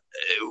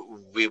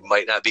 we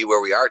might not be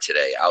where we are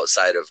today,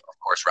 outside of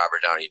course,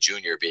 Robert Downey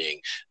Jr. being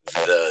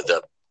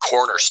the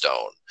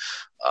cornerstone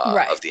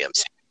of the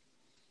MCU.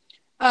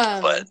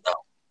 But no.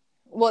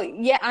 Well,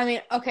 yeah, I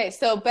mean, okay,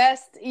 so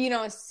best,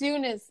 as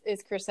soon as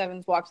Chris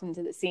Evans walks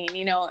into the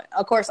scene,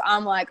 of course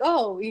I'm like,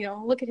 oh,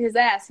 look at his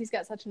ass. He's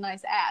got such a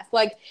nice ass.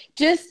 Like,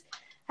 just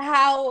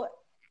how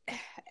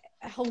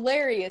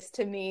hilarious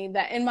to me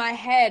that in my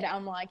head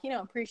I'm like,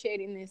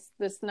 appreciating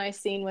this nice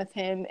scene with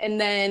him. And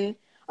then,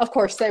 of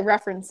course, they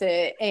reference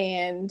it,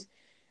 and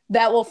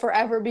that will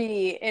forever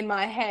be in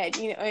my head.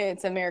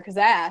 It's America's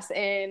ass.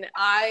 And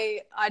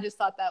I just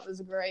thought that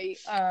was great.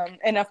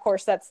 And of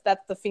course that's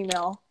the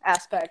female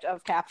aspect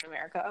of Captain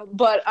America.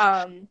 But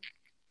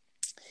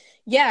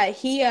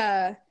he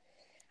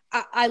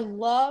I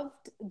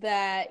loved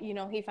that,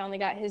 he finally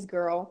got his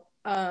girl.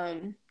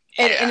 And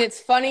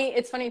it's funny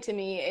to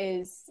me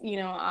is,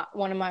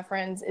 one of my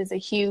friends is a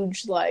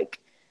huge like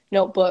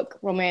Notebook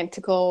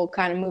romantical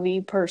kind of movie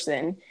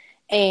person.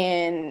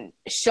 And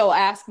she'll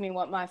ask me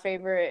what my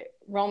favorite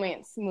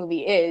romance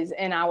movie is,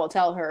 and I will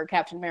tell her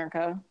Captain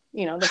America,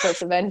 the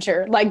first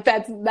Avenger. Like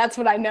that's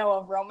what I know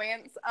of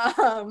romance.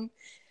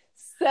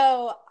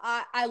 So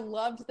I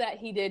loved that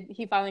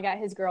he finally got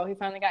his girl. He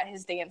finally got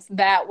his dance.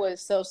 That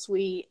was so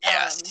sweet.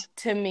 Yes.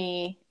 To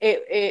me,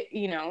 it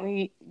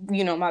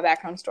my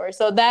background story.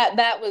 So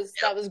that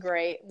was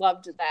great.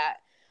 Loved that.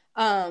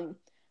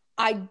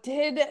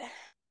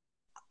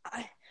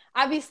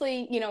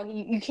 Obviously,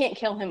 you can't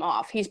kill him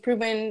off. He's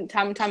proven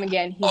time and time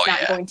again he's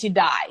not going to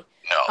die.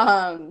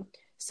 No.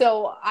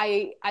 So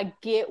I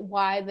get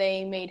why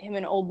they made him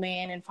an old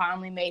man and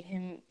finally made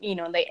him,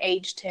 they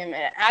aged him.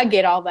 And I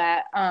get all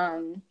that.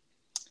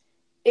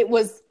 It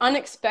was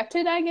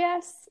unexpected, I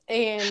guess,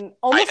 and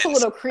almost a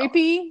little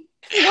creepy.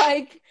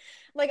 Like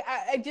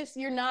I just,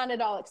 you're not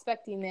at all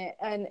expecting it.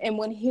 And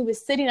when he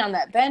was sitting on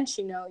that bench,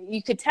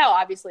 you could tell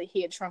obviously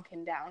he had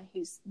shrunken down.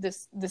 He's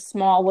this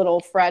small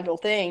little fragile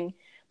thing.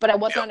 But I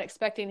was not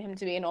expecting him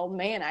to be an old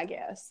man, I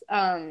guess.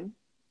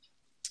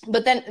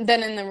 But then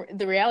in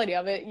the reality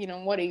of it,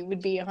 what he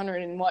would be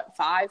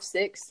 105,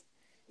 6,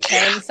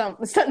 10,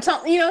 something,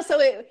 so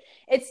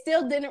it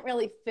still didn't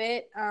really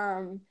fit.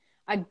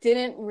 I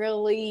didn't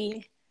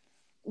really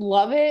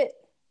love it,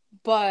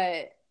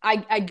 but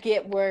I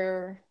get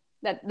where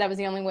that was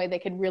the only way they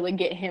could really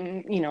get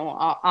him,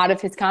 out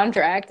of his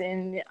contract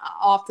and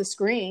off the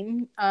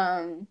screen.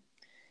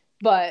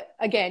 But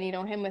again,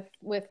 him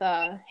with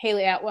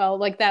Haley Atwell,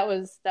 like that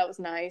was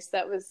nice.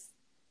 That was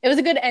it was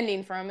a good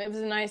ending for him. It was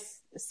a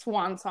nice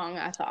swan song,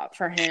 I thought,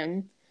 for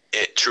him.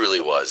 It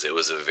truly was. It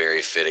was a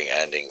very fitting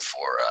ending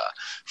for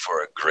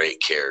a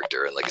great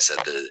character, and like I said,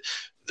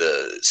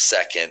 the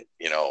second,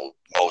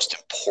 most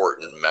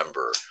important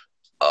member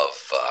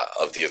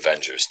of the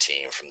Avengers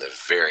team from the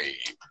very,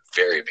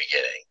 very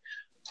beginning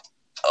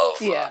of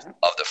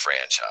the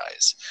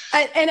franchise.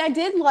 And I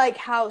did like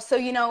how, so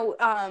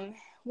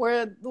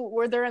where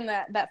they're in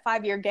that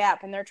 5-year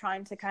gap, and they're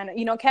trying to kind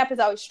of, Cap has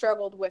always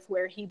struggled with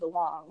where he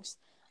belongs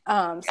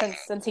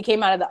since he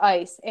came out of the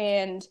ice,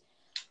 and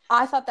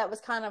I thought that was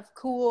kind of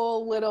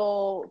cool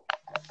little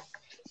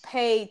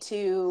pay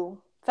to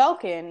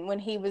Falcon when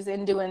he was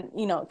in doing,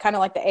 kind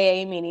of like the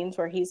AA meetings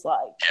where he's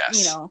like,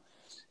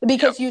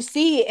 because you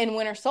see in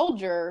Winter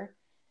Soldier,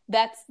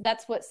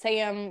 that's what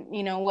Sam,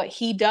 what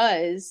he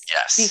does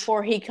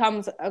before he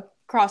comes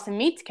across and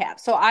meets Cap.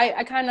 So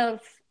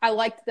I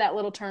liked that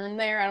little turn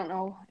there. I don't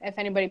know if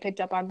anybody picked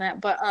up on that,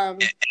 but I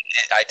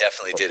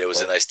definitely did. It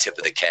was a nice tip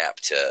of the cap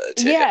to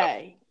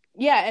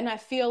yeah, and I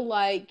feel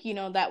like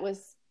that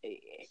was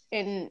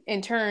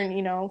in turn,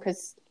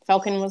 because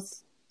Falcon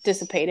was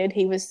dissipated.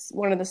 He was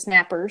one of the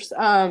snappers,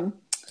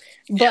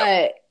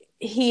 but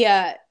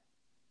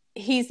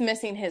he's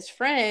missing his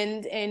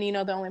friend, and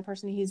the only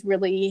person he's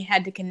really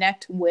had to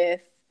connect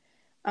with,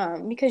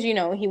 because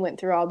he went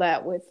through all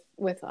that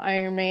with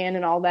Iron Man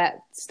and all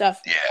that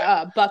stuff.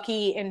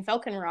 Bucky and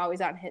Falcon were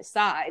always on his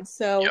side,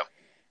 so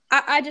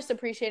I just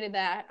appreciated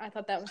that. I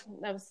thought that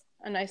was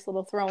a nice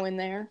little throw in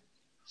there.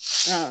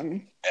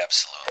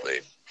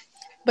 Absolutely.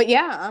 But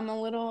yeah, I'm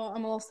a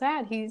little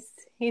sad.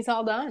 He's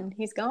all done.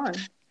 He's gone.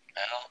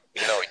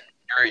 Well,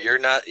 you're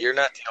not the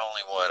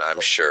only one, I'm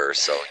sure.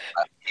 So you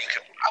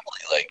could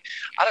probably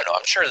I don't know.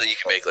 I'm sure that you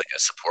can make a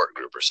support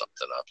group or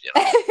something up.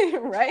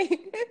 Right.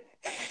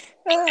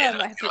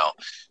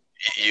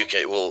 You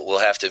can. We'll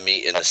have to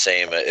meet in the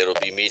same. It'll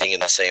be meeting in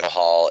the same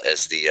hall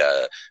as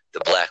the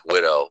Black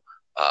Widow.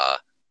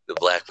 The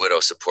Black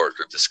Widow support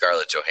group, the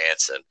Scarlett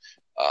Johansson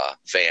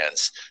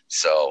fans.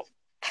 So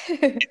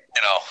the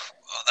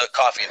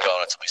coffee and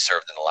donuts will be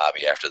served in the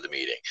lobby after the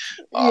meeting.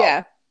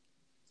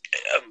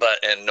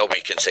 And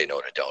nobody can say no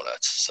to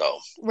donuts. So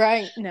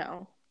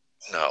no.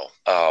 So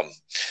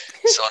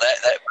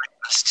that brings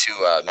us to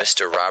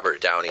Mr.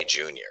 Robert Downey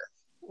Jr.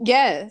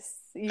 Yes,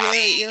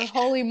 your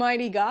holy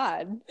mighty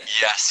God.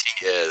 Yes,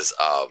 he is.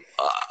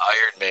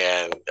 Iron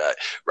Man.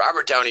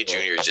 Robert Downey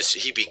Jr.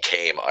 he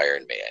became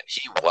Iron Man.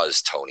 He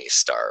was Tony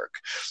Stark.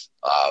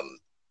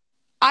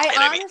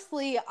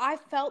 I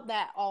felt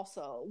that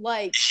also.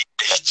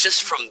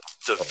 Just from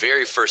the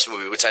very first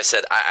movie, which I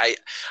said I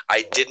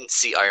didn't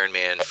see Iron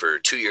Man for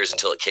 2 years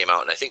until it came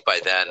out, and I think by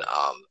then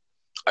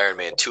Iron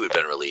Man 2 had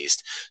been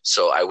released.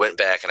 So I went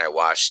back and I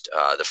watched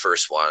the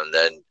first one,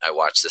 then I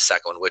watched the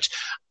second one, which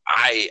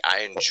I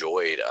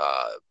enjoyed.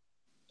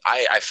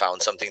 I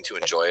found something to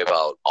enjoy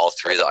about all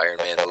three of the Iron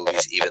Man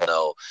movies, even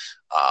though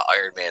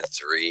Iron Man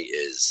 3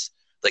 is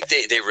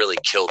they really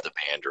killed the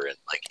Mandarin.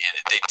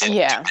 They didn't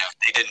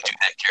do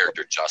that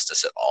character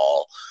justice at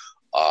all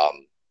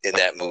in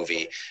that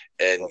movie,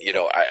 and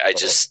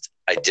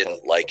I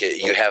didn't like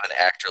it. You have an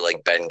actor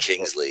like Ben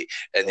Kingsley,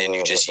 and then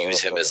you just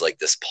use him as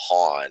this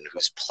pawn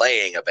who's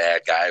playing a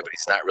bad guy, but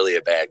he's not really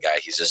a bad guy.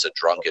 He's just a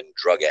drunken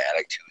drug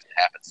addict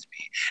who happens to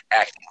be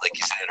acting like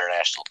he's an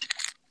international.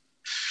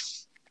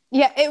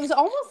 Yeah, it was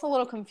almost a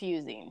little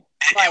confusing.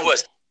 It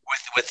was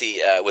with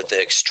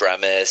the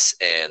extremists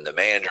and the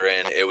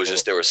Mandarin. It was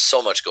just there was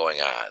so much going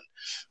on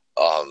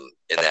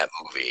in that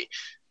movie.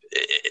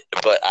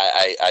 But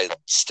I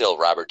still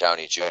Robert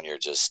Downey Jr.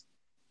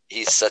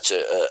 He's such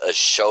a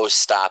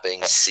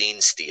show-stopping scene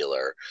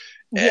stealer.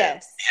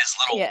 And his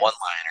little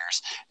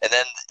one-liners. And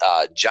then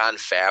Jon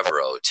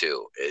Favreau,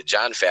 too.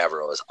 Jon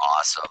Favreau is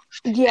awesome.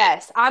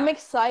 Yes, I'm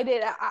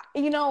excited.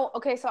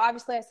 Okay, so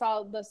obviously I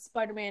saw the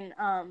Spider-Man,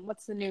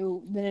 what's the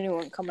new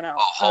one coming out?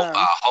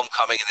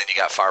 Homecoming, and then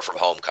you got Far From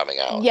Home coming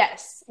out.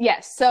 Yes.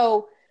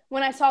 So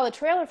when I saw the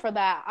trailer for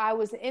that, I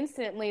was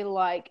instantly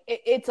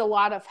it's a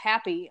lot of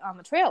happy on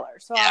the trailer.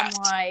 So I'm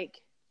like,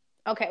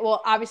 okay,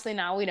 well, obviously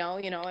now we know,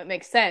 it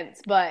makes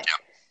sense, but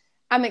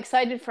I'm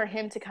excited for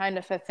him to kind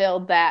of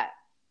fulfill that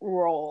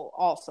role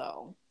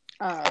also.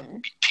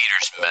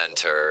 Peter's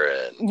mentor.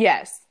 And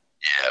yes.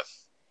 Yeah.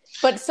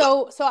 But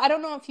so I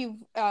don't know if you've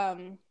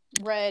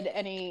read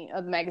any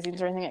of the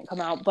magazines or anything that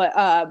come out, but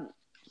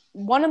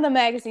one of the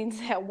magazines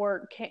at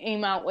work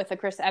came out with a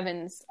Chris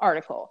Evans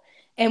article.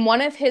 And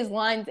one of his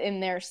lines in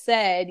there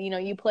said,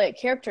 you play a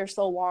character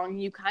so long,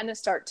 you kind of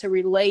start to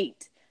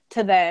relate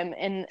to them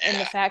and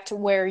the fact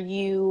where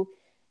you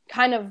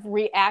kind of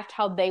react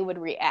how they would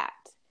react.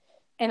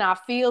 And I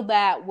feel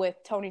that with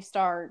Tony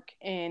Stark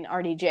and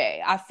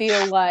RDJ. I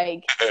feel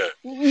like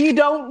you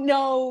don't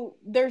know,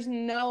 there's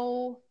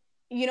no,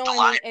 what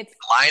I mean?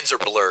 Lines are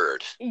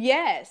blurred.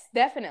 Yes,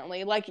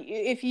 definitely.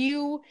 If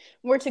you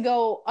were to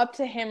go up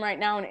to him right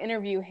now and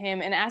interview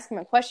him and ask him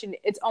a question,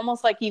 it's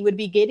almost like you would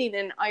be getting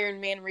an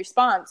Iron Man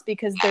response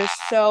because they're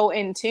so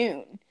in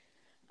tune.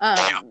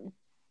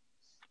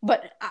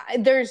 But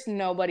there's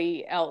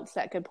nobody else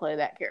that could play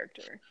that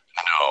character.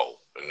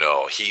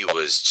 no, he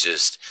was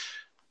just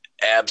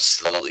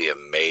absolutely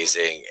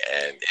amazing,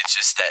 and it's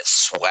just that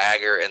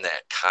swagger and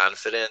that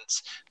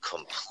confidence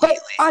completely.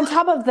 But on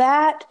top of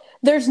that,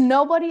 there's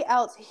nobody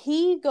else.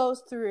 He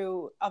goes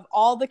through, of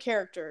all the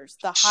characters,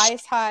 the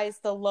highest highs,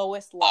 the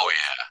lowest lows. Oh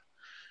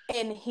yeah,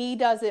 and he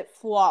does it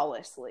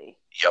flawlessly.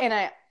 Yep. And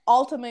I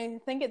ultimately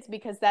think it's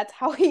because that's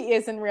how he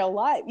is in real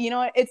life. You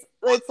know, it's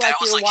like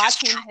you're like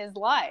watching his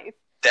life.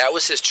 That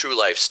was his true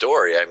life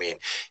story. I mean,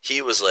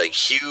 he was like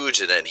huge,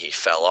 and then he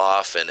fell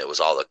off, and it was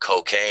all the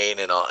cocaine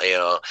and all,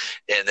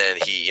 and then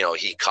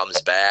he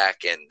comes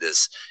back and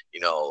this,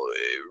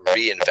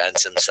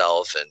 reinvents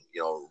himself and,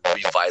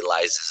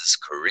 revitalizes his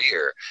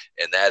career.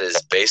 And that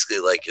is basically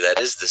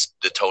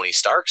the Tony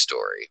Stark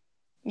story.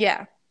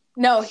 Yeah.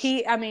 No,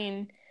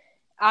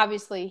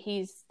 obviously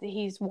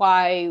he's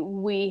why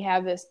we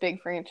have this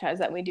big franchise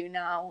that we do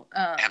now.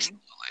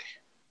 Absolutely.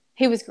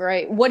 He was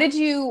great.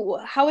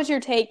 How was your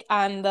take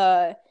on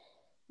the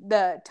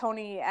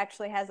Tony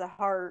actually has a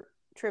heart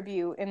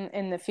tribute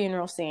in the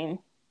funeral scene?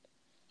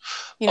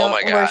 Oh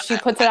my God. Where she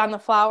puts it on the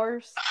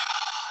flowers.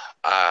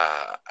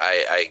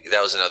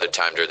 That was another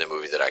time during the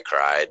movie that I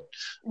cried.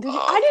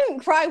 I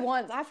didn't cry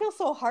once. I feel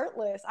so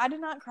heartless. I did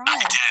not cry. I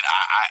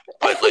did.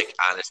 But like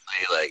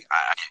honestly, like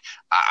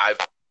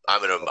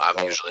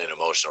I'm usually an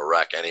emotional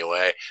wreck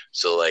anyway.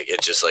 So like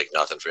it's just like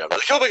nothing for me. I'm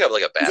like, oh my God,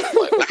 like a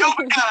butterfly. Like, oh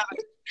my God,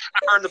 I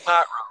burned the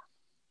pot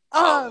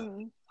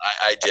room.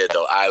 I did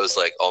though. I was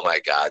like, oh my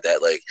God,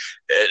 that like,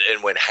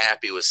 and when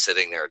Happy was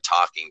sitting there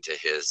talking to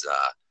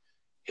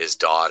his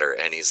daughter,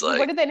 and he's like,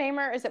 what did they name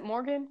her? Is it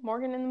Morgan?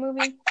 Morgan in the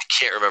movie? I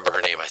can't remember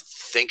her name. I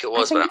think it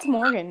was. It's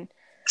Morgan.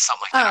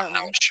 Something like that. I'm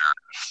not sure.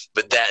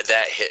 But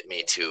that hit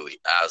me too.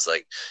 I was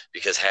like,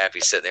 because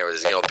Happy's sitting there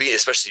with his,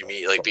 especially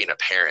me, like being a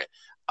parent.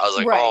 I was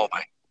like, right. Oh my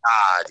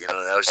God,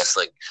 that was just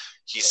like,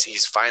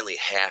 he's finally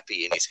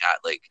happy, and he's got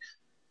like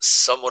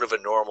somewhat of a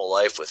normal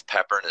life with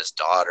Pepper and his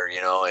daughter,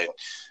 and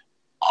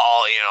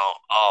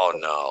oh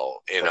no,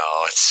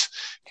 it's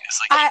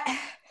like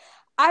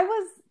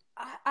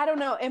I don't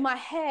know, in my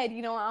head,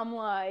 I'm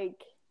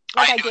like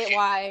I get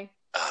why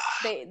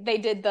they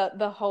did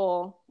the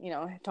whole,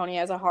 Tony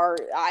has a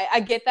heart. I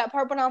get that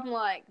part, but I'm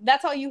like,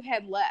 that's all you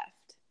had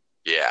left.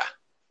 Yeah.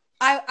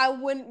 I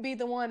wouldn't be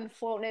the one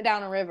floating it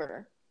down a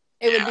river.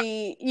 It would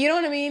be, you know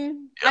what I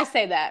mean? Yep. I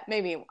say that,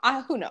 maybe,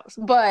 who knows?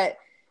 But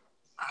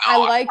I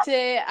liked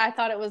it. I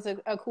thought it was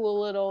a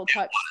cool little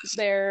touch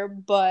there,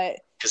 but...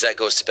 Because that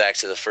goes back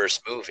to the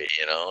first movie,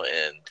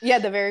 and... Yeah,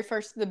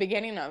 the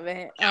beginning of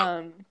it.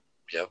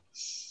 Yep.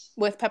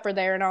 With Pepper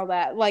there and all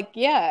that. Like,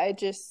 yeah, it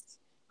just...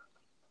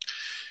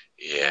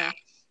 Yeah.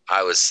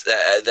 I was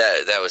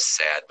that was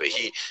sad, but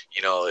he,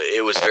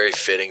 it was very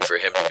fitting for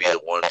him to be the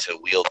one to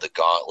wield the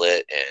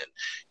gauntlet and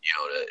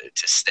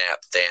to snap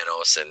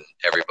Thanos and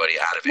everybody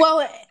out of it.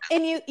 Well,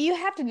 and you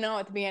have to know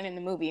at the beginning of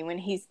the movie when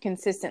he's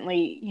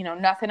consistently,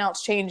 nothing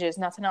else changes.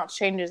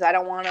 I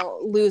don't want to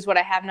lose what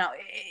I have now.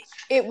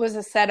 It was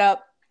a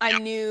setup. I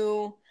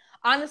knew,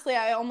 honestly,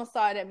 I almost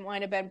thought it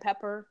might have been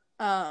Pepper.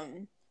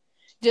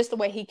 Just the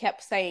way he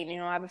kept saying,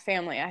 I have a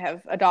family, I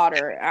have a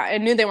daughter. I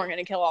knew they weren't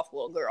going to kill off the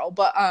little girl,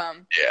 but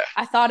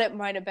I thought it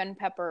might have been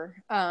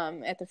Pepper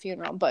at the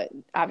funeral, but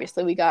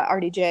obviously we got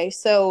RDJ.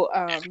 So,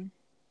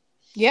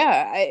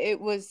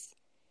 it was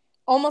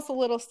almost a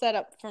little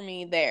setup for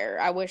me there.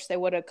 I wish they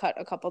would have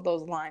cut a couple of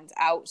those lines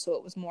out so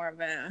it was more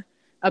of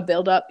a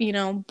build-up,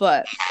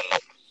 but,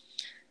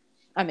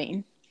 I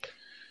mean...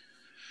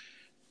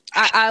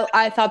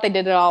 I thought they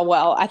did it all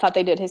well. I thought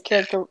they did his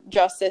character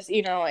justice.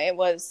 He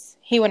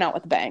went out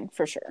with a bang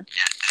for sure.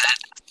 Yeah,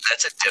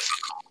 that's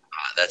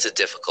a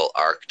difficult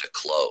arc to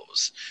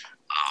close.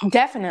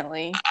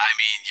 Definitely. I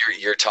mean,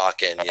 you're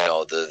talking,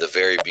 the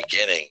very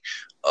beginning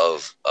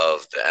of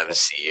the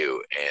MCU,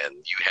 and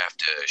you have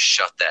to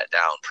shut that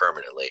down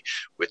permanently,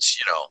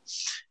 which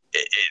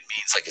it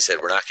means, like I said,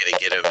 we're not going to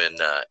get him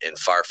in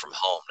Far From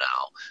Home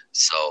now.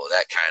 So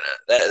that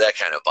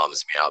kind of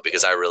bums me out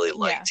because I really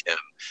liked him.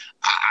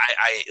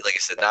 I like I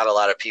said, not a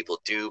lot of people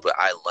do, but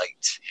I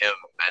liked him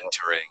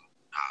mentoring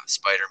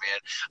Spider-Man.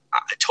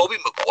 Tobey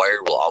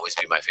Maguire will always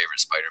be my favorite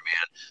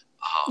Spider-Man.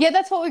 Yeah,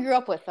 that's what we grew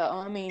up with, though.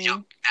 I mean,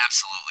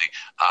 absolutely.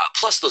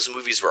 Plus, those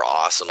movies were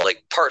awesome.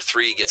 Like Part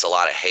 3 gets a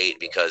lot of hate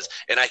because,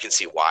 and I can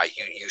see why.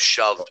 You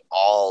shoved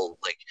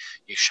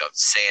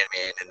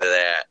Sandman into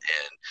that,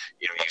 and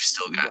you've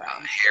still got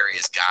Harry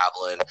as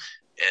Goblin,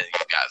 and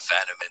you've got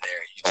Venom in there.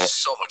 There's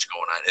so much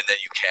going on, and then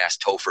you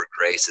cast Topher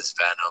Grace as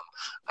Venom.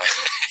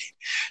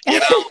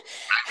 I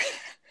mean,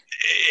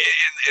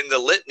 in the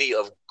litany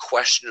of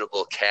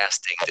questionable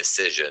casting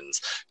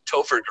decisions,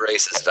 Topher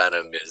Grace's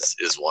Venom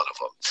is one of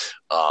them.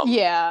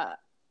 Yeah,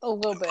 a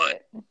little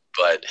bit.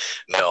 But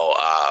no,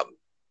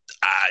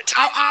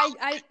 Tom Holland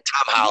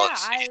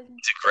is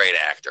a great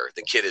actor.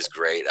 The kid is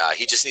great.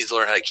 He just needs to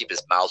learn how to keep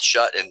his mouth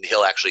shut, and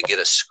he'll actually get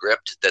a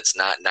script that's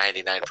not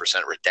 99%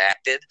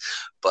 redacted.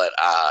 But,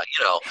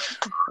 they weren't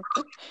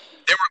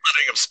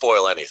letting him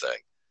spoil anything.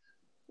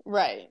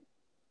 Right.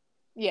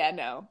 Yeah,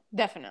 no,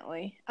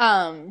 definitely.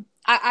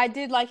 I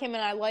did like him,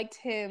 and I liked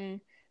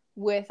him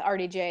with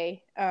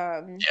RDJ.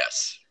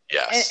 Yes.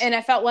 Yes. And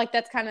I felt like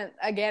that's kind of,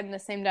 again, the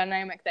same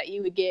dynamic that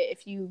you would get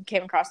if you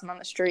came across him on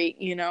the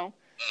street, you know?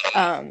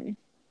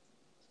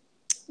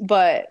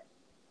 But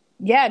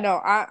yeah,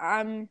 no,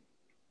 I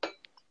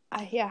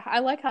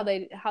like how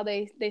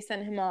they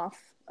sent him off.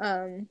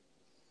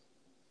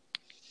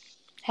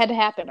 Had to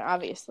happen,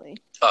 obviously.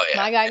 Oh yeah,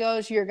 my guy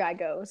goes, your guy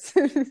goes.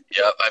 Yep.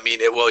 I mean,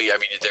 they're paying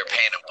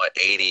him what,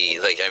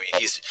 80? Like, I mean,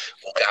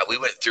 God, we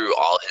went through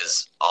all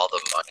the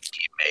money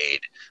he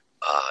made.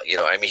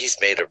 He's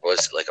made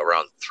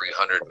around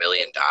 $300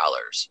 million,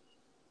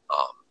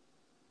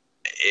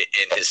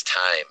 in his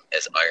time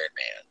as Iron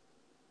Man.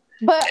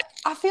 But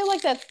I feel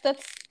like that's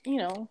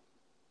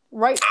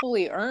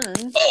rightfully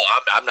earned. Oh,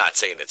 I'm not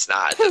saying it's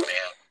not.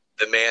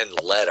 The man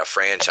led a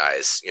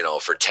franchise,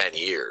 for 10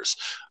 years.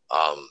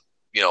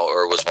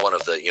 Or was one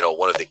of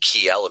the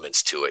key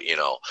elements to it,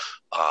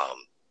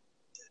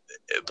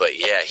 but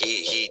yeah,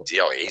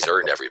 he's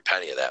earned every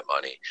penny of that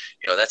money.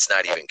 That's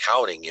not even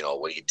counting,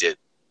 what he did,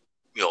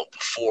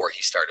 before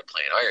he started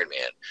playing Iron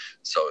Man.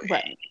 So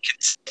right. He can,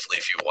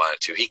 if you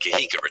wanted to, he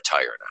could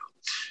retire now,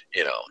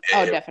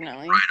 Oh,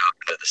 definitely. Right up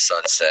into the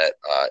sunset.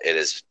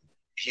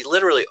 He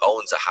literally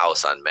owns a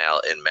house in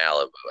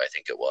Malibu, I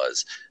think it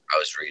was. I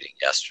was reading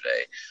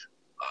yesterday,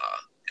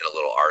 in a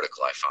little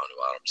article I found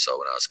about him. So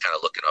when I was kind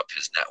of looking up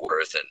his net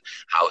worth and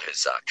how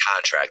his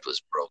contract was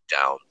broke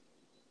down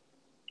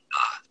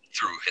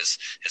through his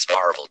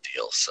Marvel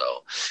deal.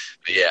 So,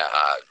 but yeah,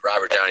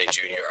 Robert Downey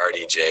Jr.,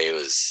 RDJ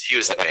he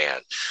was the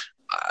man,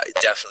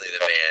 definitely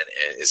the man,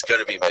 and is going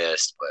to be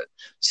missed. But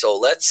so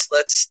let's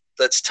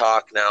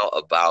talk now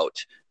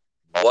about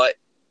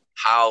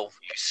how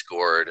you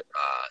scored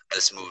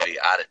this movie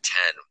out of 10.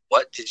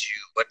 What did you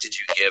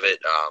give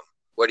it?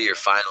 What are your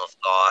final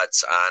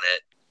thoughts on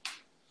it?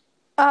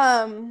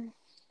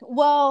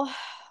 Well,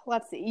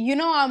 let's see.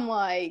 I'm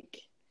like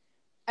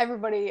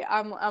everybody.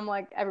 I'm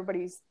like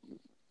everybody's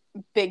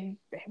big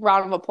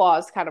round of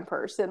applause kind of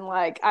person.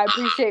 Like, I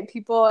appreciate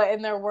people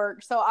in their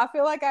work, so I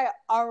feel like I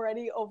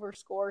already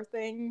overscore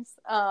things.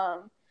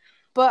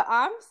 But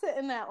I'm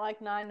sitting at like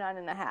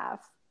 9.5.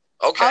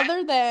 Okay.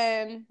 Other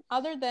than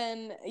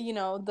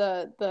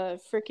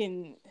the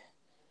freaking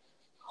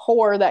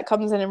whore that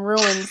comes in and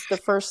ruins the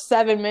first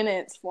 7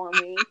 minutes for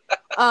me.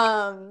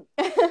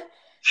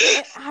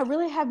 I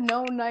really have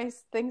no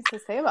nice things to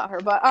say about her,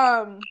 but you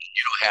don't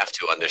have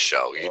to on this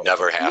show. You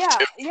never have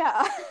to.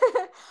 Yeah.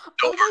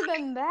 Other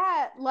than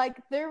that,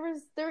 like there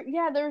was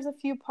a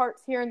few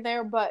parts here and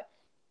there, but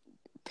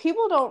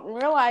people don't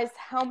realize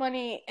how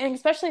many, and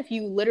especially if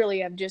you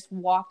literally have just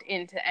walked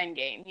into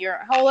Endgame.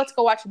 Let's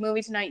go watch a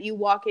movie tonight. You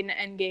walk into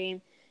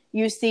Endgame,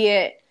 you see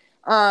it.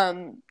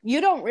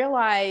 You don't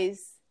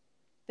realize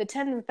the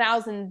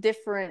 10,000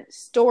 different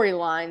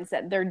storylines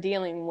that they're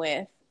dealing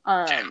with.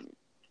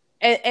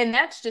 And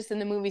that's just in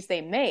the movies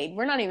they made.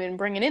 We're not even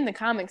bringing in the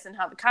comics and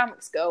how the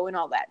comics go and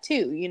all that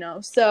too,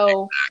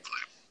 So,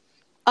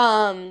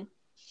 I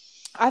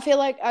feel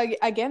like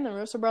again, the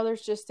Russo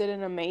brothers just did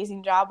an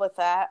amazing job with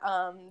that.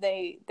 I'm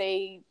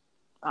sitting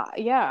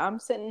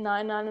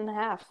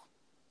 9.5.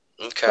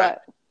 Okay.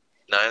 But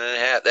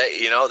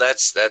 9.5.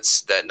 That's that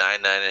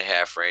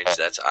 9.5 range.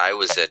 I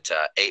was at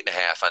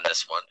 8.5 on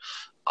this one.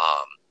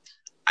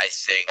 I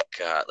think,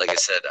 like I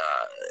said,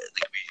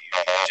 like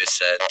you just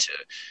said, to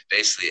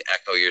basically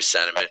echo your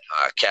sentiment,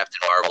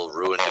 Captain Marvel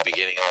ruined the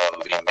beginning of the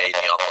movie, made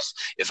me almost,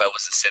 if I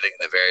wasn't sitting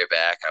in the very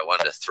back, I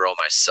wanted to throw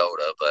my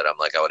soda, but I'm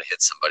like, I would have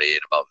hit somebody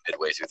at about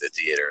midway through the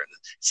theater, and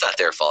it's not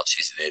their fault,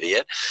 she's an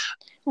idiot.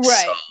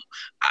 Right. So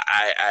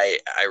I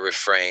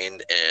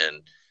refrained,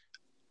 and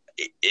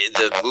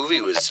the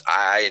movie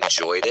I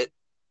enjoyed it.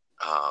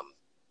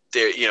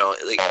 There,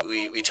 like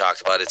we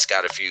talked about,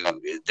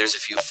 there's a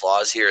few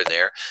flaws here and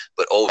there,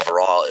 but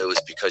overall it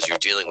was because you're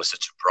dealing with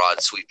such a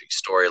broad sweeping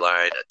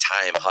storyline, a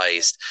time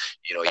heist,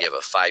 you have a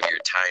 5-year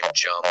time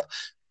jump,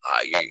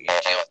 you're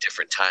dealing with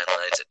different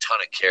timelines, a ton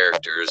of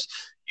characters,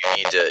 you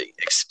need to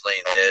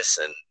explain this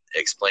and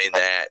explain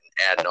that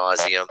ad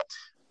nauseum.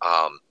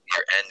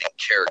 You're ending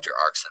character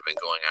arcs that have been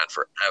going on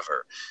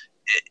forever.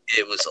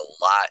 It was a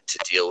lot to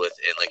deal with,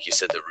 and like you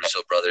said, the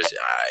Russo brothers,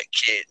 I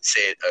can't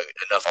say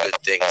enough good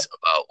things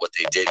about what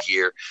they did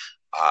here,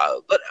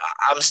 but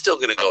I'm still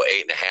going to go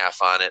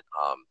 8.5 on it.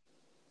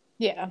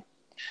 Yeah,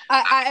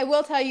 I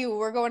will tell you,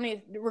 we're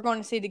going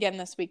to see it again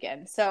this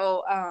weekend,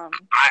 so I'm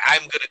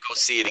going to go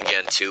see it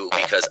again too,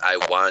 because I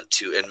want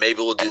to, and maybe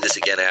we'll do this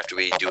again after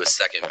we do a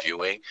second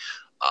viewing.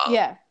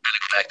 Yeah,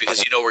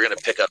 because we're going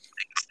to pick up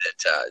things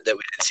that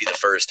we didn't see the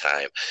first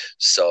time,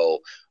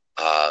 so.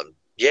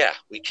 Yeah,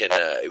 we can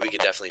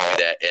definitely do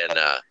that, and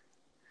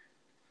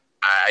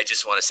I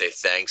just want to say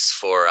thanks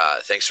for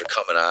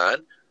coming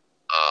on.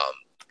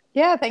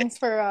 Yeah, thanks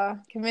for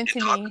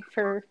convincing me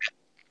for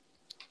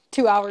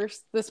 2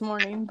 hours this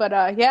morning, but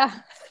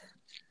yeah,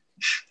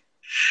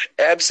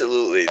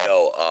 absolutely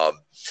no.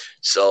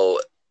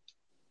 So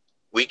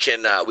we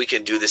can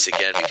do this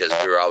again, because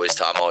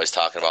I'm always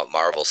talking about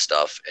Marvel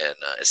stuff, and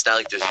it's not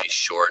like there's any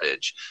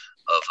shortage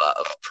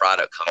of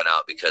product coming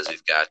out, because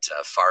we've got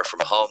Far From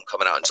Home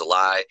coming out in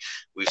July.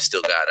 We've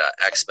still got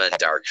X-Men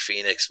Dark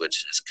Phoenix,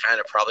 which is kind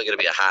of probably going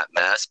to be a hot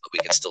mess, but we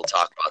can still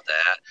talk about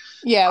that.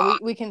 Yeah,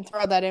 we can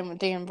throw that in with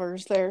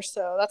Danvers there,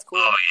 so that's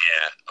cool.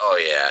 Oh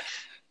yeah.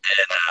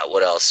 And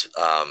what else?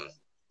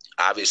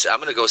 Obviously, I'm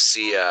going to go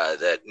see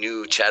that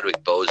new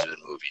Chadwick Boseman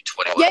movie,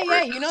 21 Bridges.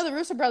 Yeah, you know the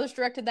Russo brothers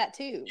directed that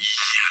too.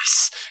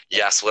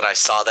 Yes. When I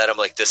saw that, I'm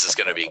like, this is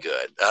going to be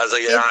good. I was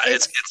like,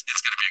 it's going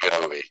to be a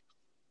good movie.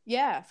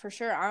 Yeah, for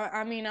sure.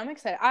 I mean, I'm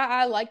excited.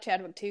 I like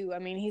Chadwick too. I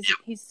mean,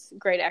 he's a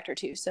great actor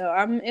too. So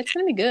it's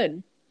gonna be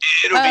good.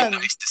 It would be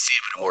nice to see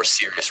him in a more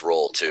serious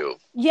role too.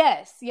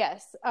 Yes. I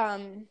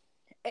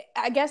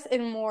guess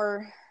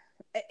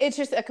it's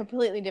just a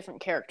completely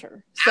different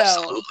character. So,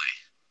 absolutely.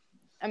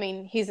 I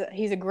mean, he's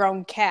a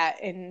grown cat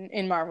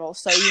in Marvel,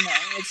 so you know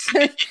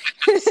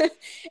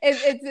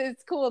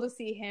it's cool to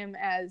see him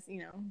as,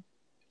 you know,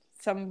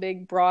 some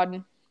big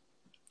broad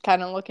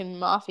kind of looking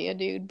mafia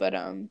dude. But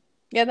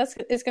yeah,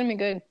 it's gonna be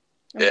good.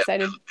 I'm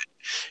excited.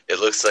 It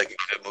looks like a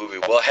good movie.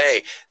 Well,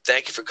 hey,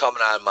 thank you for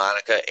coming on,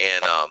 Monica,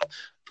 and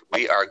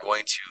we are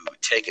going to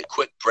take a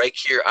quick break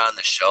here on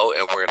the show,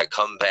 and we're going to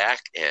come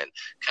back and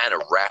kind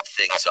of wrap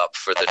things up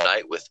for the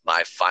night with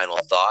my final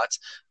thoughts.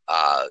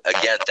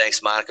 Again,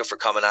 thanks, Monica, for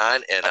coming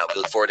on, and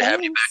we look forward to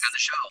having you back on the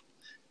show.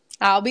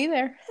 I'll be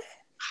there.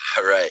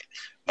 All right.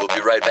 We'll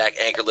be right back.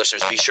 Anchor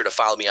listeners, be sure to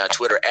follow me on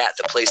Twitter at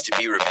The Place to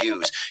Be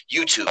Reviews,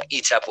 YouTube,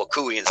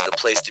 Etepwakuians, The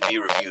Place to Be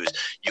Reviews.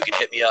 You can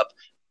hit me up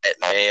at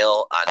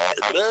mail on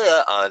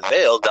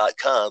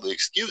mail.com.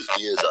 Excuse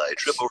me as I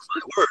trip over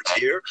my words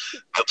here.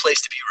 The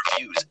Place to Be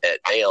Reviews at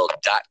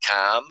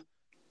mail.com.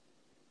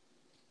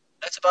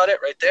 That's about it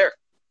right there.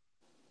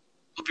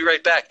 We'll be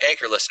right back.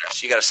 Anchor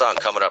listeners, you got a song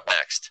coming up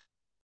next.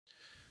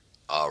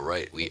 All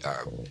right, we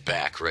are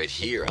back right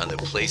here on The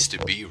Place to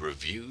Be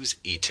Reviews,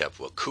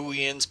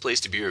 Etepwakuians, Place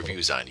to Be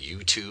Reviews on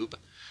YouTube.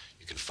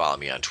 You can follow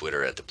me on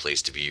Twitter at The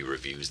Place to Be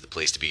Reviews. The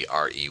Place to Be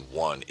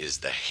RE1 is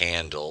the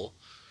handle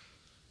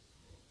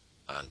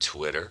on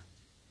Twitter.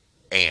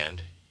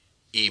 And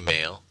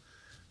email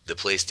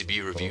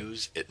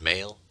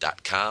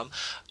theplacetobereviews@mail.com.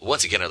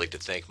 Once again, I'd like to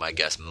thank my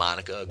guest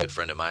Monica, a good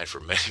friend of mine for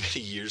many,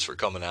 many years, for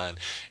coming on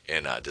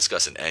and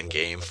discussing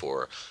Endgame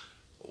for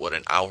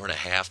an hour and a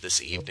half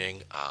this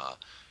evening.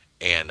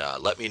 And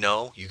let me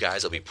know, you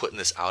guys. I'll be putting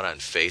this out on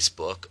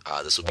Facebook.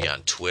 This will be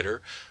on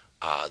Twitter.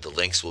 The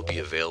links will be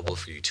available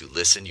for you to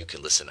listen. You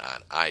can listen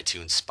on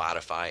iTunes,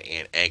 Spotify,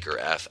 and Anchor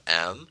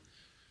FM.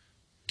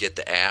 Get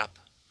the app.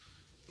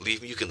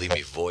 You can leave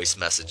me voice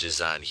messages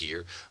on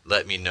here.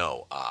 Let me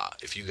know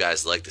if you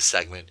guys like the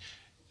segment.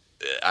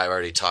 I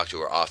already talked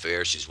to her off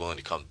air. She's willing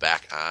to come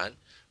back on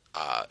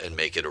and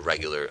make it a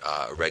regular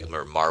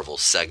Marvel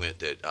segment,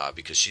 that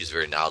because she's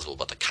very knowledgeable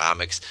about the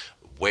comics,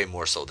 way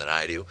more so than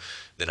I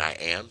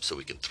am. So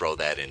we can throw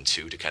that in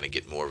too, to kind of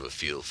get more of a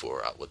feel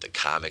for what the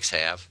comics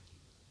have.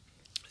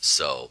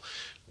 So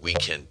we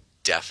can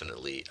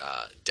definitely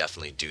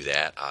do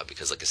that,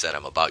 because like I said,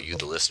 I'm about you,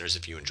 the listeners.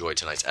 If you enjoyed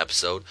tonight's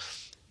episode,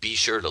 be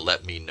sure to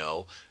let me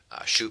know.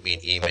 Shoot me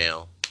an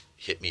email.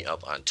 Hit me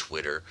up on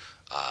Twitter.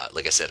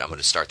 Like I said, I'm going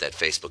to start that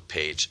Facebook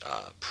page.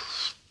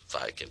 If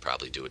I can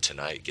probably do it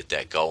tonight, get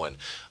that going.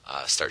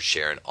 Start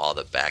sharing all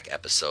the back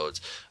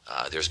episodes.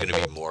 There's going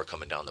to be more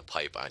coming down the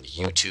pipe on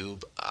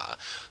YouTube.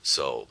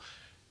 So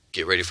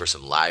get ready for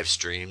some live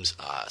streams,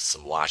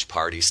 some watch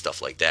parties,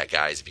 stuff like that,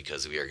 guys,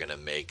 because we are going to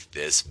make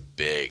this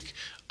big.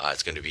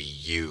 It's going to be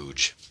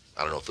huge.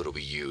 I don't know if it'll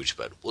be huge,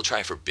 but we'll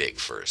try for big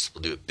first.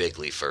 We'll do it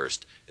bigly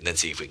first, and then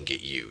see if we can get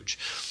huge.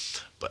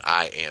 But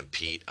I am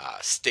Pete.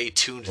 Stay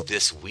tuned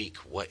this week.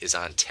 What is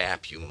on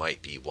tap, you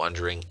might be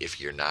wondering.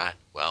 If you're not,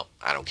 well,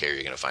 I don't care.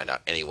 You're going to find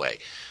out anyway.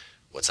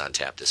 What's on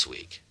tap this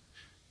week?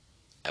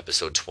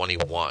 Episode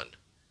 21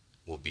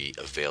 will be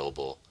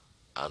available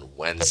on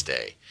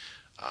Wednesday.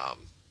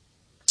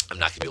 I'm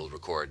not going to be able to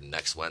record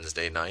next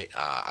Wednesday night.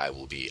 I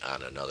will be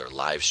on another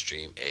live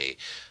stream, a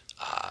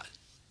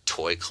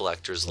toy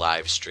collectors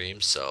live stream.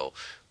 So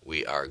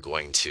we are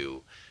going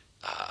to,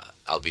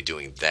 I'll be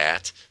doing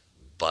that.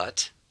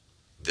 But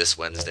this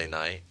Wednesday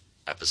night,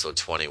 episode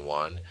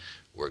 21,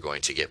 we're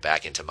going to get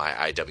back into my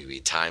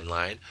IWE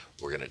timeline.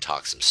 We're going to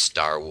talk some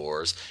Star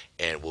Wars,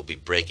 and we'll be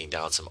breaking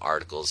down some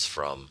articles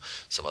from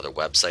some other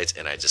websites.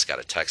 And I just got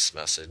a text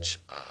message.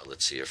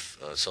 Let's see if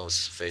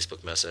someone's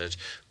Facebook message.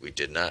 We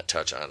did not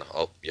touch on.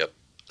 Oh, yep.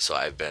 So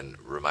I've been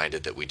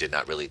reminded that we did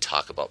not really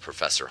talk about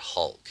Professor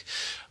Hulk.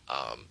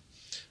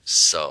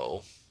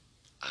 So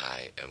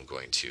I am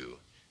going to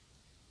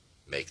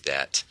make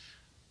that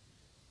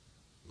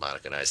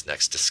Monica and I's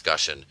next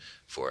discussion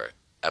for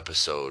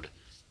episode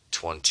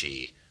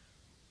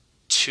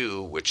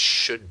 22, which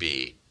should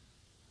be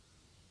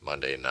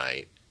Monday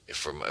night.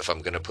 If I'm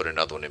going to put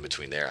another one in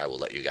between there, I will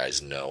let you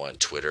guys know on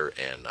Twitter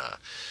and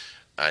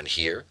on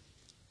here.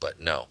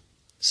 But no.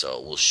 So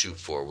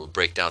we'll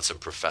break down some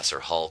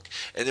Professor Hulk,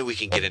 and then we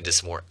can get into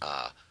some more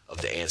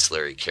of the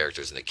ancillary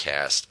characters in the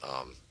cast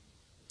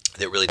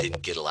that really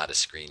didn't get a lot of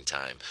screen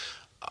time.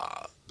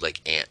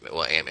 Like Ant-Man.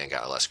 Well, Ant-Man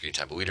got a lot of screen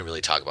time, but we didn't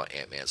really talk about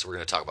Ant-Man. So we're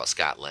going to talk about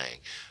Scott Lang.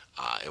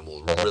 and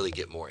we'll really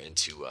get more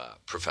into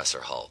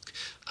Professor Hulk,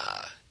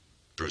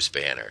 Bruce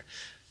Banner.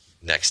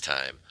 Next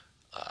time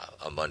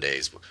on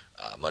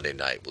Monday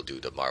night, we'll do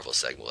the Marvel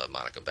segment. We'll have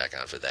Monica back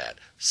on for that.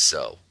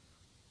 So,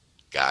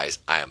 guys,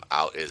 I am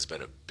out. It has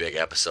been a big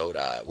episode.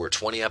 We're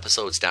 20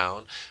 episodes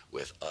down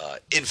with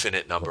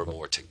infinite number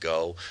more to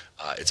go.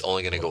 It's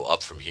only going to go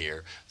up from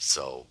here.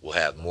 So we'll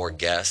have more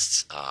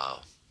guests,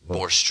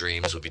 more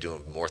streams. We'll be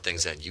doing more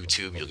things on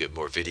YouTube. You'll get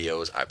more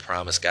videos. I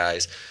promise,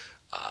 guys.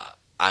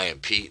 I am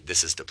Pete.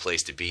 This is the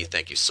place to be.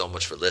 Thank you so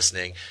much for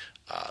listening.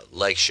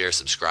 Like, share,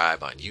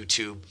 subscribe on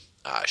YouTube.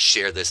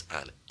 Share this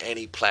on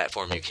any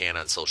platform you can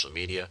on social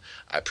media.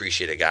 I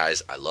appreciate it,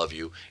 guys. I love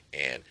you.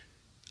 And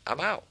I'm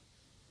out.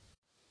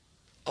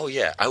 Oh,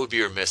 yeah, I would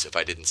be remiss if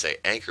I didn't say,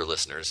 Anchor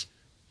listeners,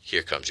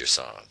 here comes your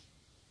song.